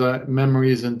his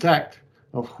memories intact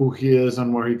of who he is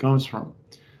and where he comes from.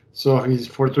 So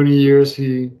for 20 years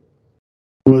he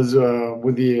was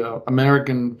with the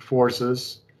American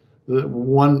forces,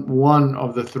 one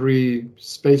of the three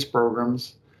space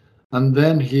programs, and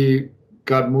then he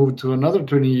got moved to another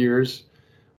 20 years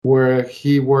where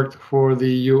he worked for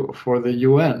the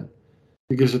UN,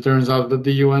 because it turns out that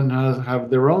the UN have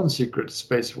their own secret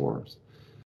space force.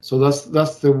 So that's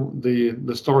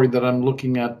the story that I'm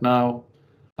looking at now,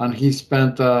 and he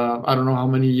spent I don't know how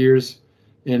many years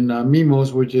in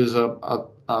Mimos, which is a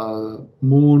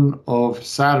moon of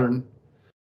Saturn.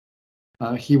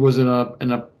 He was in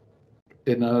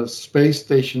a space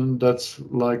station that's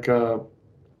like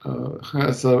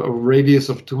has a radius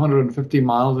of 250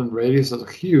 miles in radius.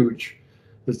 It's huge.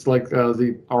 It's like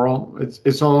our own.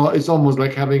 It's almost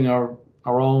like having our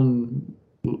own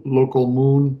local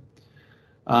moon.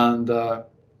 And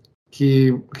he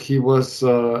was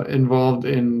involved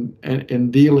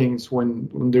in dealings when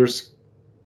there's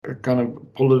a kind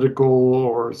of political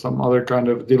or some other kind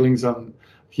of dealings, and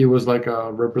he was like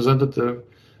a representative,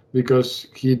 because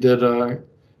he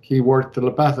worked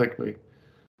telepathically.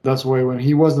 That's why when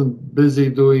he wasn't busy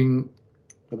doing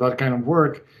that kind of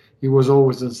work, he was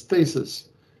always in stasis,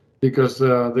 because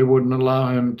they wouldn't allow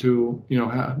him to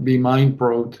be mind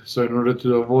probed. So in order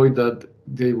to avoid that,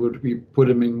 they would put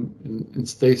him in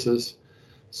stasis.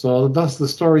 So that's the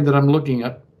story that I'm looking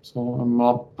at. So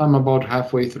I'm about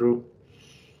halfway through.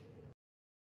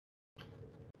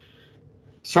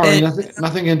 Sorry,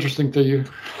 nothing interesting to you.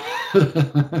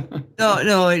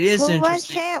 No, it is Who was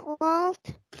interesting. that, Walt?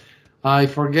 I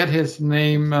forget his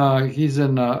name. He's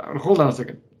in. Hold on a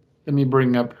second. Let me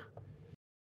bring up.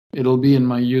 It'll be in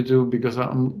my YouTube, because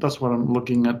that's what I'm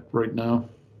looking at right now.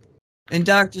 And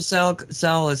Dr.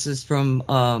 Salas is from,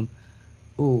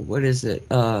 what is it?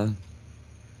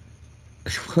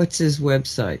 What's his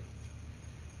website?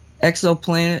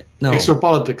 Exoplanet? No.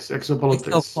 Exopolitics.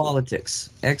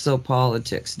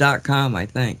 Exopolitics.com, I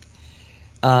think.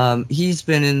 He's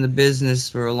been in the business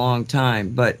for a long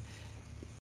time, but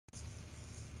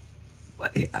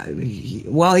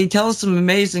he tells some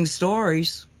amazing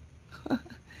stories.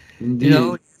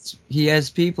 Indeed. He has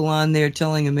people on there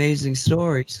telling amazing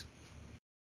stories.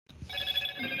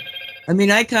 I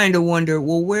mean, I kind of wonder,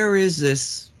 well, where is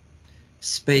this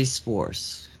Space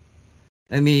Force?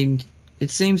 I mean,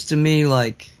 it seems to me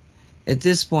like at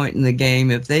this point in the game,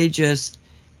 if they just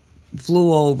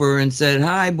flew over and said,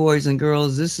 "Hi, boys and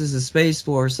girls, this is the Space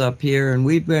Force up here, and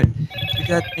we got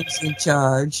things in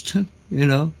charge,"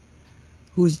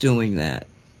 who's doing that?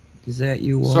 Is that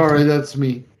you, Walter? Sorry, that's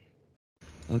me.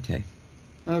 Okay.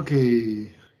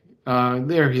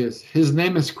 There he is. His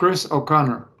name is Chris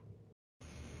O'Connor.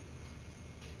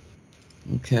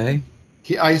 Okay.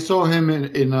 I saw him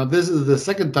in this is the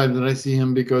second time that I see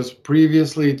him, because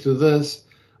previously to this,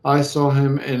 I saw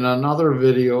him in another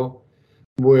video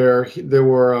where there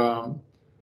were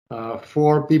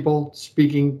 4 people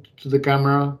speaking to the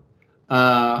camera,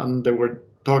 and they were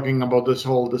talking about this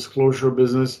whole disclosure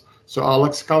business. So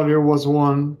Alex Collier was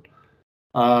one,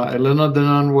 Elena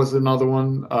Denan was another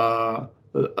one,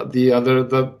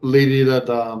 the lady,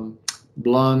 that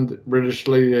blonde British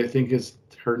lady, I think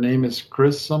her name is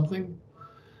Chris something.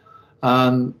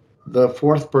 And the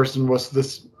 4th person was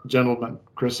this gentleman,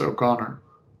 Chris O'Connor.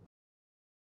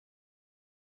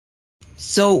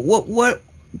 So what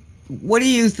do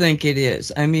you think it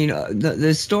is? I mean,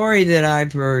 the story that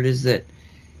I've heard is that,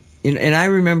 and I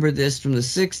remember this from the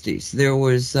 60s. There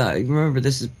was, remember,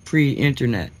 this is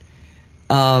pre-internet.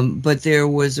 But there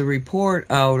was a report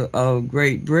out of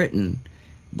Great Britain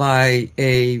by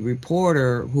a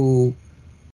reporter who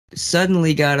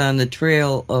suddenly got on the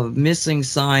trail of missing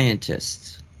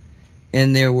scientists.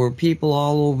 And there were people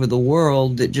all over the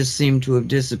world that just seemed to have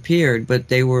disappeared, but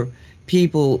they were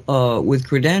people with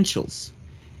credentials.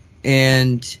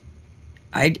 And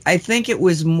I think it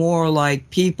was more like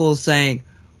people saying,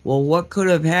 well, what could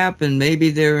have happened? Maybe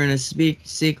they're in a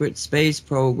secret space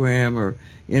program, or,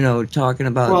 talking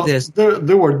about this.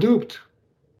 They were duped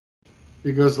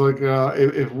because, like,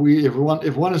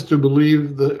 if one is to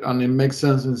believe that, and it makes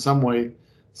sense in some way,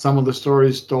 some of the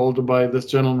stories told by this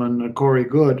gentleman Corey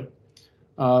Good,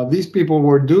 these people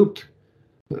were duped.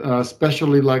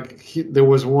 Especially, like, there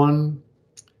was one.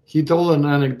 He told an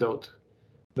anecdote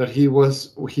that he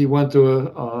went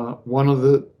to one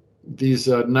of these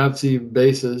Nazi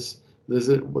bases.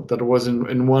 That was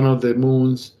in one of the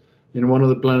moons, in one of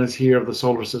the planets here of the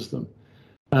solar system,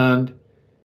 and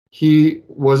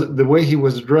the way he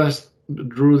was dressed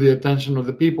drew the attention of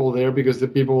the people there, because the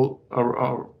people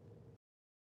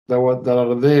that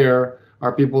are there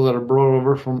are people that are brought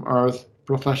over from Earth,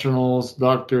 professionals,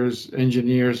 doctors,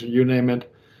 engineers, you name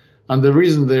it. And the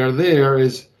reason they are there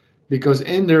is because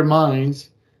in their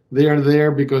minds, they are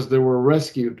there because they were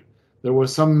rescued. There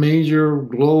was some major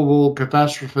global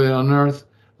catastrophe on Earth,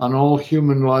 and all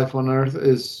human life on Earth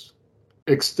is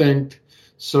extinct.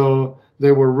 So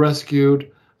they were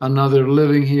rescued, and now they're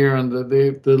living here, and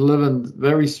they live in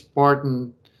very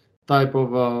Spartan type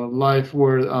of life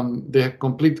where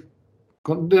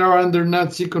they are under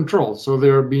Nazi control. So they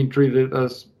are being treated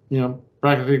as,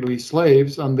 practically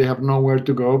slaves, and they have nowhere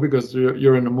to go because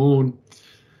you're in the moon.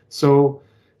 So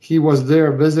he was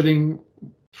there visiting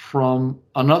from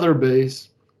another base.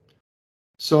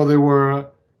 So they were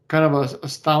kind of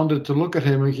astounded to look at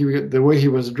him, and the way he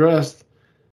was dressed.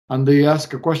 And they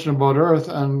asked a question about Earth,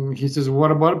 and he says,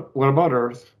 "What about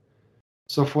Earth?"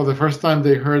 So for the first time,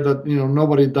 they heard that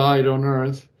nobody died on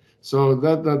Earth. So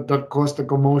that caused a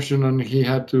commotion, and he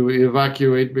had to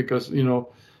evacuate because no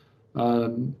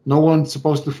one's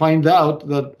supposed to find out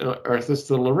that Earth is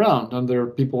still around and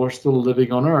people are still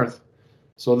living on Earth.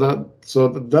 So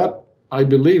that I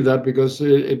believe that because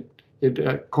it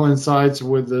coincides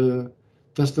with the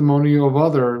testimony of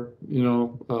other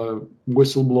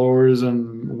whistleblowers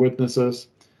and witnesses.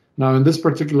 Now, in this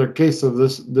particular case of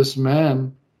this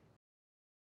man,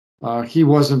 he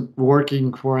wasn't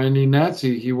working for any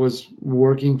Nazi. He was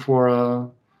working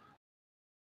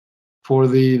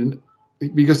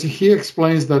because he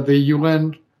explains that the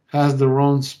UN has their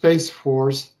own space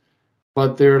force,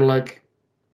 but they're like,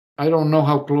 I don't know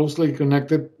how closely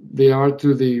connected they are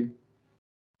to the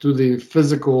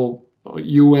physical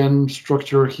UN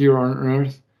structure here on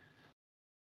Earth.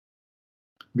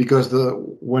 Because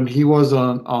when he was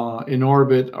in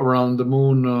orbit around the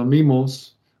moon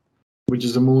Mimos, which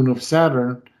is the moon of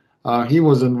Saturn, he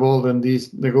was involved in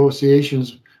these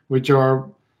negotiations, which are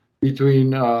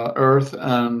between Earth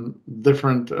and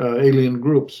different alien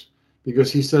groups,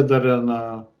 because he said that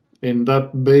in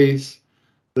that base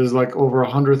there's like over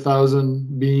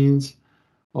 100,000 beings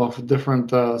of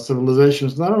different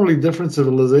civilizations. Not only different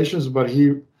civilizations, but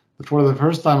for the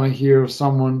first time I hear of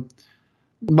someone.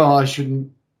 Well, I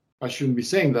shouldn't be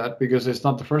saying that because it's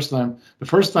not the first time. The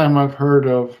first time I've heard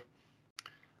of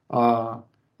a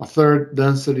third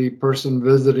density person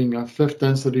visiting a fifth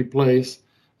density place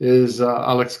is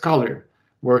Alex Collier,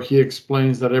 where he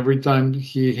explains that every time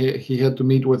he had to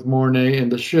meet with Mornay in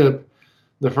the ship,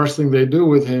 the first thing they do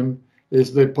with him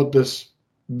is they put this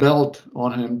belt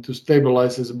on him to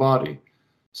stabilize his body.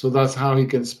 So that's how he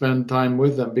can spend time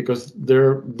with them, because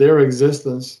their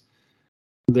existence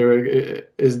there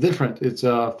is different. It's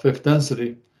a fifth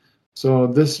density. So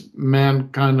this man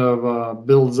kind of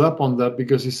builds up on that,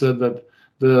 because he said that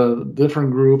the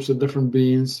different groups, the different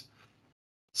beings,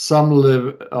 some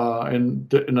live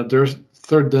in a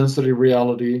third density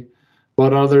reality,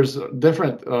 but others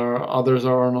different. Others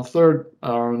are on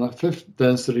a fifth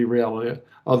density reality.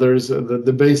 Others,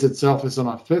 the base itself is on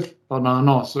a fifth. Oh,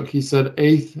 no. So he said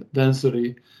eighth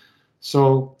density.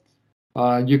 So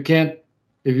you can't,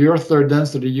 if you're third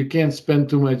density, you can't spend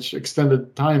too much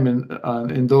extended time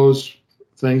in those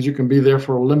things. You can be there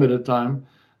for a limited time,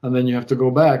 and then you have to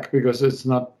go back because it's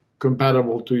not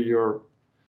compatible to your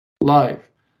life.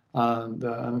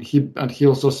 And he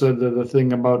also said that the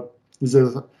thing about, he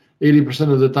says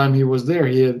 80% of the time he was there,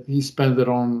 he spent it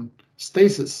on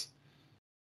stasis,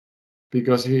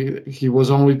 because he was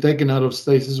only taken out of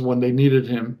stasis when they needed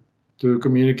him to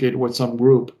communicate with some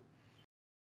group.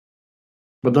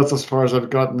 But that's as far as I've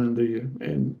gotten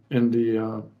in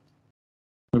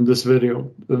the in this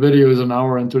video. The video is an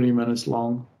hour and 20 minutes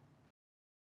long.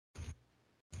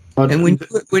 But And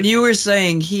when you were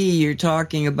saying you're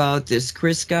talking about this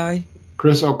Chris guy?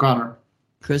 Chris O'Connor.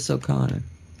 Chris O'Connor.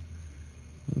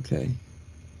 Okay.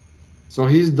 So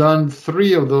he's done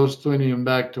 3 of those 20 and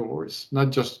back tours, not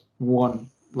just one,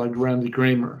 like Randy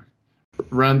Kramer.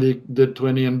 Randy did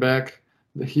 20 and back.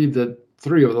 He did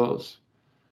 3 of those.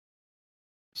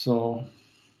 So.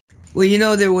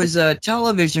 Well, there was a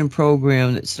television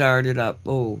program that started up,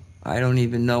 I don't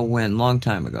even know when, long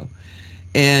time ago.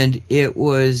 And it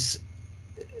was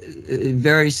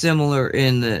very similar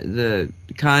in the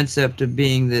concept of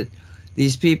being that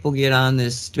these people get on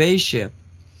this spaceship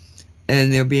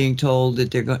and they're being told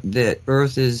that that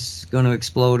Earth is going to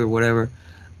explode or whatever,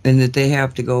 and that they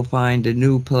have to go find a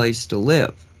new place to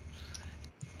live.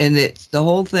 And that the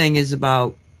whole thing is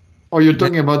about... Oh, you're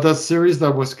talking about that series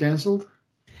that was canceled?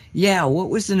 Yeah, what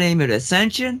was the name of it?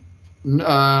 Ascension?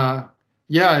 Yeah,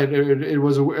 it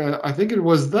was. I think it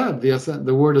was that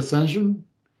the word Ascension.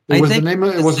 It was the name.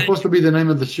 It was supposed to be the name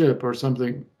of the ship or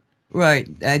something. Right.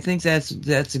 I think that's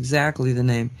exactly the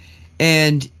name.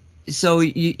 And so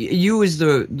you as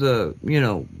the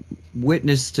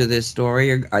witness to this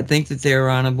story, I think that they're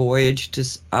on a voyage to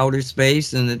outer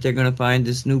space and that they're going to find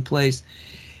this new place.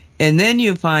 And then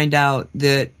you find out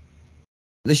that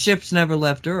the ship's never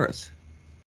left Earth.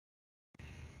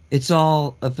 It's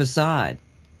all a facade.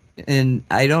 And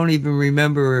I don't even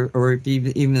remember, or if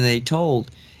even they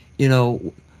told,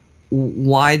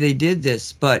 why they did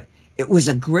this. But it was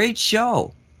a great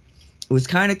show. It was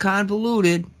kind of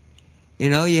convoluted.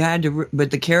 You had to,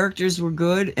 but the characters were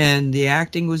good and the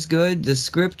acting was good. The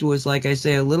script was, like I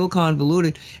say, a little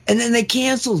convoluted. And then they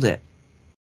canceled it.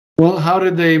 Well, how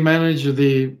did they manage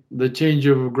the change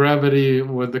of gravity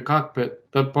with the cockpit?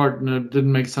 That part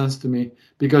didn't make sense to me,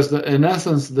 because in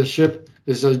essence the ship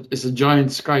is a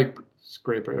giant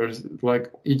skyscraper.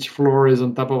 Like each floor is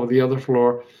on top of the other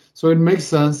floor, so it makes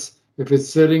sense if it's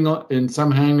sitting in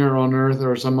some hangar on Earth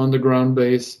or some underground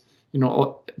base.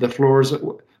 The floors.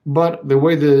 But the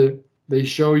way they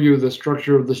show you the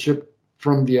structure of the ship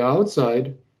from the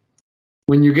outside,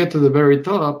 when you get to the very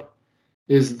top,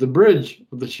 is the bridge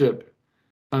of the ship.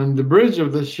 And the bridge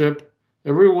of the ship,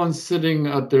 everyone's sitting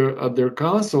at their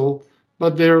console,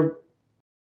 but they're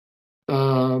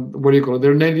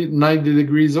they're 90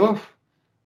 degrees off.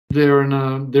 They're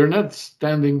not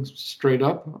standing straight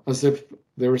up as if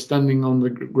they were standing on the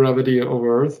gravity of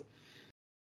Earth.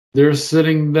 They're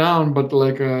sitting down, but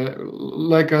like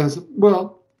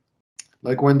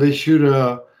when they shoot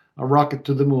a rocket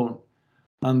to the moon.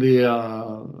 And the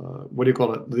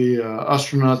the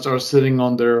astronauts are sitting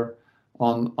on their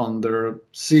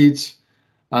seats,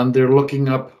 and they're looking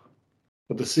up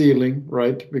at the ceiling,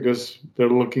 right? Because they're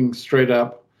looking straight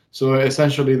up. So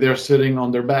essentially, they're sitting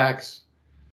on their backs.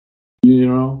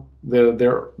 They're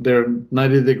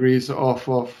 90 degrees off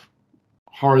of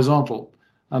horizontal,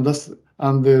 and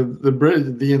the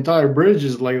bridge, the entire bridge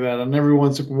is like that, and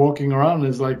everyone's walking around.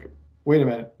 It's like, wait a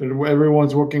minute,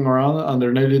 everyone's walking around and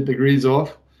they're 90 degrees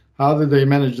off. How did they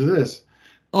manage this?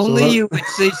 Only you would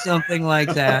see something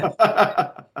like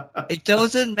that. It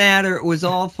doesn't matter. It was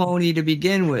all phony to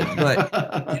begin with. But,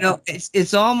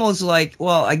 it's almost like,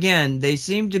 well, again, they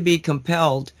seem to be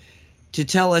compelled to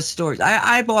tell us stories.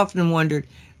 I've often wondered,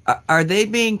 are they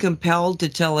being compelled to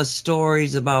tell us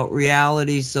stories about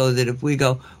reality so that if we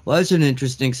go, well, that's an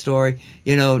interesting story,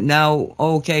 now,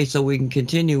 okay, so we can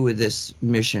continue with this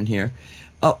mission here?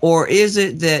 Or is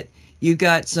it that you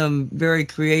got some very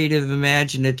creative,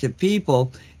 imaginative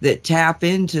people that tap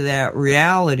into that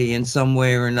reality in some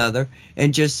way or another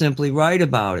and just simply write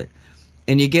about it?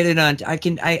 And you get it on,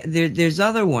 there's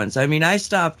other ones. I mean, I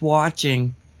stopped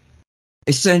watching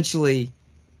essentially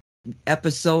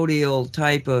episodial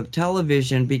type of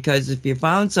television because if you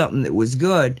found something that was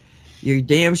good, you're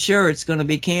damn sure it's going to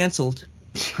be canceled.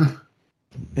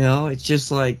 It's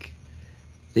just like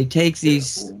they take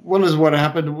these. What is what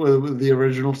happened with the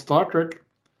original Star Trek?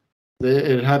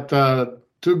 It had 2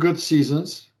 good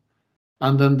seasons,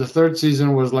 and then the 3rd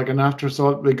season was like an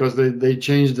afterthought because they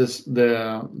changed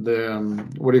the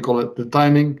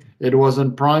timing. It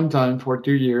wasn't prime time for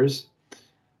 2 years.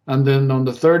 And then on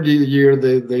the 3rd year,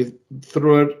 they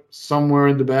threw it somewhere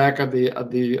in the back at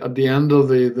the end of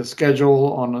the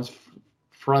schedule on a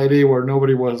Friday where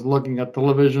nobody was looking at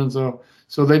television. So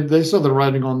they saw the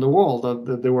writing on the wall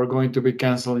that they were going to be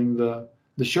canceling the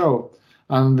show.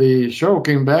 And the show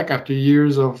came back after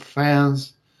years of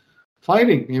fans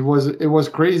fighting. It was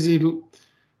crazy.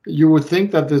 You would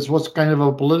think that this was kind of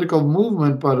a political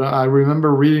movement, but I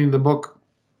remember reading the book.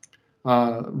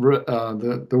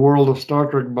 The World of Star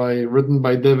Trek written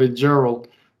by David Gerrold,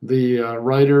 the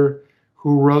writer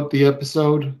who wrote the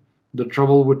episode, The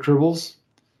Trouble with Tribbles.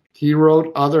 He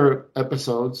wrote other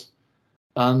episodes,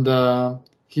 and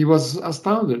he was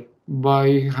astounded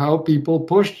by how people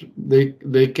pushed. They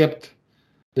kept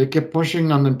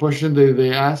pushing and then pushing.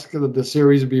 They asked that the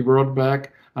series be brought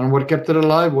back, and what kept it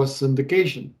alive was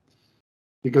syndication.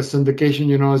 Because syndication,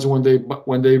 is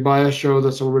when they buy a show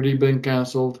that's already been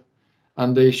canceled,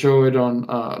 and they show it on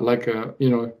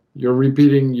you're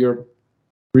repeating your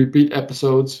repeat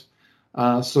episodes.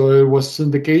 So it was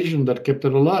syndication that kept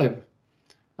it alive.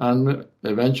 And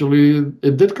eventually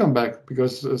it did come back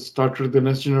because Star Trek The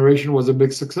Next Generation was a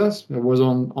big success. It was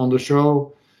on the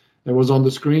show. It was on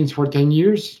the screens for 10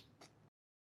 years.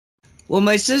 Well,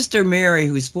 my sister Mary,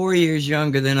 who's 4 years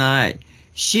younger than I,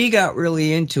 she got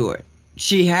really into it.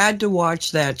 She had to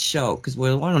watch that show because we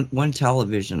had one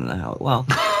television in the house. Well,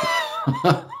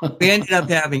 we ended up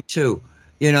having two,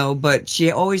 but she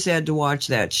always had to watch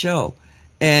that show.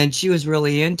 And she was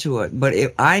really into it. But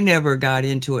I never got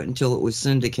into it until it was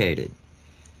syndicated.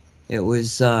 It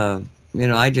was,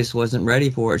 I just wasn't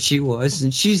ready for it. She was.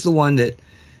 And she's the one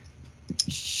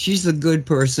she's the good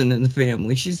person in the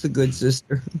family. She's the good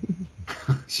sister.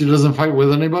 She doesn't fight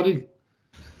with anybody?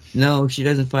 No, she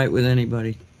doesn't fight with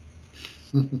anybody.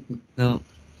 No.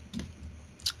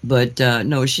 But,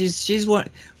 no, she's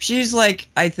like,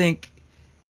 I think,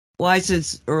 well, I said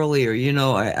earlier,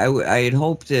 I had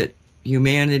hoped that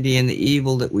humanity and the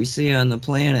evil that we see on the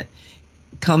planet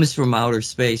comes from outer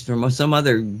space, from some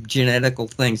other genetical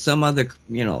thing, some other,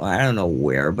 I don't know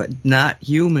where, but not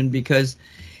human, because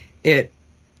it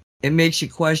makes you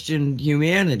question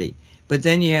humanity. But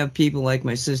then you have people like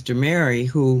my sister Mary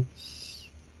who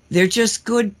they're just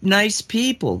good, nice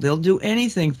people. They'll do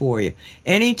anything for you.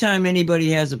 Anytime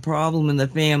anybody has a problem in the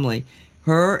family,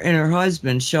 her and her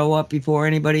husband show up before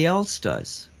anybody else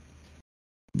does.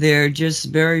 They're just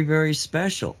very, very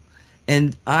special.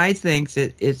 And I think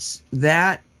that it's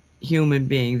that human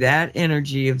being, that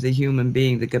energy of the human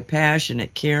being, the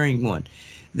compassionate, caring one,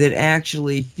 that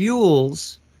actually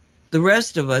fuels the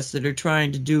rest of us that are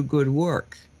trying to do good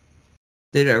work,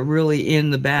 that are really in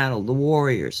the battle, the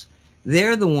warriors.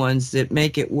 They're the ones that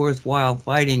make it worthwhile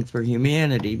fighting for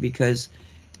humanity, because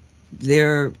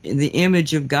they're the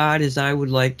image of God as I would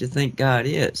like to think God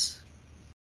is.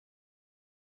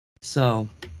 So,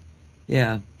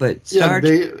 yeah, but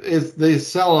they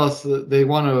sell us. They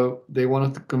want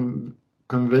to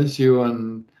convince you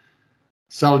and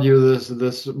sell you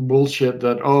this bullshit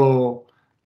that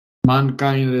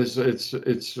mankind is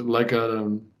it's like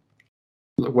a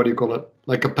what do you call it,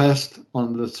 like a pest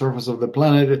on the surface of the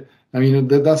planet. I mean,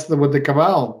 that's what the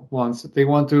cabal wants. They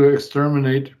want to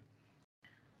exterminate,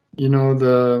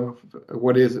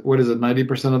 what is it,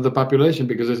 90% of the population,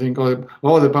 because they think,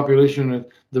 the population,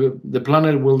 the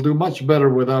planet will do much better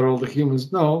without all the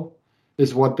humans. No,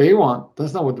 it's what they want.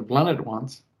 That's not what the planet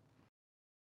wants.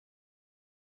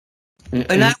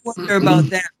 And I wonder about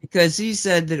that, because he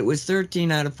said that it was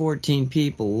 13 out of 14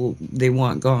 people they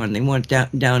want gone. They want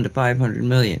down to 500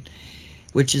 million,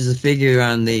 which is a figure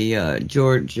on the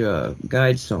George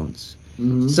Guidestones.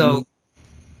 Mm-hmm. So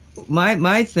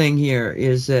my thing here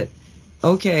is that,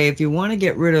 okay, if you want to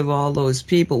get rid of all those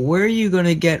people, where are you going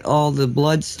to get all the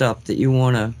blood stuff that you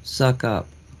want to suck up?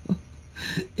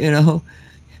 You're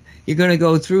going to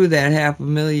go through that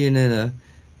 500,000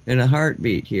 in a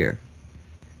heartbeat here.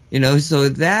 So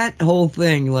that whole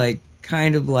thing, I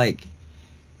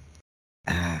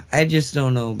just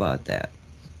don't know about that.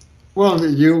 Well,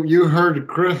 you heard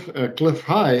Cliff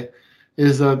High,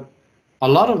 is that a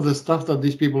lot of the stuff that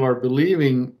these people are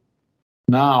believing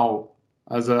now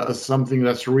as something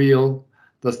that's real,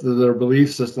 that's their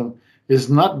belief system, is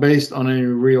not based on any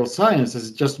real science.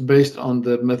 It's just based on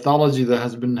the mythology that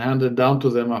has been handed down to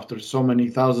them after so many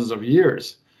thousands of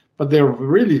years. But they're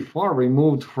really far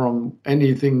removed from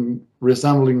anything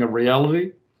resembling a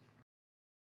reality.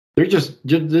 They're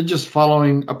just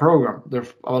following a program. They're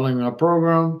following a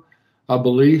program, a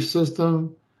belief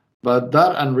system, but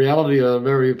that and reality are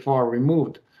very far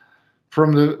removed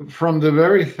from the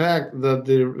very fact that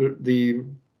the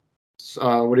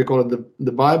what do you call it?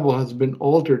 The Bible has been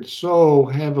altered so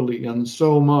heavily and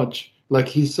so much. Like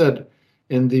he said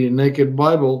in the Naked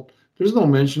Bible, there's no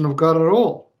mention of God at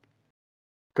all.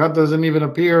 God doesn't even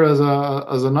appear as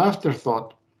an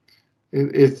afterthought.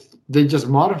 They just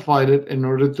modified it in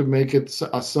order to make it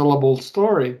a sellable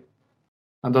story,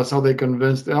 and that's how they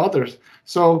convinced the authors.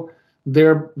 So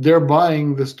they're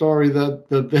buying the story that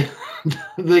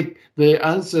the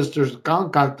ancestors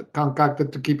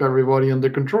concocted to keep everybody under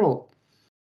control.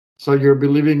 So you're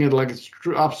believing it like it's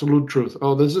absolute truth.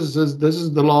 Oh, this is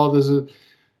the law. This is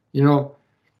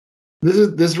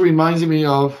This reminds me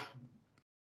of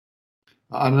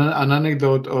an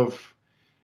anecdote of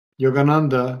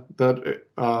Yogananda that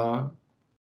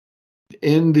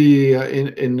in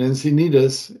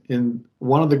Encinitas, in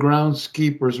one of the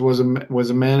groundskeepers was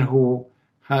a man who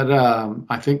had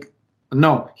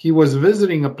he was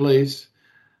visiting a place,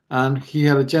 and he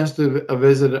had a chance to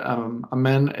visit a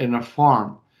man in a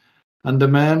farm, and the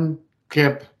man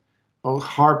kept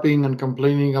harping and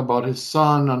complaining about his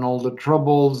son and all the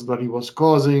troubles that he was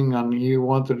causing, and he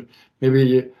wanted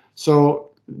maybe so.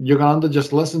 Yogananda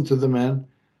just listened to the man,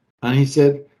 and he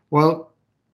said, "Well,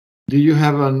 do you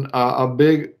have a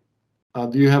big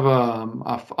do you have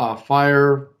a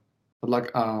fire, like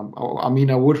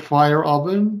a wood fire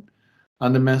oven?"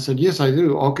 And the man said, "Yes, I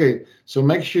do." "Okay, so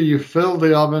make sure you fill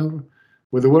the oven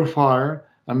with the wood fire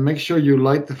and make sure you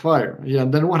light the fire." "Yeah,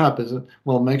 and then what happens?"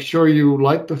 "Well, make sure you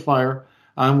light the fire,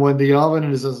 and when the oven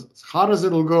is as hot as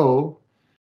it'll go,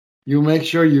 you make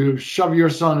sure you shove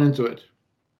your son into it."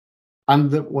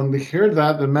 And when they heard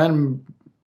that, the man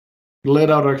let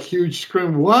out a huge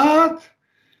scream. "What?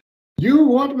 You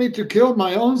want me to kill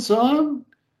my own son?"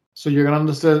 So you're going to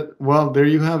understand, well, there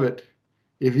you have it.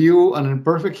 If you, an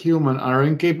imperfect human, are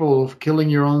incapable of killing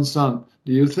your own son,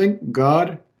 do you think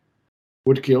God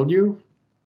would kill you?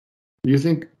 Do you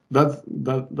think that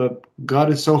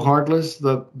God is so heartless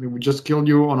that he would just kill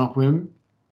you on a whim?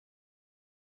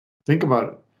 Think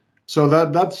about it. So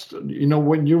that's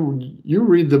when you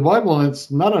read the Bible, it's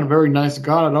not a very nice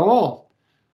God at all.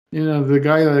 The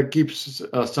guy that keeps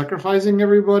sacrificing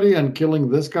everybody and killing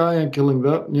this guy and killing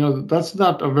that, that's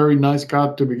not a very nice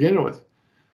God to begin with.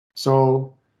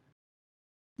 So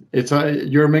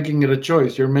you're making it a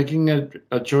choice. You're making it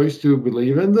a choice to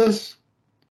believe in this.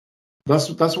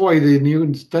 That's why the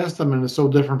New Testament is so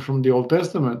different from the Old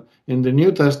Testament. In the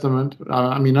New Testament,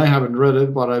 I haven't read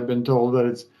it, but I've been told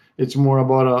that it's more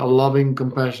about a loving,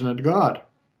 compassionate God,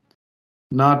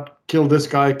 not kill this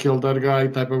guy, kill that guy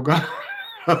type of God.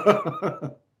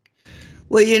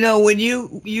 Well, when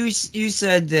you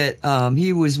said that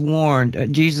he was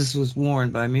warned, Jesus was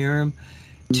warned by Miriam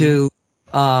to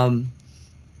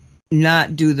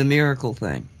not do the miracle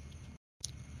thing,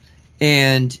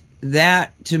 and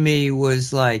that to me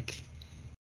was like,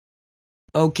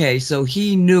 okay, so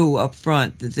he knew up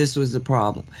front that this was the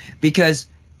problem, because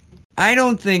I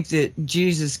don't think that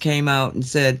Jesus came out and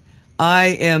said,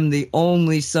 "I am the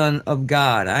only Son of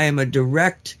God. I am a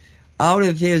direct out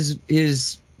of his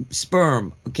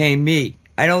sperm came me."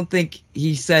 I don't think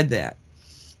he said that.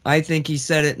 I think he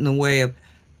said it in the way of,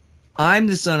 "I'm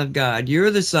the Son of God.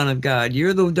 You're the Son of God.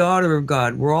 You're the daughter of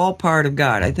God. We're all part of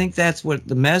God." I think that's what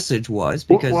the message was,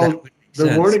 because that would make sense.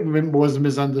 The wording was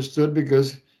misunderstood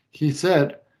because he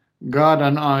said, "God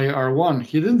and I are one."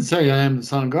 He didn't say, "I am the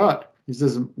Son of God." He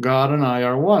says, "God and I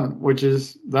are one," which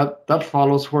is that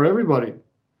follows for everybody.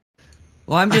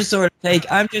 Well, I'm just sort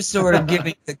of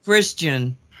giving the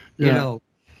Christian,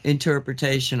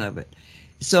 interpretation of it.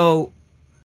 So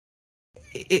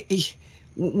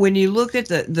when you look at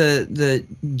the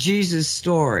Jesus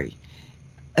story,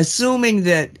 assuming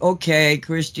that, okay,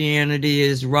 Christianity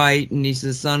is right and he's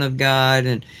the Son of God,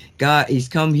 and God, he's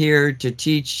come here to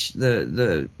teach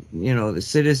the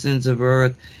citizens of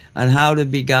earth on how to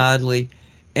be godly,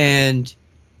 and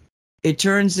it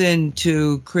turns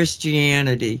into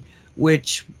Christianity,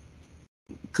 which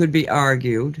could be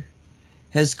argued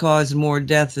has caused more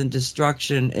death and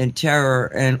destruction and terror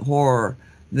and horror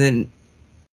than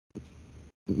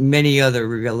many other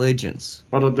religions.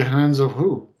 But at the hands of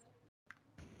who?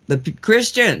 The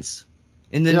Christians.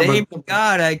 In the name of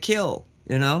God, I kill,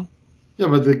 Yeah,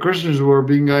 but the Christians were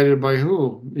being guided by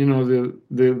who? The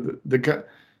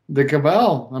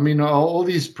cabal. All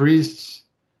these priests.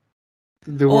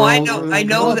 I know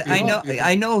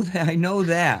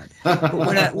that.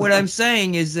 But what I'm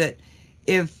saying is that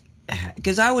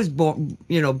because I was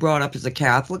brought up as a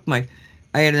Catholic,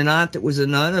 I had an aunt that was a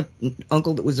nun, an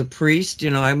uncle that was a priest.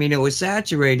 It was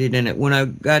saturated in it. When I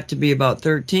got to be about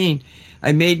 13,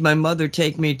 I made my mother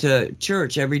take me to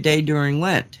church every day during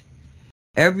Lent.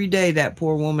 Every day, that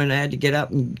poor woman had to get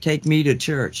up and take me to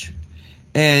church.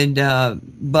 And, it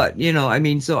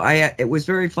was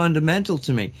very fundamental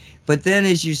to me. But then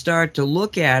as you start to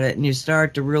look at it and you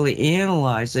start to really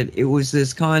analyze it, it was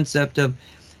this concept of,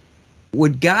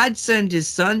 would God send his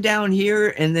son down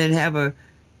here and then have a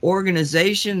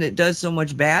organization that does so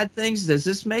much bad things? Does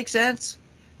this make sense?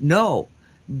 No.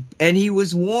 And he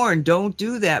was warned, don't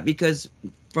do that, because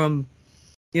from,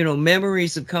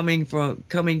 memories of coming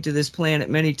to this planet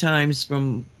many times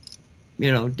from,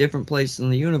 different places in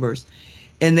the universe.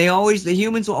 And the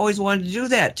humans always wanted to do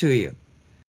that to you.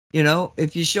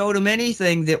 If you showed them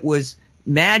anything that was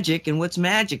magic. And what's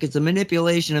magic? It's a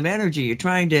manipulation of energy. You're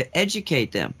trying to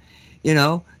educate them. You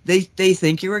know, they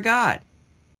think you're a god.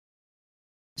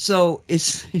 So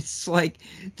it's like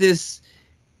this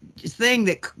thing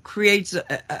that creates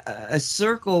a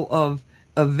circle of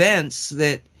events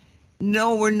that,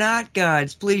 no, we're not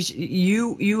gods. Please,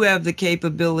 you have the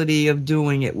capability of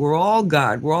doing it. We're all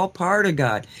God. We're all part of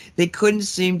God. They couldn't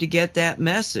seem to get that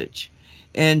message.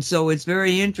 And so it's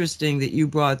very interesting that you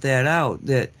brought that out,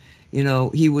 that, you know,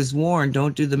 he was warned,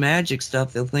 don't do the magic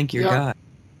stuff. They'll think you're God.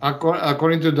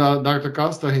 According to Dr.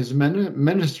 Costa, his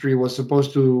ministry was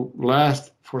supposed to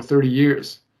last for 30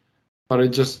 years, but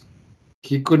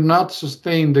he could not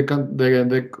sustain the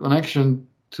connection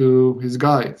to his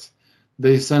guides.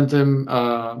 They sent him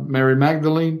Mary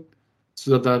Magdalene,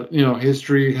 so that you know,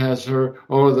 history has her,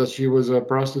 that she was a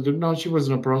prostitute. No, she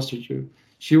wasn't a prostitute.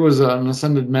 She was an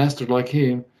ascended master like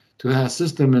him, to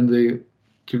assist him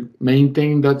to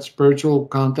maintain that spiritual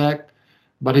contact,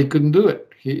 but he couldn't do it.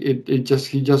 He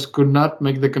just could not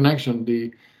make the connection.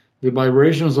 The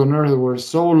vibrations on Earth were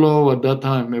so low at that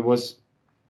time. It was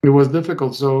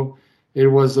difficult. So the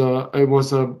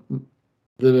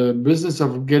business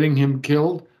of getting him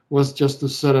killed was just to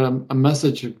set a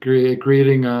message,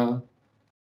 creating what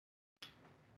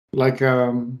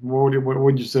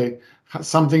would you say,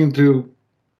 something to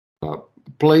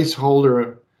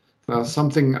placeholder,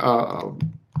 something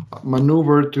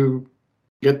maneuver to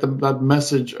get that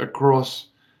message across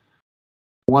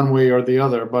one way or the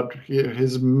other. But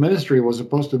his ministry was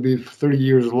supposed to be 30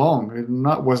 years long. It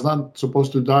was not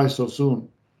supposed to die so soon.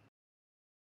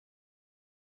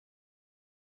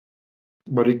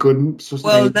 But he couldn't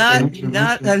sustain.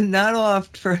 Well, not off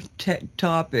for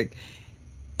topic.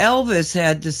 Elvis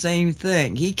had the same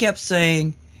thing. He kept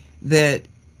saying that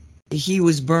he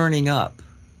was burning up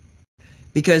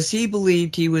because he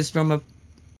believed he was from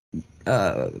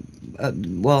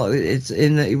it's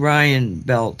in the Orion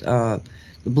belt, the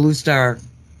Blue Star.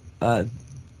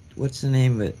 What's the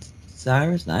name of it?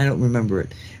 Cyrus? I don't remember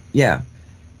it. Yeah,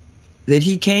 that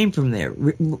he came from there.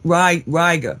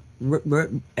 Riga.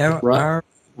 Rigel?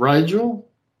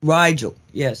 Rigel,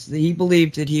 yes. He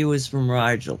believed that he was from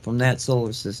Rigel, from that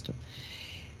solar system.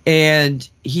 And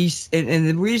and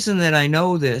the reason that I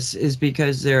know this is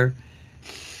because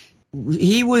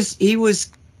he was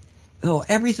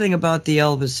everything about the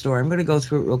Elvis story. I'm going to go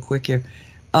through it real quick here.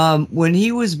 When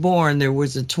he was born, there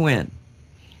was a twin,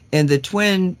 and the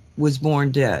twin was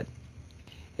born dead.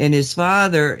 And his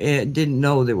father didn't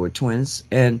know there were twins,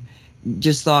 and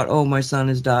just thought, oh, my son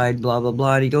has died, blah, blah,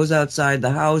 blah. And he goes outside the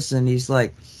house, and he's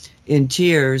like in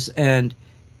tears, and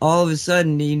all of a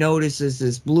sudden he notices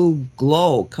this blue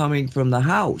glow coming from the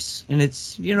house. And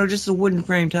it's, you know, just a wooden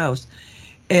framed house.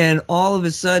 And all of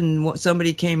a sudden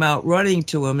somebody came out running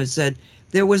to him and said,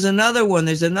 there's another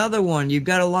one. You've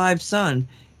got a live son.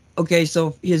 Okay,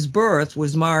 so his birth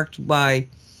was marked by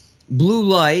blue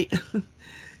light,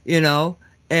 you know,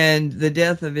 and the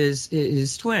death of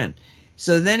his twin.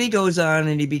 So then he goes on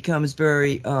and he becomes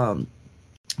very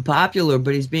popular,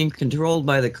 but he's being controlled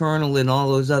by the colonel and all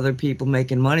those other people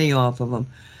making money off of him.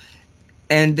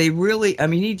 And they really, I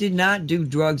mean, he did not do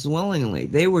drugs willingly.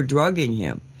 They were drugging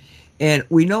him. And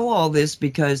we know all this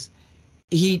because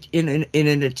he, in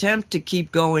an attempt to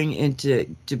keep going and to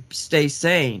stay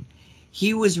sane,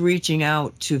 he was reaching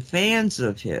out to fans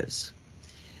of his.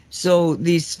 So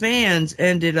these fans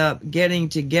ended up getting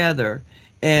together,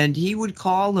 and he would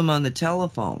call them on the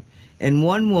telephone. And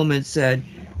one woman said,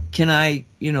 can I,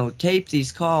 tape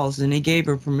these calls? And he gave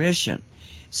her permission.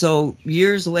 So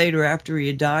years later, after he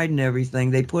had died and everything,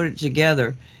 they put it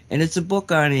together. And it's a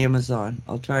book on Amazon.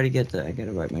 I'll try to get that. I got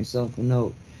to write myself a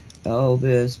note.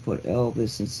 Elvis, put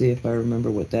Elvis, and see if I remember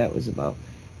what that was about.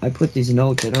 I put these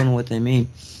notes. I don't know what they mean.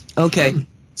 Okay.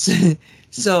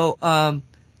 So,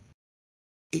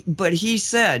 but he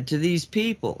said to these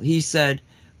people,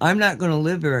 I'm not going to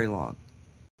live very long.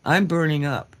 I'm burning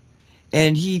up.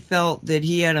 And he felt that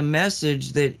he had a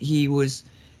message that he was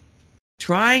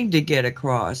trying to get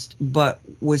across, but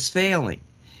was failing.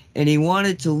 And he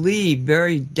wanted to leave,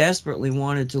 very desperately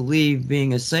wanted to leave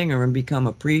being a singer and become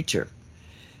a preacher.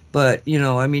 But,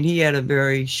 he had a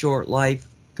very short life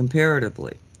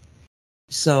comparatively.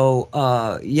 So,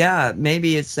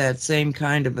 maybe it's that same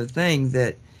kind of a thing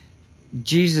that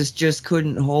Jesus just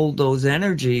couldn't hold those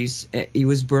energies. He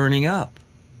was burning up.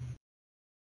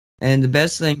 And the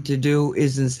best thing to do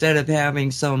is, instead of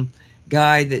having some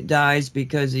guy that dies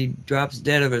because he drops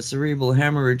dead of a cerebral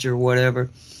hemorrhage or whatever,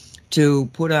 to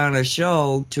put on a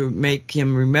show to make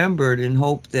him remembered and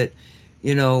hope that,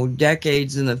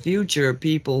 decades in the future,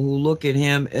 people who look at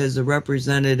him as a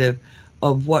representative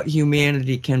of what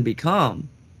humanity can become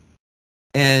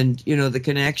And, the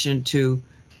connection to,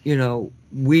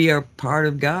 we are part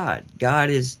of God. God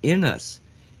is in us.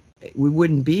 We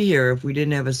wouldn't be here if we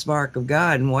didn't have a spark of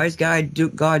God. And why is God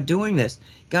doing this?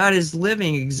 God is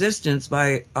living existence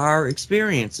by our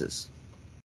experiences.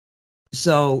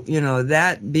 So,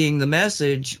 that being the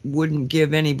message wouldn't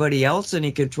give anybody else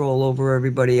any control over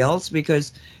everybody else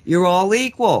because you're all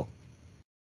equal.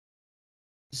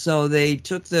 So they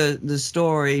took the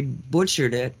story,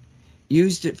 butchered it,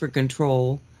 used it for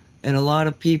control, and a lot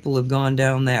of people have gone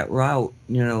down that route.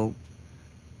 I'm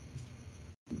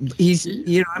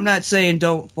not saying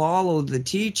don't follow the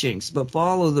teachings, but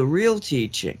follow the real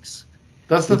teachings.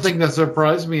 That's the thing that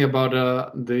surprised me about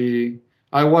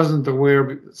I wasn't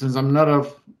aware, since I'm not a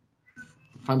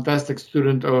fantastic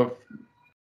student of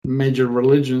major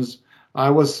religions. I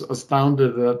was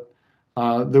astounded that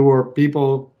there were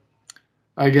people,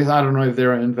 I guess, I don't know if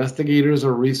they're investigators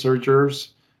or researchers,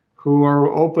 who are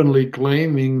openly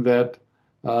claiming that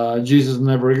Jesus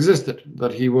never existed,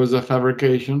 that he was a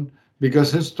fabrication,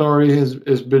 because his story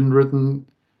has been written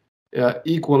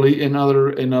equally in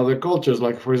other cultures.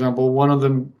 Like, for example, one of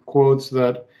them quotes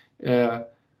that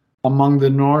among the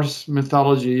Norse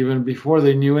mythology, even before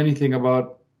they knew anything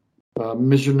about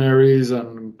missionaries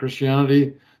and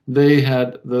Christianity, they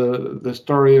had the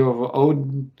story of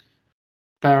Odin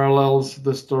parallels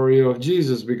the story of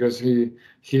Jesus, because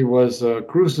he was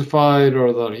crucified,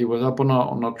 or that he was up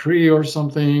on a tree or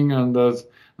something, and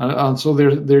so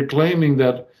they're claiming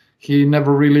that he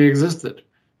never really existed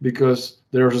because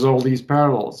there's all these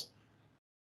parallels.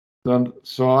 And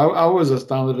so I was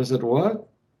astounded. I said, "What?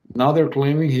 Now they're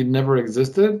claiming he never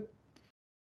existed?"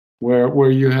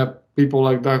 Where you have people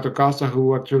like Dr. Costa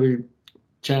who actually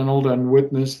channeled and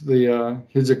witnessed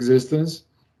his existence.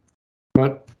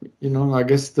 But I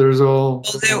guess there's all.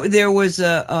 Well, there was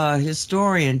a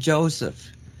historian,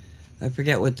 Joseph. I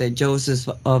forget what Joseph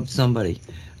of somebody,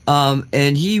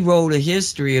 and he wrote a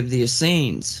history of the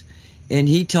Essenes, and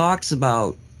he talks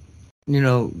about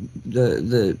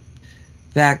the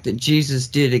fact that Jesus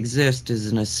did exist as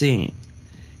an Essene.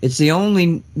 It's the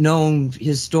only known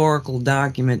historical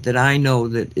document that I know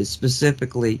that is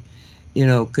specifically,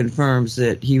 confirms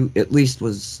that he at least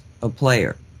was a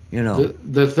player.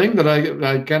 The thing that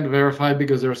I can't verify,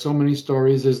 because there are so many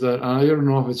stories, is that I don't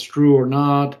know if it's true or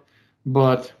not,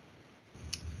 but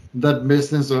that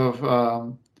business of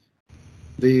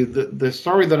the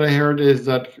story that I heard is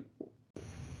that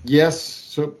yes,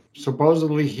 so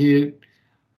supposedly he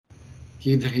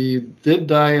did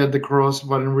die at the cross,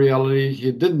 but in reality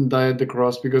he didn't die at the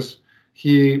cross, because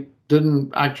he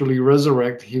didn't actually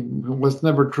resurrect. He was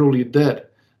never truly dead.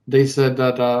 They said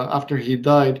that after he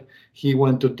died, he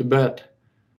went to Tibet,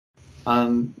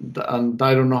 and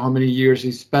I don't know how many years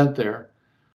he spent there.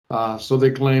 So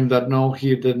they claim that no,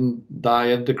 he didn't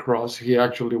die at the cross. He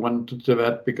actually went to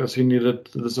Tibet because he needed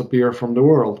to disappear from the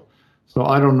world. So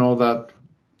I don't know that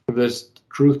if there's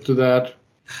truth to that.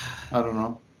 I don't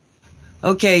know.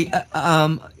 Okay,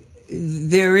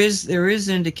 there is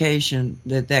indication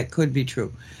that could be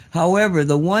true. However,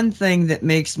 the one thing that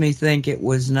makes me think it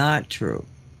was not true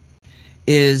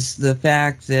is the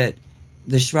fact that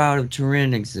the Shroud of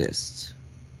Turin exists.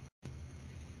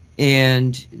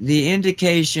 And the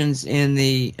indications in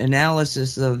the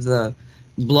analysis of the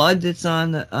blood that's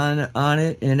on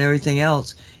it and everything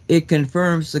else, it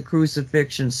confirms the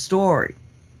crucifixion story.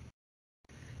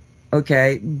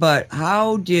 Okay, but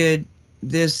how did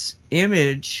this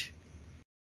image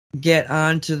get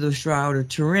onto the Shroud of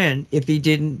Turin if he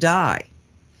didn't die?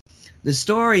 The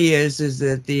story is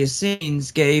that the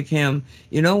Essenes gave him,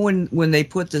 when they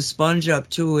put the sponge up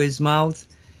to his mouth,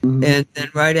 mm-hmm. And then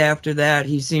right after that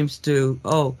he seems to,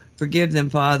 forgive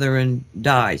them, Father, and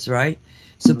dies, right?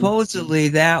 Mm-hmm. Supposedly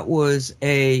that was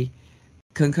a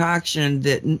concoction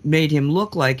that made him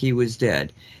look like he was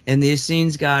dead. And the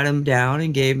Essenes got him down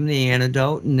and gave him the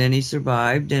antidote, and then he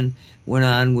survived and went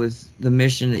on with the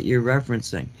mission that you're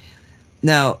referencing.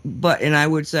 Now, and I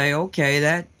would say, okay,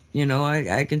 that,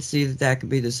 I can see that could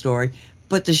be the story.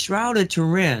 But the Shroud of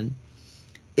Turin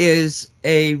is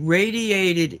a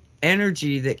radiated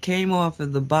energy that came off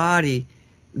of the body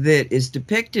that is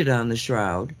depicted on the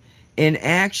shroud, and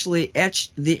actually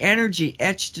the energy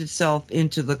etched itself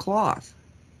into the cloth.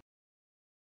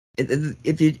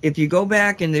 If you go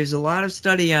back, and there's a lot of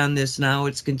study on this now,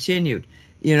 it's continued.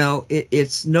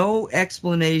 It's no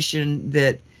explanation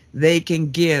that they can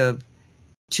give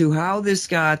to how this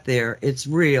got there. It's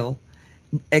real,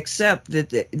 except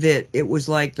that it was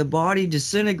like the body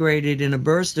disintegrated in a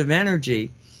burst of energy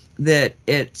that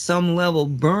at some level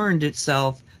burned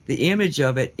itself, the image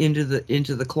of it, into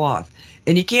the cloth.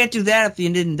 And you can't do that if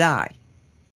you didn't die,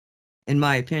 in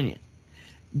my opinion.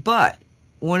 But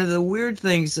one of the weird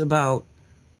things about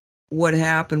what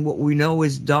happened, what we know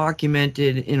is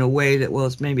documented in a way that, well,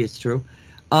 maybe it's true,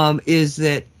 is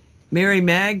that Mary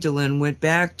Magdalene went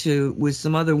back to, with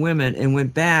some other women, and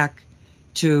went back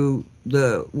to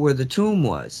where the tomb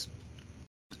was.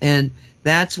 And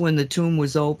that's when the tomb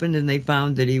was opened and they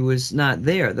found that he was not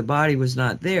there. The body was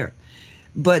not there.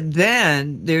 But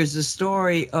then there's a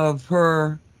story of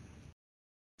her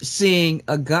seeing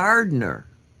a gardener.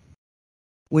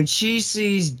 When she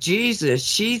sees Jesus,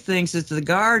 she thinks it's the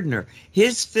gardener.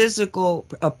 His physical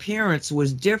appearance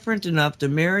was different enough to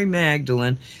Mary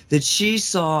Magdalene that she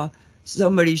saw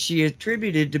somebody she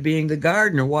attributed to being the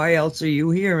gardener. Why else are you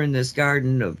here in this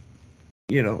garden of,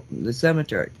 the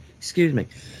cemetery? Excuse me.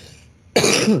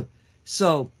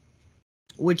 So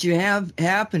what you have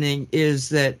happening is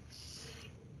that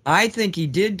I think he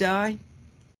did die,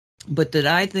 but that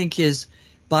I think his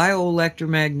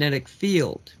bioelectromagnetic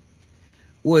field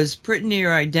was pretty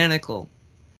near identical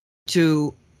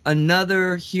to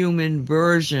another human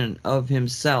version of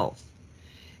himself.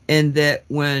 And that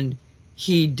when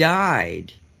he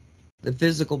died, the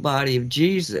physical body of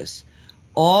Jesus,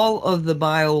 all of the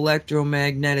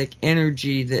bioelectromagnetic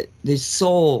energy, that the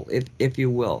soul, if you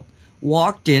will,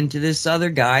 walked into this other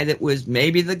guy that was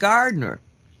maybe the gardener.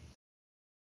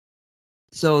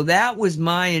 So that was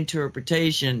my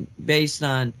interpretation based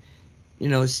on,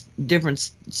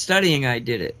 different studying I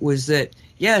did. It was that,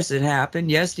 yes, it happened.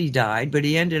 Yes, he died, but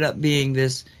he ended up being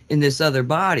in this other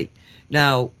body.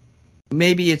 Now,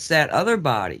 maybe it's that other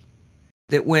body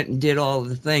that went and did all of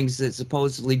the things that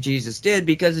supposedly Jesus did,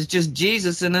 because it's just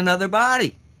Jesus in another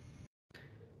body.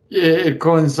 Yeah, it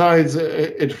coincides.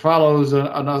 It follows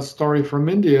another story from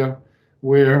India,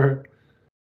 where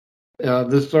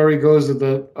the story goes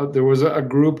that there was a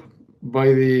group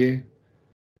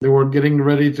they were getting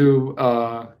ready to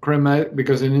cremate,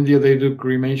 because in India they do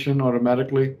cremation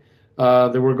automatically.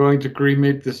 They were going to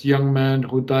cremate this young man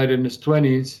who died in his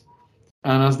 20s,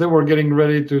 and as they were getting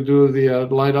ready to do the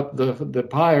light up the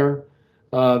pyre,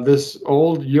 this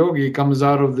old yogi comes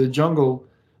out of the jungle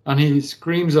and he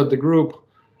screams at the group,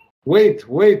 "Wait,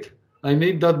 wait! I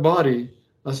need that body."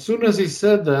 As soon as he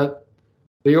said that,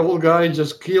 the old guy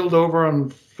just keeled over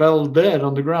and fell dead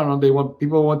on the ground. And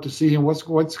people want to see him. What's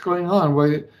going on?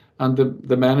 Why? And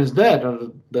the man is dead,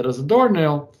 dead as a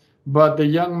doornail. But the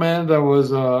young man that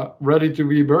was ready to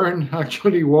be burned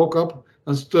actually woke up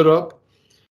and stood up,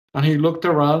 and he looked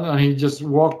around and he just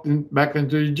walked back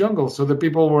into the jungle. So the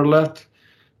people were left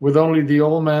with only the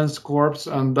old man's corpse,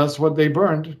 and that's what they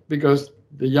burned, because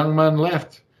the young man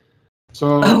left.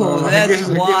 So Oh, I that's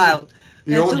guess wild.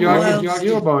 the That's old a yogi wild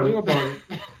knew story. about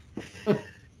it.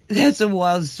 That's a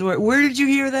wild story. Where did you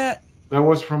hear that? That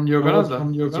was from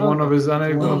Yogananda. It's one of his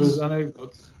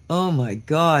anecdotes. Oh my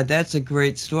God, that's a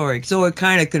great story. So it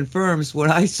kind of confirms what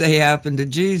I say happened to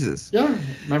Jesus. Yeah,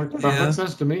 makes Yeah. perfect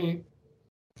sense to me.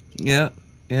 Yep,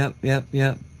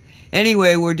 yep.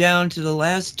 Anyway, we're down to the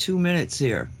last 2 minutes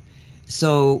here.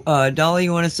 So, Dolly,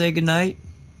 you want to say goodnight?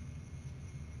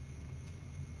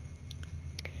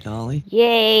 Dolly?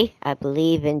 Yay, I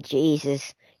believe in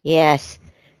Jesus. Yes.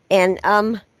 And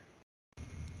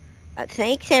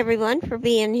thanks everyone for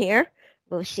being here.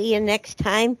 We'll see you next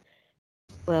time.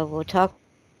 Well, we'll talk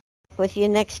with you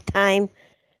next time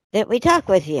that we talk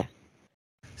with you.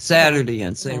 Saturday,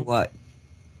 and say what?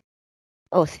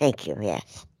 Oh, thank you.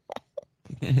 Yes.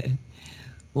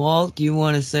 Walt, do you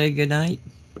want to say goodnight?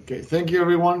 Okay, thank you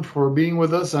everyone for being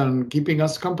with us and keeping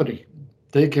us company.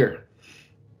 Take care.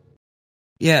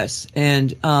 Yes,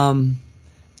 and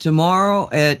tomorrow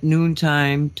at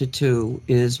noontime to 2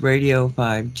 is Radio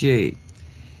 5G.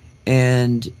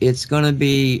 And it's going to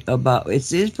be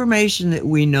it's information that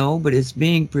we know, but it's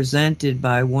being presented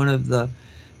by one of the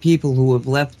people who have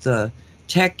left the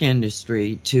tech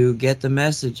industry to get the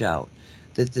message out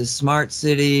that the smart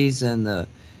cities and the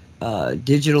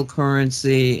digital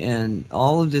currency and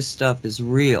all of this stuff is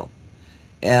real.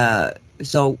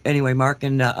 So anyway, Mark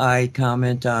and I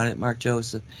comment on it, Mark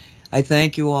Joseph. I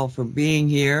thank you all for being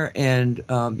here, and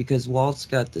because Walt's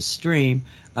got the stream,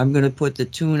 I'm going to put the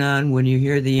tune on when you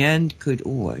hear the end. I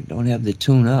don't have the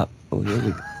tune up. Oh, here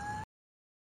we go.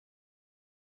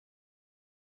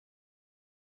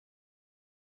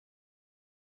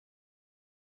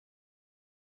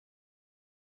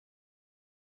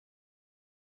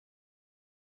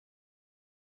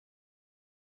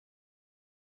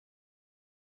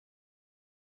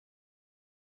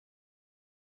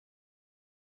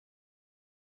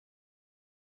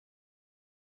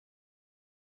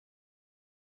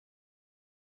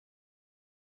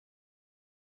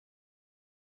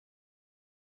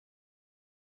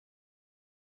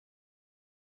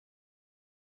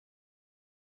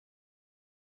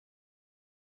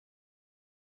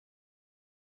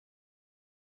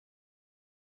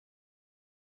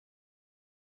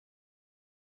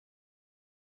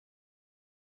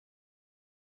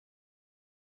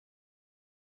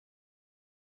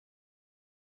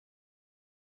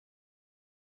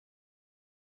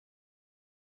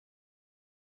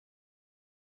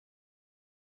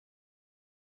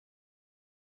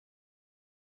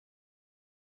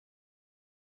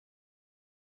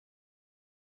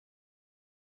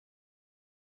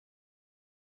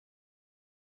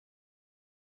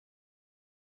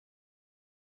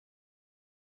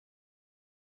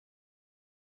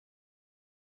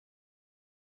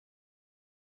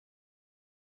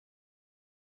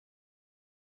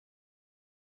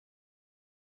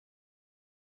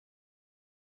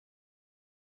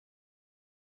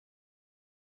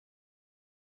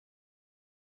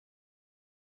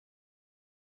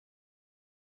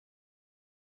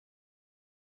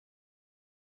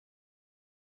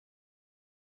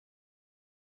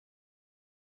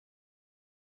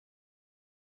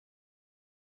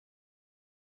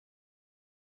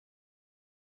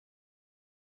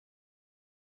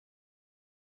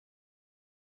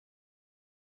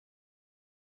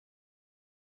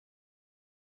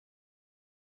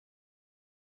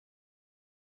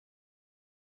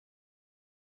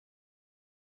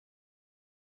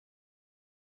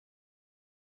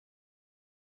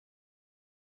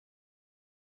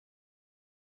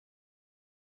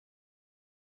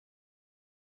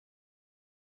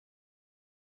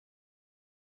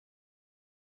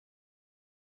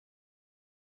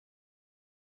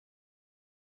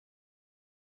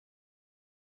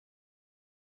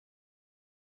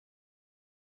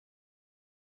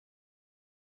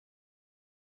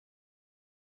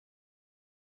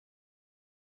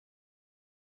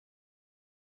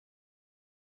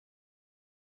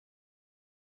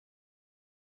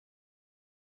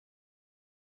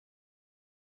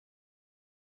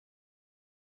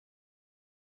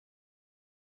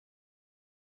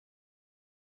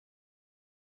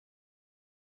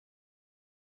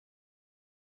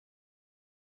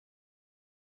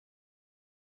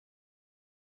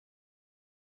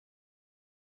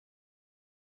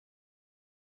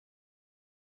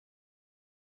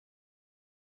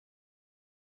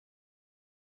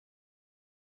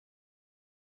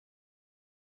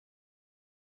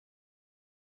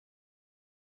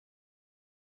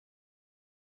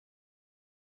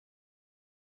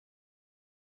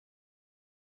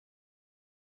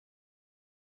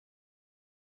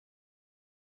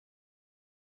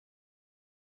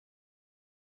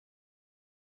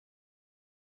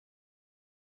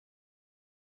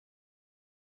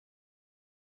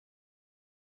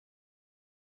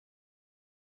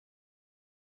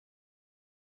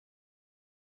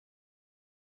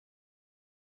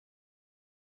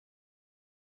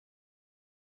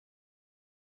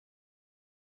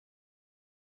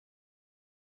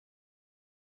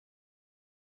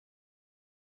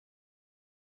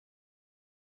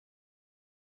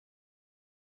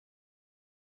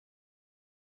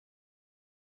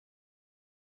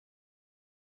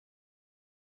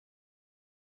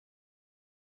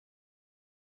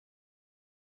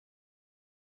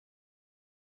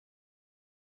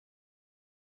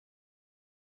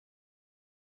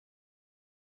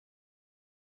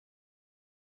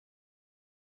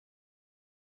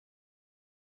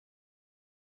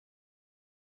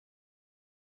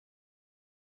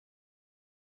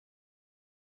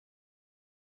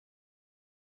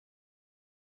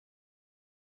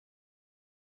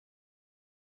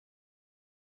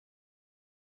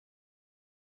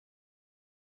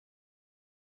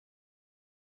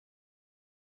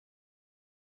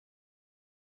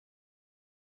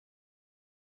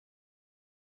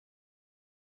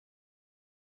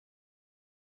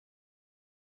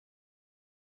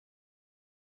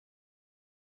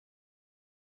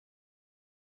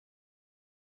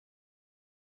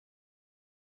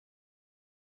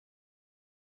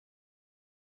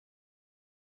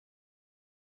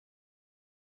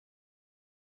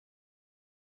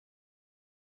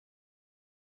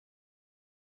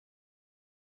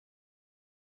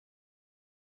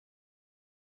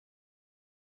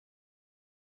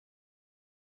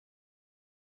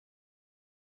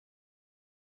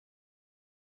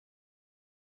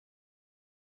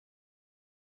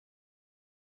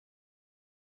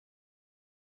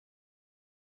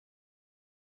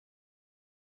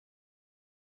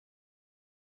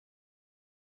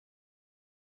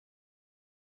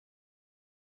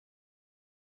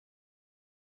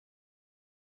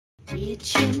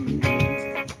 Teaching,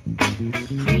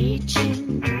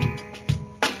 preaching,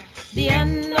 the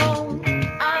unknown,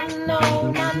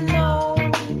 unknown,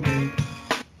 unknown.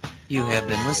 You have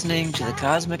been listening to the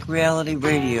Cosmic Reality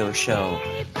Radio Show,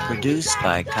 produced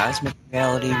by Cosmic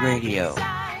Reality Radio.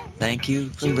 Thank you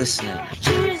for listening.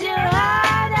 Choose your life.